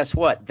well, guess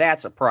what?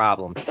 That's a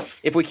problem.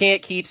 If we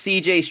can't keep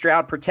C.J.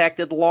 Stroud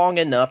protected long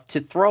enough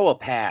to throw a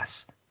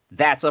pass,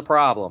 that's a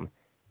problem.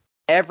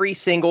 Every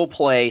single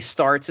play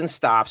starts and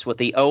stops with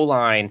the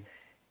O-line.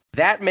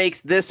 That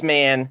makes this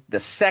man the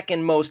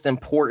second most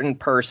important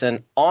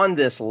person on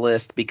this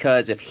list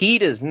because if he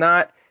does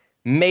not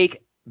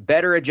make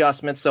better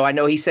adjustments, so I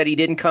know he said he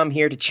didn't come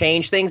here to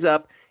change things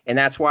up, and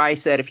that's why I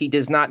said if he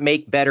does not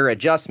make better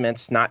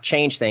adjustments, not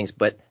change things,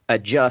 but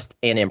adjust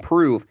and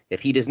improve,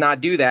 if he does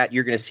not do that,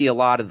 you're going to see a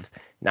lot of,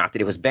 not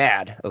that it was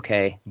bad,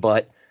 okay,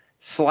 but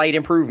slight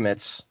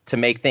improvements to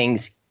make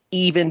things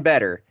even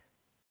better.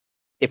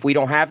 If we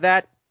don't have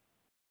that,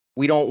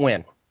 we don't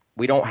win.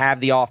 We don't have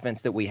the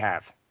offense that we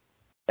have.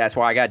 That's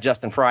why I got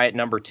Justin Fry at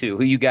number 2.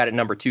 Who you got at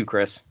number 2,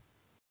 Chris?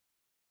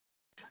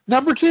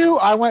 Number 2,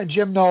 I went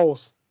Jim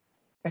Knowles.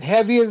 And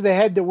heavy is the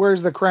head that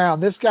wears the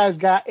crown. This guy's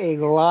got a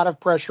lot of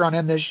pressure on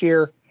him this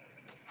year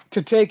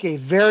to take a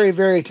very,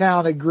 very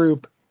talented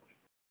group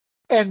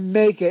and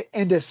make it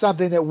into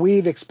something that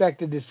we've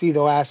expected to see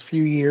the last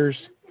few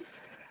years.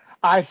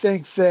 I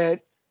think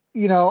that,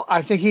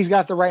 I think he's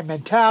got the right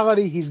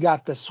mentality. He's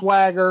got the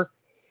swagger.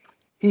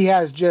 He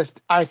has just,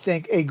 I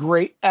think, a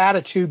great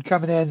attitude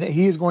coming in that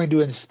he is going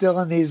to instill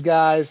in these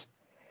guys.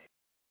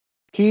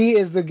 He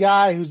is the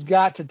guy who's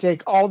got to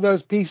take all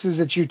those pieces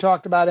that you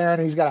talked about,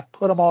 Aaron. He's got to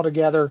put them all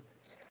together.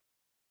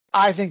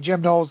 I think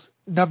Jim Knowles,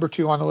 number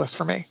 2 on the list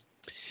for me.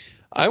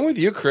 I'm with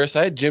you, Chris.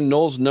 I had Jim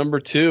Knowles number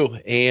 2.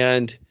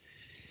 And,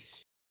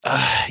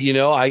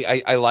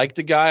 I like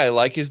the guy. I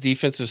like his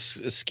defensive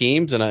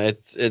schemes. And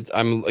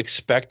I'm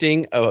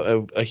expecting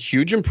a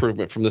huge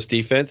improvement from this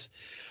defense.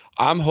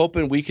 I'm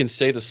hoping we can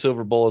say the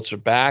silver bullets are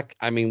back.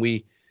 I mean,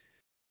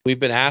 we've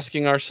been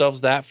asking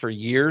ourselves that for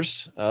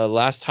years.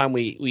 Last time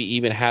we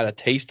even had a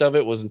taste of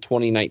it was in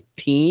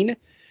 2019.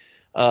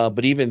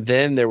 But even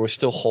then, there were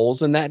still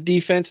holes in that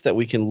defense that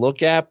we can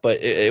look at.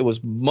 But it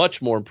was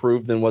much more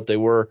improved than what they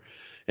were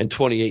in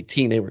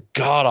 2018. They were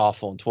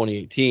god-awful in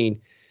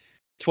 2018.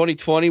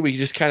 2020, we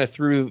just kind of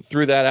threw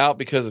that out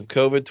because of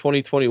COVID.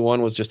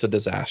 2021 was just a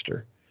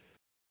disaster.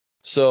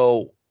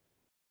 So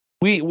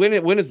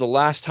when is the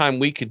last time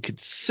we could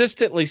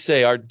consistently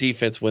say our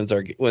defense wins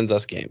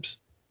us games?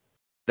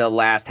 The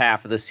last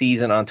half of the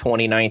season on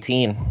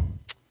 2019.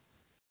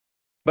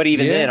 But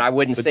even then, I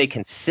wouldn't say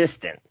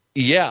consistent.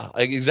 Yeah,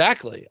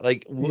 exactly.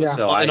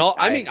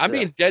 I'm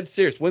being dead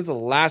serious. When's the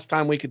last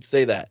time we could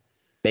say that?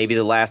 Maybe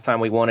the last time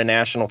we won a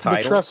national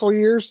title. The Tressel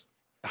years?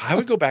 I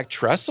would go back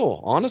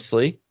Tressel,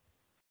 honestly.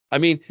 I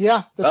mean,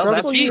 yeah,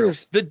 Tressel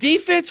years. The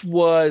defense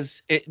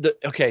was so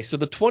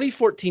the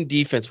 2014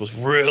 defense was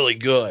really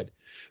good.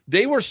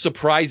 They were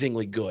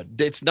surprisingly good.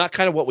 It's not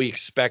kind of what we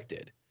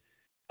expected.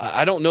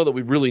 I don't know that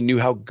we really knew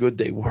how good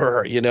they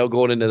were,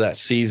 going into that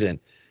season.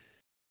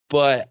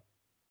 But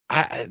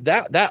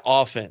that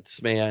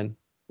offense, man,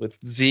 with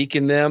Zeke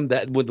and them,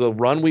 that with the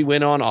run we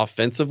went on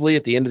offensively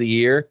at the end of the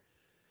year,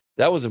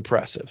 that was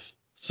impressive.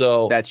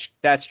 So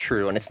that's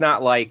true, and it's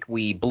not like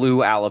we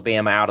blew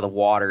Alabama out of the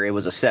water. It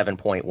was a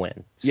 7-point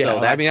win. Yeah, so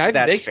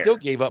they fair. Still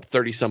gave up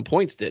 30-some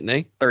points, didn't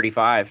they?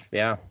 35,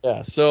 yeah.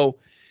 Yeah. So,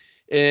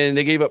 and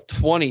they gave up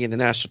 20 in the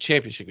national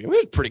championship game. It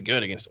was pretty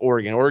good against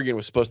Oregon. Oregon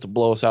was supposed to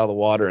blow us out of the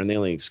water, and they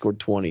only scored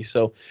 20.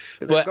 So,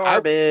 but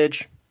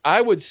garbage.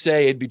 I would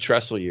say it'd be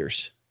Tressel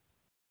years.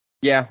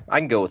 Yeah, I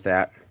can go with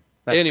that.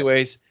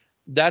 Anyways,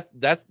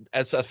 that's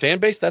as a fan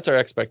base, that's our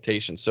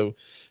expectation. So.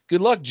 Good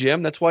luck,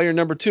 Jim. That's why you're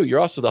number 2. You're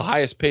also the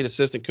highest paid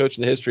assistant coach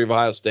in the history of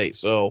Ohio State.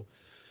 So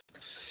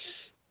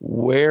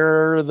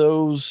wear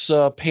those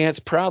pants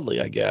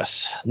proudly, I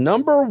guess.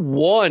 Number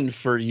 1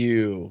 for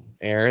you,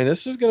 Aaron.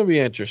 This is going to be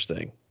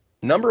interesting.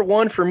 Number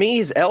 1 for me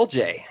is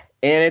LJ,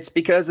 and it's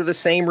because of the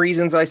same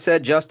reasons I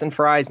said Justin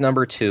Fry's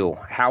number 2.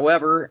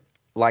 However,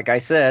 like I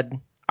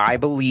said, I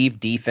believe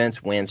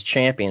defense wins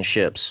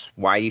championships.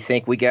 Why do you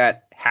think we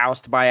got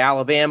housed by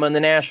Alabama in the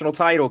national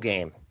title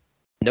game?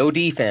 No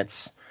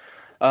defense.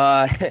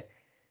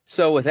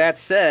 So with that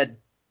said,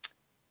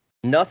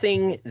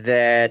 nothing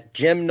that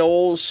Jim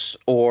Knowles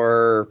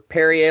or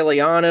Perry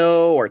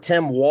Eliano or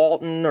Tim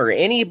Walton or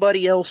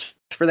anybody else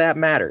for that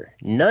matter,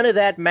 none of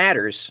that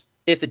matters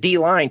if the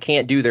D-line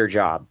can't do their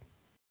job.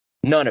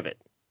 None of it.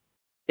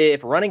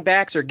 If running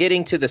backs are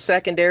getting to the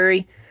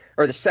secondary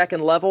or the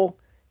second level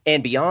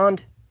and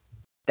beyond,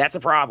 that's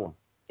a problem.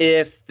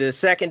 If the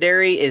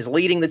secondary is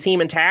leading the team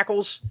in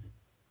tackles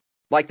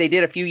like they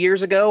did a few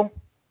years ago,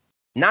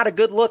 not a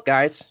good look,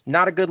 guys.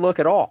 Not a good look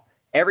at all.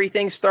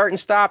 Everything starts and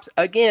stops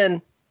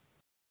again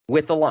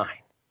with the line.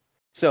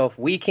 So if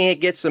we can't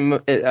get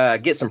some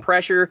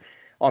pressure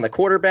on the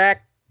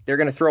quarterback, they're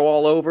going to throw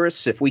all over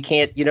us. If we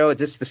can't, it's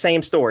just the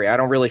same story. I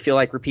don't really feel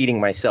like repeating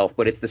myself,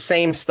 but it's the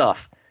same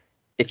stuff.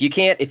 If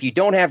you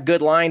don't have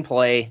good line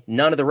play,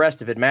 none of the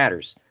rest of it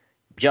matters.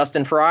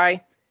 Justin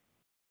Fry,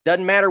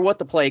 doesn't matter what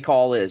the play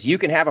call is. You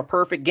can have a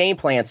perfect game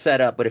plan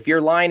set up, but if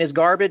your line is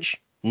garbage,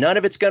 none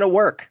of it's going to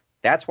work.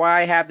 That's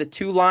why I have the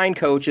 2 line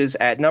coaches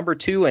at number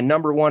 2 and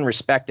number 1,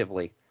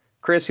 respectively.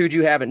 Chris, who'd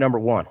you have at number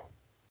 1?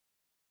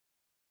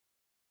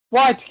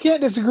 Well, I can't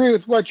disagree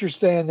with what you're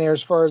saying there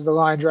as far as the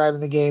line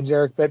driving the games,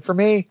 Eric. But for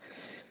me,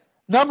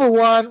 number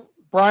 1,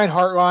 Brian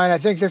Hartline. I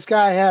think this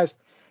guy has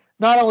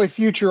not only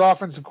future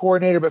offensive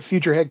coordinator, but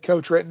future head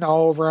coach written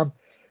all over him.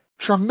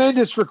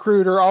 Tremendous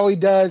recruiter. All he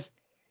does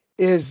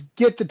is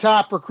get the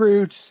top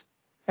recruits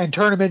and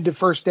turn them into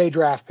first-day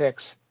draft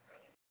picks.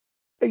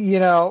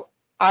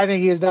 I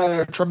think he has done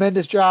a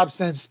tremendous job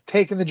since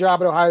taking the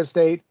job at Ohio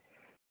State.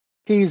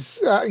 He's,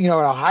 an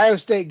Ohio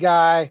State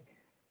guy,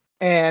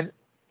 and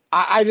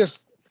I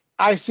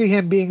see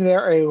him being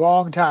there a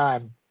long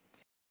time.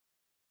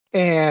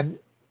 And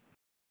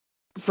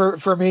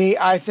for me,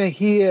 I think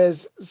he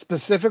is,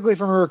 specifically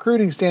from a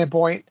recruiting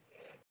standpoint,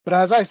 but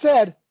as I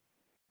said,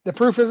 the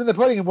proof is in the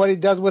pudding and what he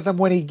does with them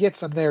when he gets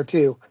them there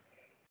too.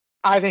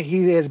 I think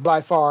he is by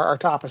far our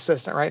top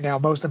assistant right now,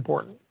 most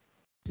important.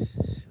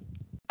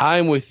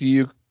 I'm with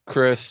you,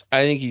 Chris.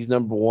 I think he's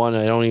number 1.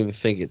 I don't even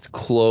think it's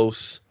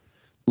close.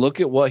 Look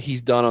at what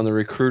he's done on the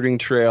recruiting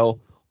trail.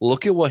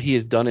 Look at what he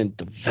has done in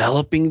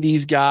developing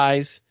these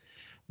guys.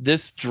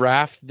 This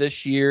draft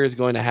this year is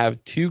going to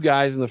have 2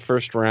 guys in the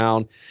first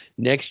round.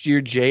 Next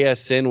year,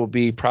 JSN will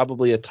be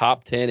probably a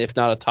top 10, if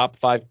not a top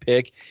 5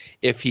 pick,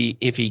 if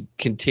he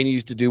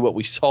continues to do what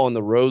we saw in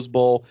the Rose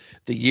Bowl.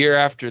 The year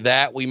after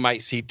that, we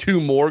might see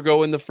 2 more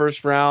go in the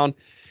first round.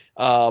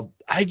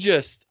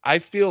 I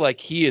feel like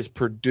he is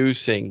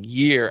producing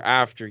year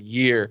after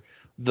year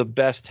the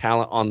best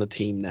talent on the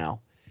team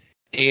now.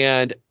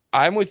 And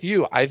I'm with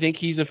you. I think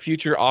he's a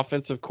future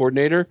offensive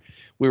coordinator.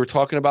 We were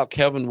talking about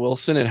Kelvin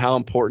Wilson and how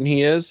important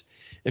he is.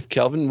 If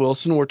Kelvin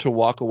Wilson were to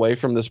walk away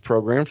from this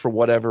program for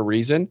whatever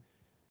reason,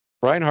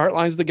 Brian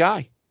Hartline's the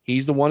guy.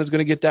 He's the one who's going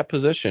to get that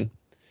position.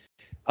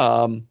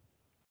 And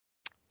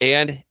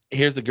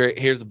here's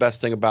the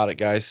best thing about it,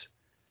 guys.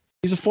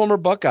 He's a former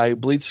Buckeye who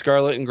bleeds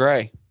scarlet and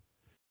gray.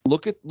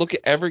 Look at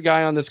every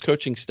guy on this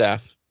coaching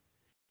staff.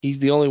 He's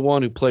the only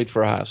one who played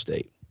for Ohio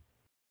State.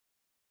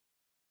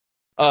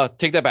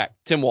 Take that back.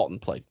 Tim Walton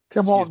played.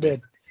 Tim Walton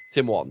did.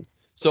 Tim Walton.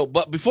 So,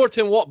 but before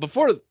Tim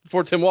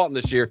Walton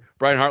this year,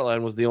 Brian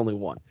Hartline was the only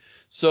one.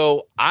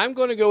 So I'm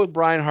going to go with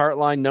Brian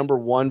Hartline, number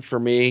 1 for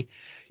me.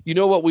 You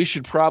know what we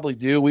should probably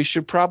do? We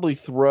should probably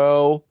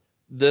throw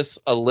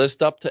a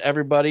list up to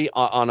everybody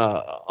on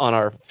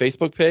our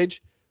Facebook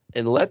page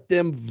and let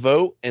them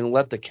vote and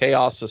let the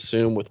chaos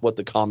assume with what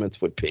the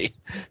comments would be.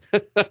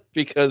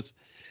 Because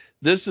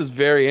This is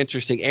very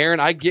interesting.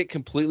 Aaron, I get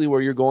completely where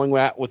you're going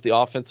at with the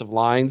offensive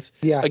lines.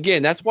 Yeah.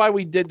 Again, that's why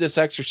we did this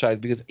exercise,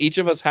 because each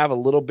of us have a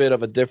little bit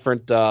of a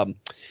different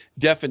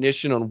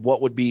definition on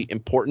what would be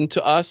important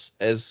to us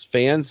as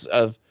fans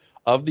of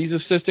these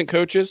assistant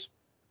coaches.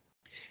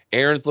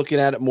 Aaron's looking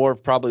at it more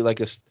of probably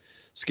like a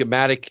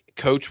schematic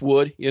coach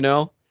would, you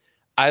know.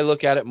 I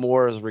look at it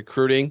more as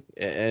recruiting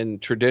and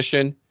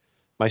tradition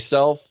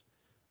myself.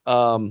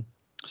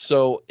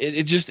 So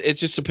it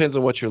just depends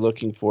on what you're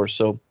looking for.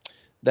 So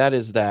that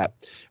is that.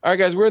 All right,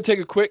 guys, we're going to take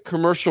a quick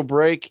commercial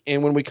break.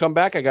 And when we come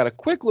back, I got a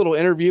quick little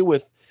interview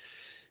with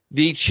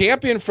the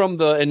champion from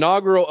the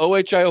inaugural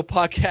OHIO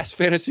Podcast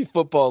Fantasy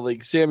Football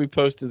League. Sammy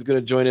Poston is going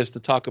to join us to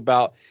talk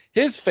about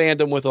his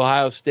fandom with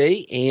Ohio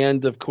State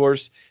and, of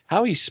course,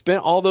 how he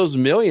spent all those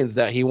millions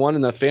that he won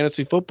in the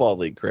Fantasy Football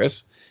League,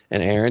 Chris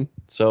and Aaron.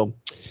 So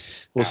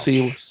we'll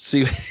see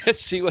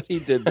what he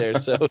did there.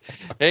 So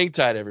hang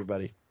tight,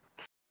 everybody.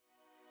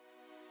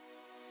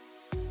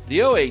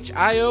 The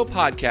OHIO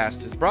Podcast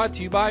is brought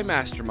to you by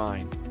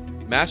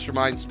Mastermind.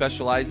 Mastermind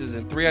specializes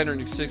in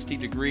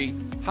 360-degree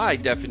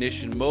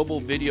high-definition mobile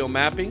video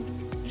mapping,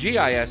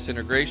 GIS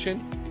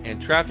integration,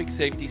 and traffic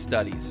safety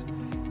studies.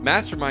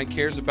 Mastermind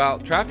cares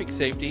about traffic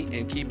safety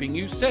and keeping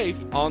you safe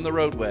on the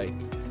roadway.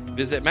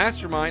 Visit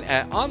Mastermind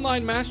at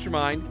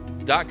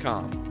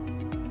onlinemastermind.com.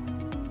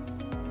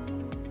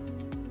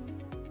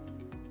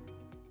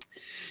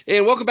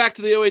 And welcome back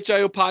to the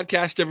OHIO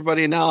Podcast,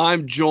 everybody. And now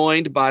I'm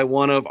joined by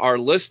one of our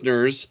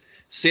listeners,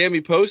 Sammy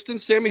Poston.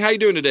 Sammy, how you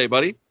doing today,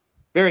 buddy?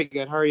 Very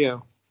good. How are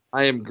you?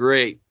 I am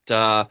great.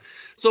 So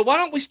why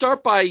don't we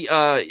start by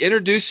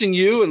introducing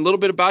you and a little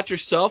bit about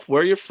yourself,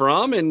 where you're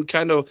from, and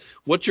kind of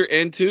what you're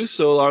into,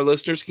 so our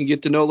listeners can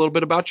get to know a little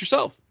bit about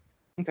yourself.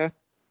 Okay.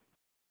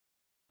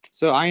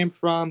 So I am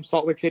from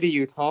Salt Lake City,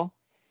 Utah,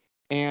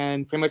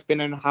 and pretty much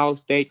been an Ohio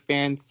State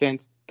fan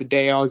since the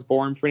day I was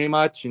born, pretty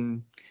much,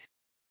 and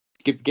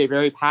get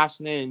very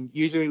passionate and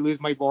usually lose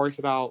my voice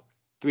about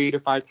 3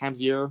 to 5 times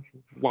a year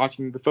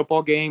watching the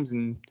football games,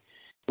 and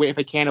if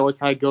I can, I always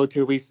try to go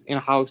to at least an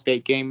Ohio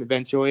State game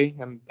eventually.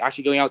 I'm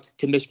actually going out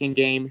to Michigan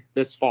game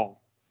this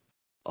fall.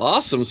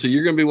 Awesome. So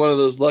you're going to be one of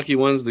those lucky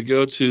ones to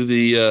go to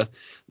the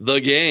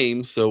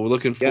game. So we're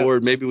looking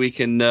forward. Yep. Maybe we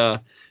can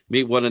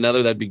meet one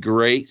another. That'd be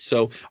great.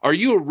 So are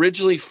you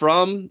originally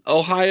from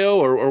Ohio,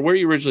 or where are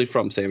you originally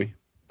from, Sammy?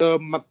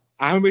 I'm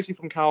originally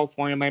from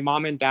California. My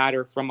mom and dad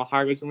are from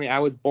Ohio originally. I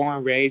was born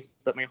and raised,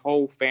 but my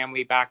whole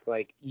family back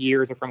like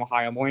years are from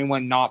Ohio. I'm the only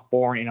one not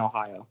born in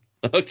Ohio.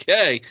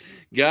 Okay,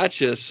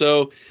 gotcha.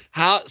 So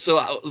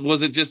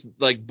was it just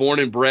like born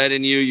and bred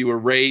in you? You were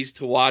raised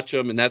to watch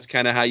them, and that's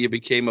kind of how you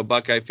became a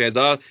Buckeye fan.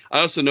 I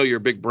also know you're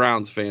a big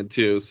Browns fan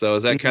too. So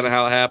is that kind of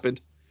how it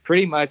happened?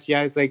 Pretty much,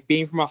 yeah. It's like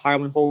being from Ohio,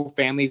 my whole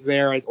family's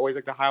there. I was always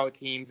like the Ohio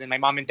teams, and my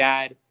mom and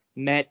dad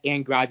met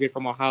and graduated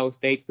from Ohio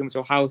State.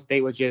 So Ohio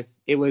State was just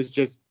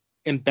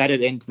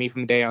embedded into me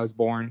from the day I was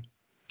born.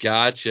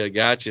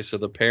 Gotcha. So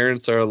the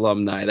parents are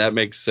alumni. That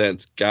makes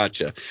sense.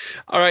 Gotcha.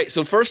 All right.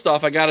 So first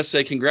off, I got to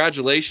say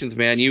congratulations,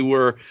 man. You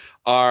were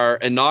our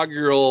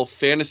inaugural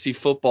Fantasy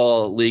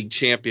Football League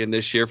champion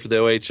this year for the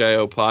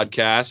OHIO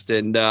Podcast.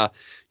 And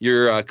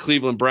your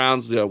Cleveland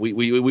Browns,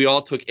 we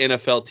all took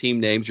NFL team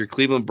names. Your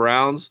Cleveland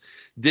Browns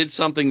did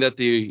something that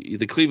the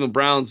Cleveland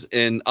Browns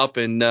up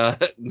in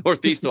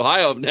Northeast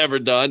Ohio have never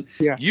done.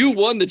 Yeah. You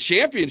won the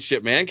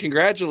championship, man.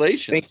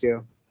 Congratulations. Thank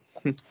you.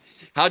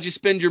 How'd you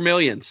spend your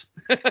millions?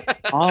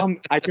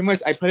 I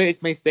put it in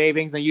my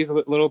savings. I use a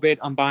little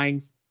bit on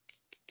buying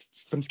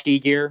some ski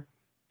gear.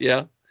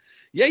 Yeah,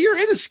 you're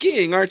into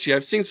skiing, aren't you?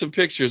 I've seen some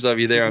pictures of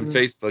you there on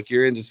Facebook.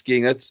 You're into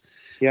skiing. So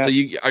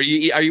are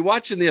you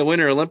watching the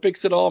Winter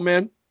Olympics at all,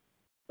 man?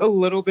 A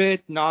little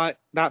bit, not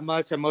that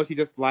much. I mostly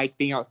just like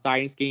being outside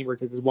and skiing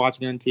versus just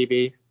watching on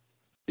TV.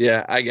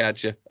 Yeah, I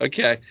got you.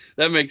 Okay,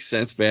 that makes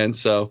sense, man.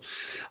 So,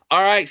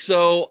 all right.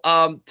 So,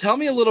 tell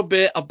me a little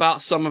bit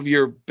about some of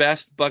your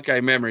best Buckeye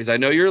memories. I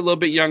know you're a little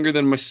bit younger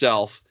than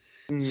myself,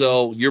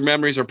 so your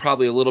memories are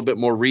probably a little bit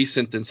more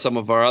recent than some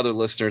of our other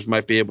listeners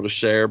might be able to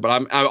share. But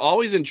I'm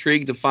always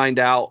intrigued to find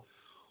out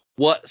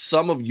what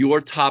some of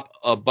your top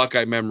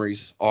Buckeye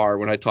memories are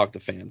when I talk to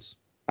fans.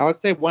 I would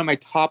say one of my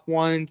top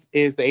ones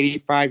is the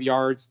 85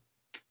 yards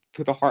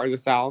to the heart of the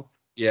South.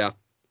 Yeah.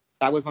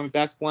 That was one of the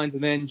best ones.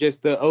 And then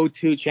just the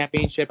 0-2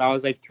 championship. I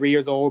was like 3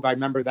 years old. I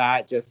remember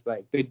that. Just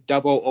like the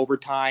double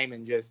overtime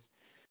and just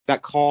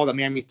that call that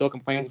Miami still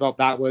complains about.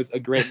 That was a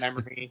great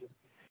memory.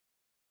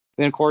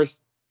 Then, of course,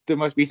 the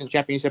most recent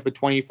championship of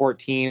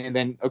 2014. And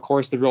then, of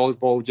course, the Rose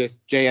Bowl, just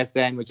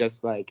JSN was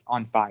just like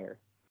on fire.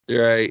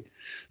 Right.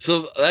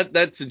 So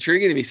that's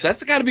intriguing to me. So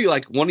that's got to be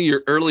like one of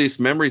your earliest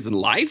memories in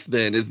life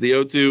then, is the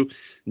 0-2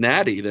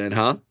 Natty then,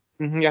 huh?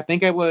 Mm-hmm. I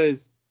think I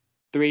was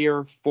 3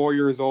 or 4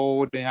 years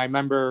old, and I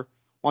remember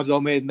once I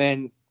was and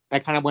then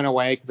that kind of went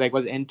away because I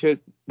wasn't into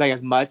it like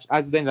as much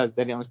as then. I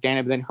didn't understand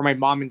it, but then heard my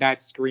mom and dad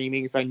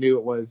screaming, so I knew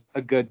it was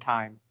a good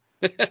time.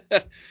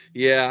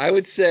 Yeah, I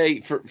would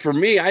say for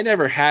me, I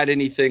never had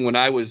anything when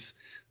I was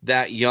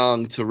that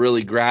young to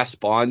really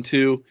grasp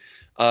onto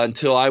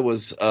until I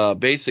was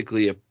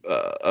basically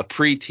a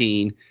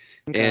preteen.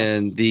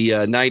 And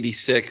the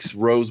 96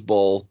 Rose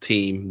Bowl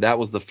team, that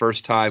was the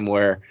first time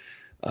where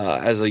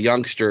as a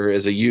youngster,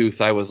 as a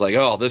youth, I was like,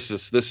 oh, this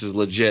is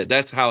legit.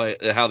 That's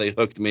how they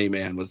hooked me,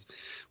 man, was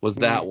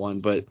that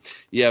one. But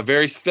yeah,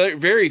 very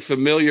very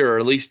familiar, or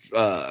at least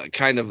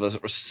kind of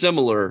a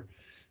similar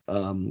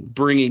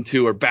bringing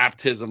to, or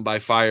baptism by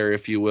fire,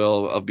 if you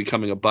will, of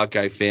becoming a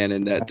Buckeye fan,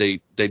 and that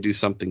they do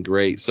something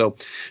great. So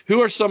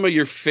who are some of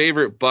your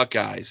favorite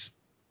Buckeyes?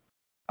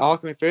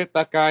 Also, my favorite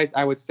Buckeyes,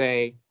 I would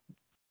say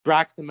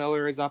Braxton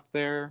Miller is up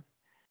there,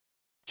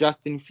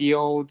 Justin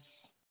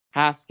Fields,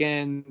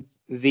 Haskins,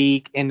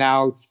 Zeke, and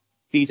now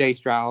CJ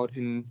Stroud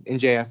in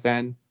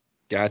JSN.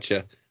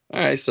 Gotcha. All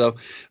right. So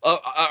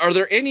are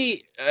there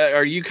any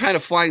are you kind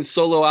of flying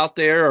solo out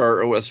there,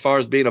 or as far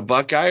as being a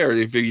Buckeye, or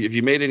if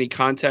you made any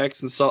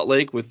contacts in Salt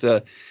Lake with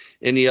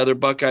any other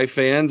Buckeye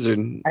fans? I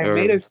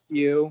made a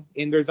few,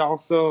 and there's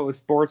also a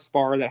sports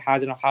bar that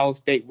has an Ohio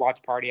State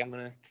watch party. I'm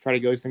going to try to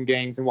go to some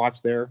games and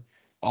watch there.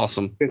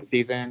 Awesome. This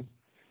season.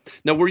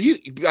 Now, were you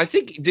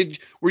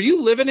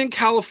living in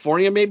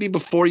California maybe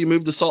before you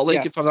moved to Salt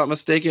Lake, if I'm not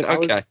mistaken?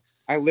 Okay.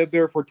 I lived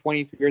there for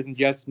 20 years and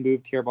just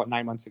moved here about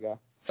 9 months ago.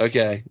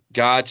 Okay,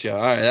 gotcha.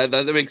 All right,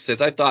 that makes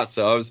sense. I thought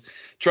so. I was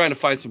trying to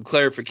find some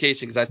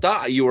clarification because I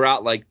thought you were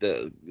out like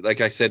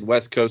I said,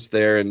 West Coast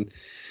there,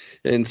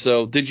 and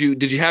so did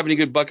you have any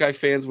good Buckeye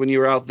fans when you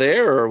were out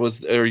there, or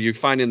are you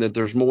finding that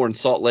there's more in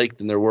Salt Lake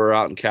than there were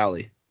out in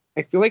Cali?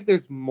 I feel like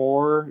there's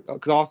more,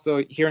 because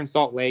also here in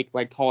Salt Lake,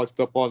 like college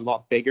football is a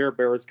lot bigger,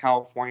 but whereas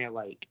California,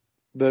 like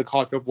the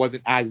college football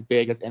wasn't as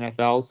big as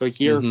NFL. So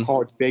here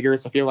college bigger.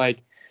 So I feel like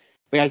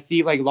I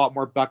see like a lot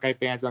more Buckeye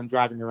fans when I'm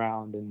driving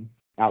around and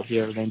out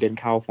here than did in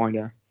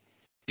California.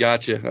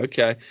 Gotcha.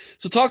 Okay.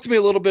 So talk to me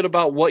a little bit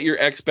about what your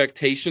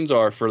expectations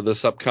are for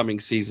this upcoming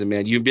season,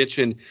 man. You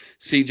mentioned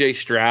CJ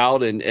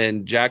Stroud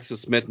and Jackson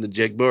Smith and the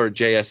Jigba, or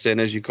JSN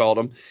as you called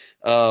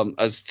them,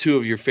 as two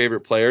of your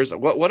favorite players.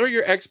 What are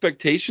your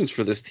expectations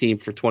for this team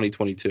for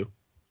 2022?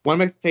 One of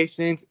my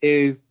expectations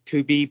is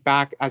to be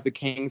back as the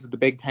Kings of the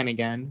Big Ten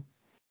again.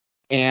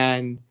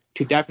 And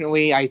to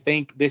definitely, I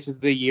think this is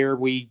the year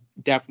we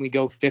definitely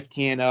go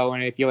 15-0,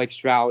 and I feel like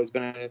Stroud is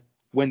going to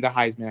win the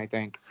Heisman, I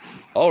think.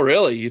 Oh,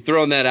 really? You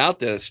throwing that out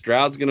there?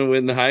 Stroud's going to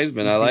win the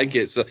Heisman. I like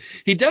it. So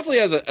he definitely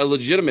has a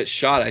legitimate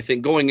shot, I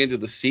think, going into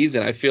the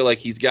season. I feel like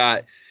he's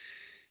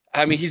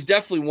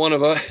definitely one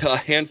of a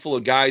handful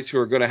of guys who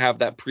are going to have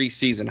that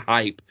preseason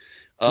hype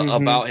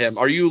about him.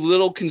 Are you a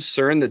little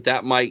concerned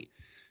that might,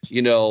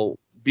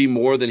 be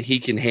more than he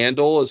can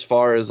handle as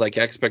far as like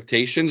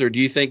expectations, or do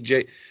you think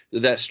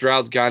that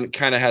Stroud's kind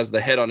of has the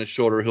head on his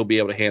shoulder, he'll be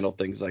able to handle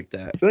things like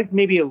that? I feel like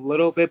maybe a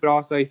little bit, but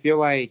also I feel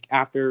like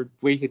after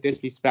we get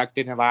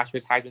disrespected in last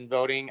year's Heisman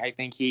voting, I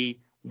think he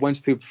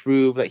wants to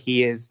prove that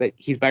he's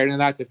better than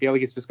that. So I feel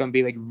like it's just going to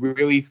be like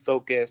really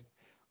focused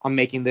on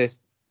making this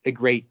a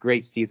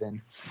great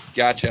season.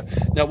 Gotcha.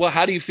 Now,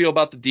 how do you feel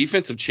about the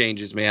defensive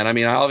changes, man? I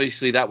mean,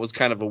 obviously that was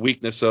kind of a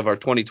weakness of our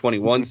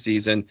 2021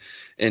 season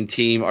and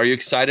team. Are you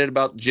excited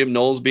about Jim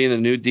Knowles being the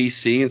new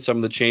DC and some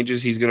of the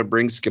changes he's going to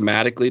bring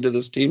schematically to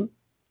this team?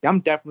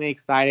 I'm definitely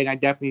excited. I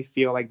definitely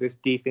feel like this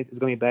defense is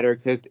going to be better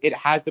because it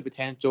has the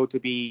potential to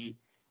be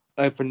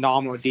a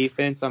phenomenal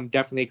defense. I'm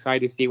definitely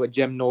excited to see what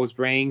Jim Knowles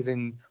brings,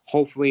 and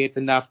hopefully it's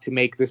enough to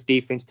make this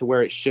defense to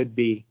where it should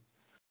be.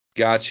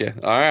 Gotcha.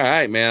 All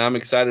right, man. I'm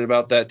excited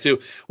about that too.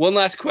 One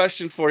last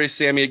question for you,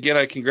 Sammy. Again,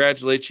 I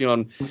congratulate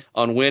you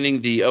on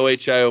winning the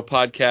OHIO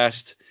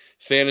Podcast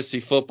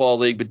Fantasy Football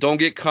League, but don't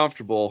get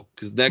comfortable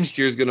because next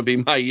year is going to be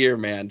my year,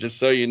 man, just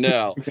so you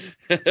know.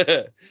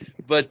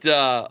 But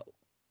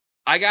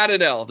I got to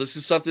know. This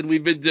is something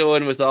we've been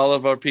doing with all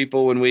of our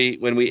people when we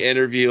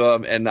interview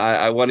them, and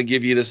I want to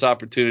give you this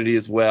opportunity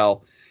as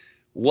well.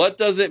 What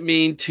does it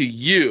mean to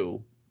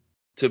you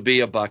to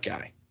be a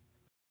Buckeye?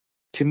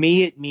 To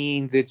me, it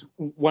means it's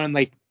one of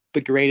like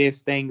the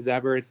greatest things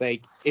ever. It's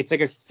like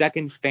a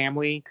second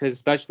family, because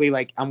especially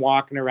like I'm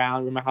walking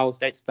around with my Ohio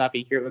State stuff.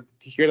 You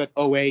hear that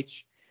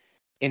OH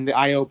in the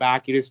IO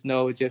back. You just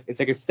know it's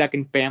like a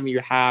second family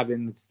you have,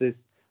 and it's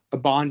this a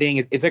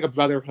bonding. It's like a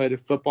brotherhood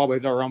of football, but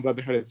it's our own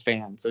brotherhood as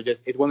fans. So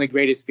it's one of the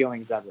greatest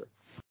feelings ever.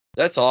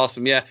 That's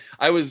awesome. Yeah,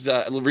 I was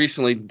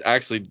recently,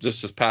 actually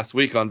just this past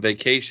week on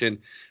vacation.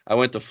 I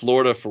went to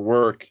Florida for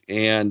work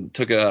and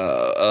took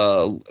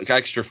a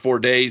extra 4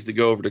 days to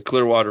go over to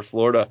Clearwater,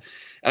 Florida.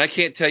 And I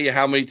can't tell you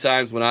how many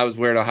times when I was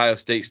wearing Ohio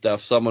State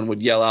stuff, someone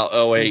would yell out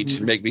OH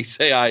and make me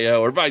say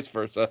IO, or vice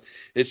versa.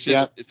 It's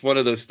just It's one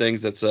of those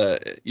things that's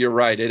you're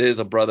right. It is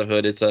a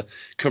brotherhood. It's a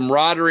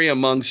camaraderie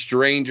among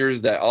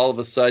strangers that all of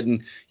a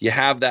sudden you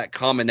have that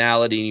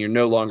commonality and you're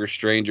no longer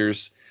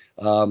strangers.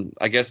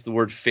 I guess the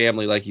word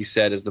family, like you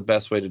said, is the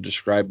best way to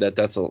describe that.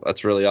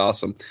 That's really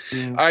awesome.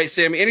 Yeah. All right,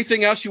 Sammy,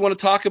 anything else you want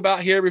to talk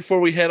about here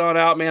before we head on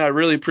out, man? I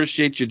really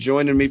appreciate you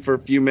joining me for a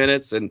few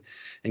minutes and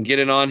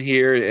getting on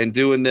here and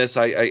doing this.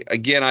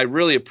 I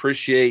really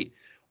appreciate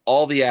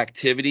all the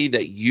activity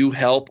that you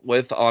help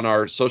with on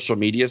our social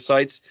media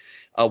sites.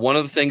 One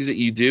of the things that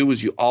you do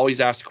is you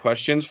always ask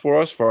questions for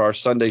us for our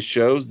Sunday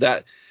shows.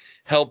 That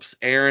helps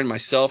Aaron,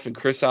 myself, and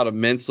Chris out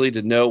immensely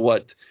to know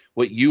what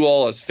what you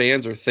all as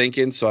fans are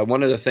thinking. So I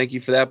wanted to thank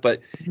you for that.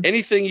 But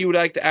anything you would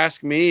like to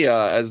ask me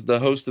as the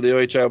host of the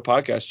OHIO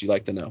podcast you'd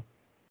like to know?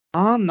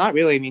 Not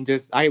really. I mean,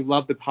 just I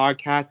love the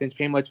podcast, and it's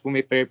pretty much one of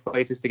my favorite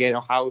places to get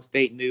Ohio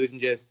State news,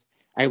 and just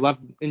I love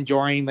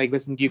enjoying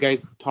listening to you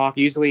guys talk.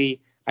 Usually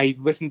I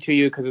listen to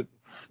you because of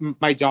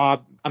my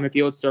job. I'm a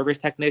field service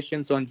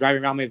technician, so I'm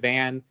driving around my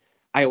van.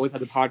 I always have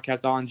the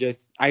podcast on.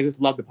 I just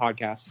love the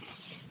podcast.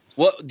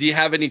 What do you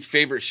have any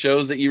favorite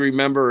shows that you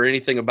remember or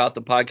anything about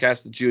the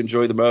podcast that you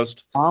enjoy the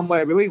most? What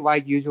I really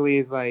like usually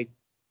is like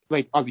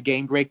all the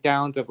game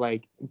breakdowns of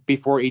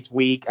before each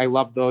week. I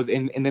love those,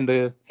 and then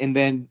the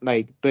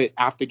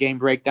after game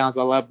breakdowns.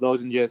 I love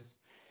those, and just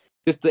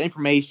the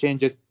information,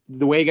 just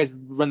the way you guys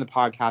run the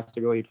podcast.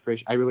 I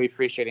really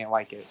appreciate it and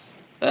like it.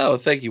 Oh,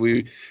 thank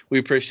you. We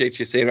appreciate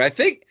you saying it. I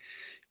think,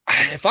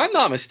 if I'm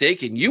not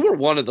mistaken, you were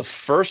one of the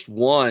first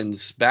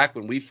ones back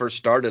when we first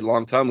started a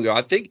long time ago.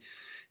 I think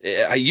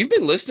you've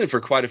been listening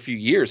for quite a few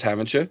years,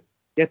 haven't you?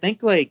 Yeah, I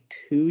think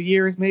 2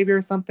 years maybe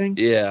or something.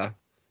 Yeah,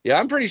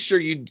 I'm pretty sure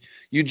you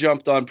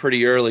jumped on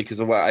pretty early,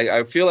 because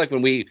I feel like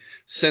when we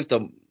sent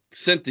the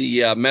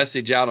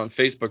message out on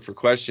Facebook for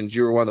questions,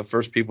 you were one of the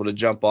first people to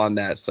jump on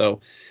that.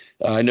 So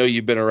I know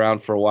you've been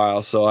around for a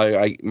while. So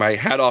I my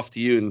hat off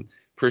to you, and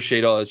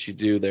appreciate all that you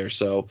do there.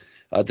 So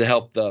to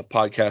help the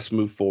podcast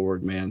move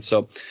forward, man.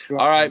 So,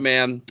 all right,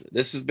 man,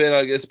 it's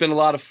been a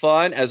lot of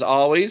fun as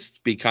always.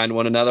 Be kind to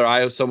one another.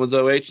 I owe someone's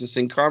OH, and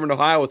sing Carmen,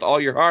 Ohio with all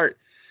your heart.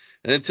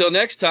 And until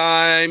next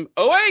time,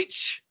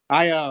 OH.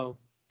 I-O.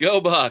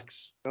 Go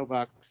Bucks. Go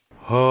Bucks.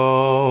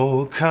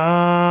 Oh,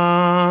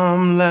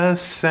 come,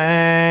 let's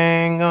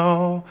sing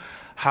Ohio's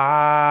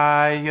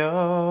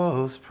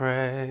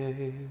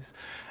praise,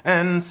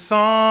 and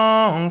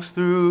songs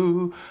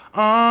through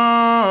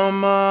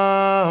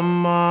alma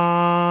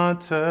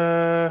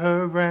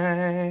mater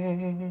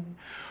ring,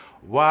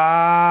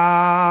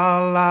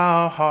 while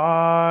our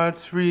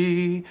hearts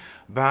rebounding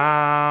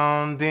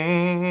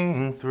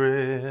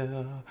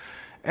thrill,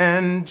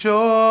 and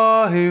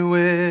joy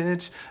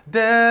which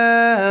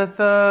death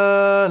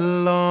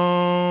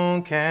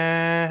alone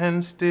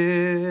can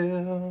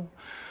still.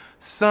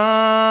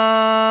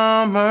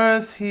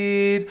 Summer's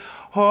heat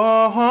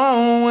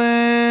or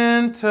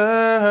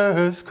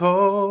winter's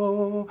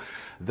cold,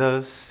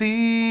 the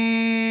seasons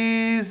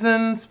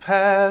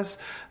pass,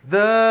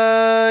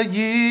 the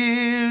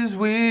years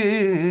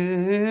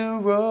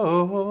will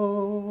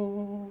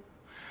roll.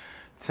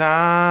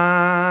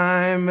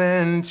 Time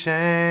and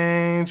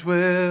change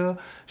will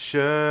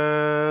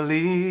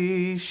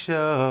surely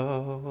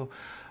show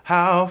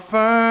how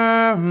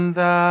firm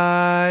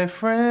thy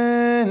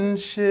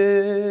friendship,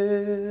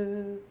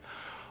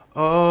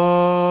 Ohio.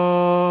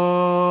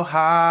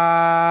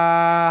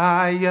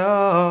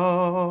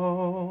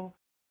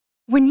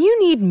 When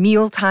you need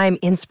mealtime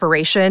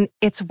inspiration,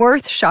 it's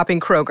worth shopping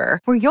Kroger,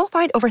 where you'll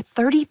find over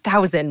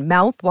 30,000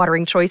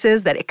 mouth-watering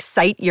choices that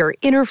excite your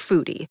inner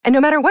foodie. And no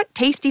matter what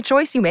tasty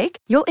choice you make,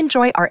 you'll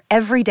enjoy our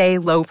everyday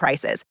low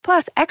prices,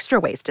 plus extra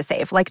ways to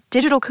save, like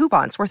digital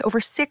coupons worth over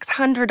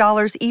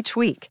 $600 each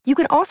week. You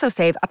can also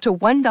save up to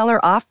 $1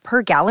 off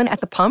per gallon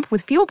at the pump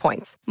with fuel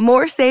points.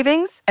 More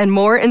savings and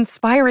more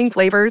inspiring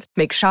flavors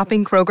make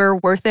shopping Kroger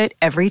worth it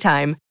every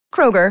time.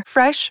 Kroger,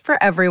 fresh for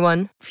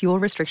everyone. Fuel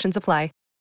restrictions apply.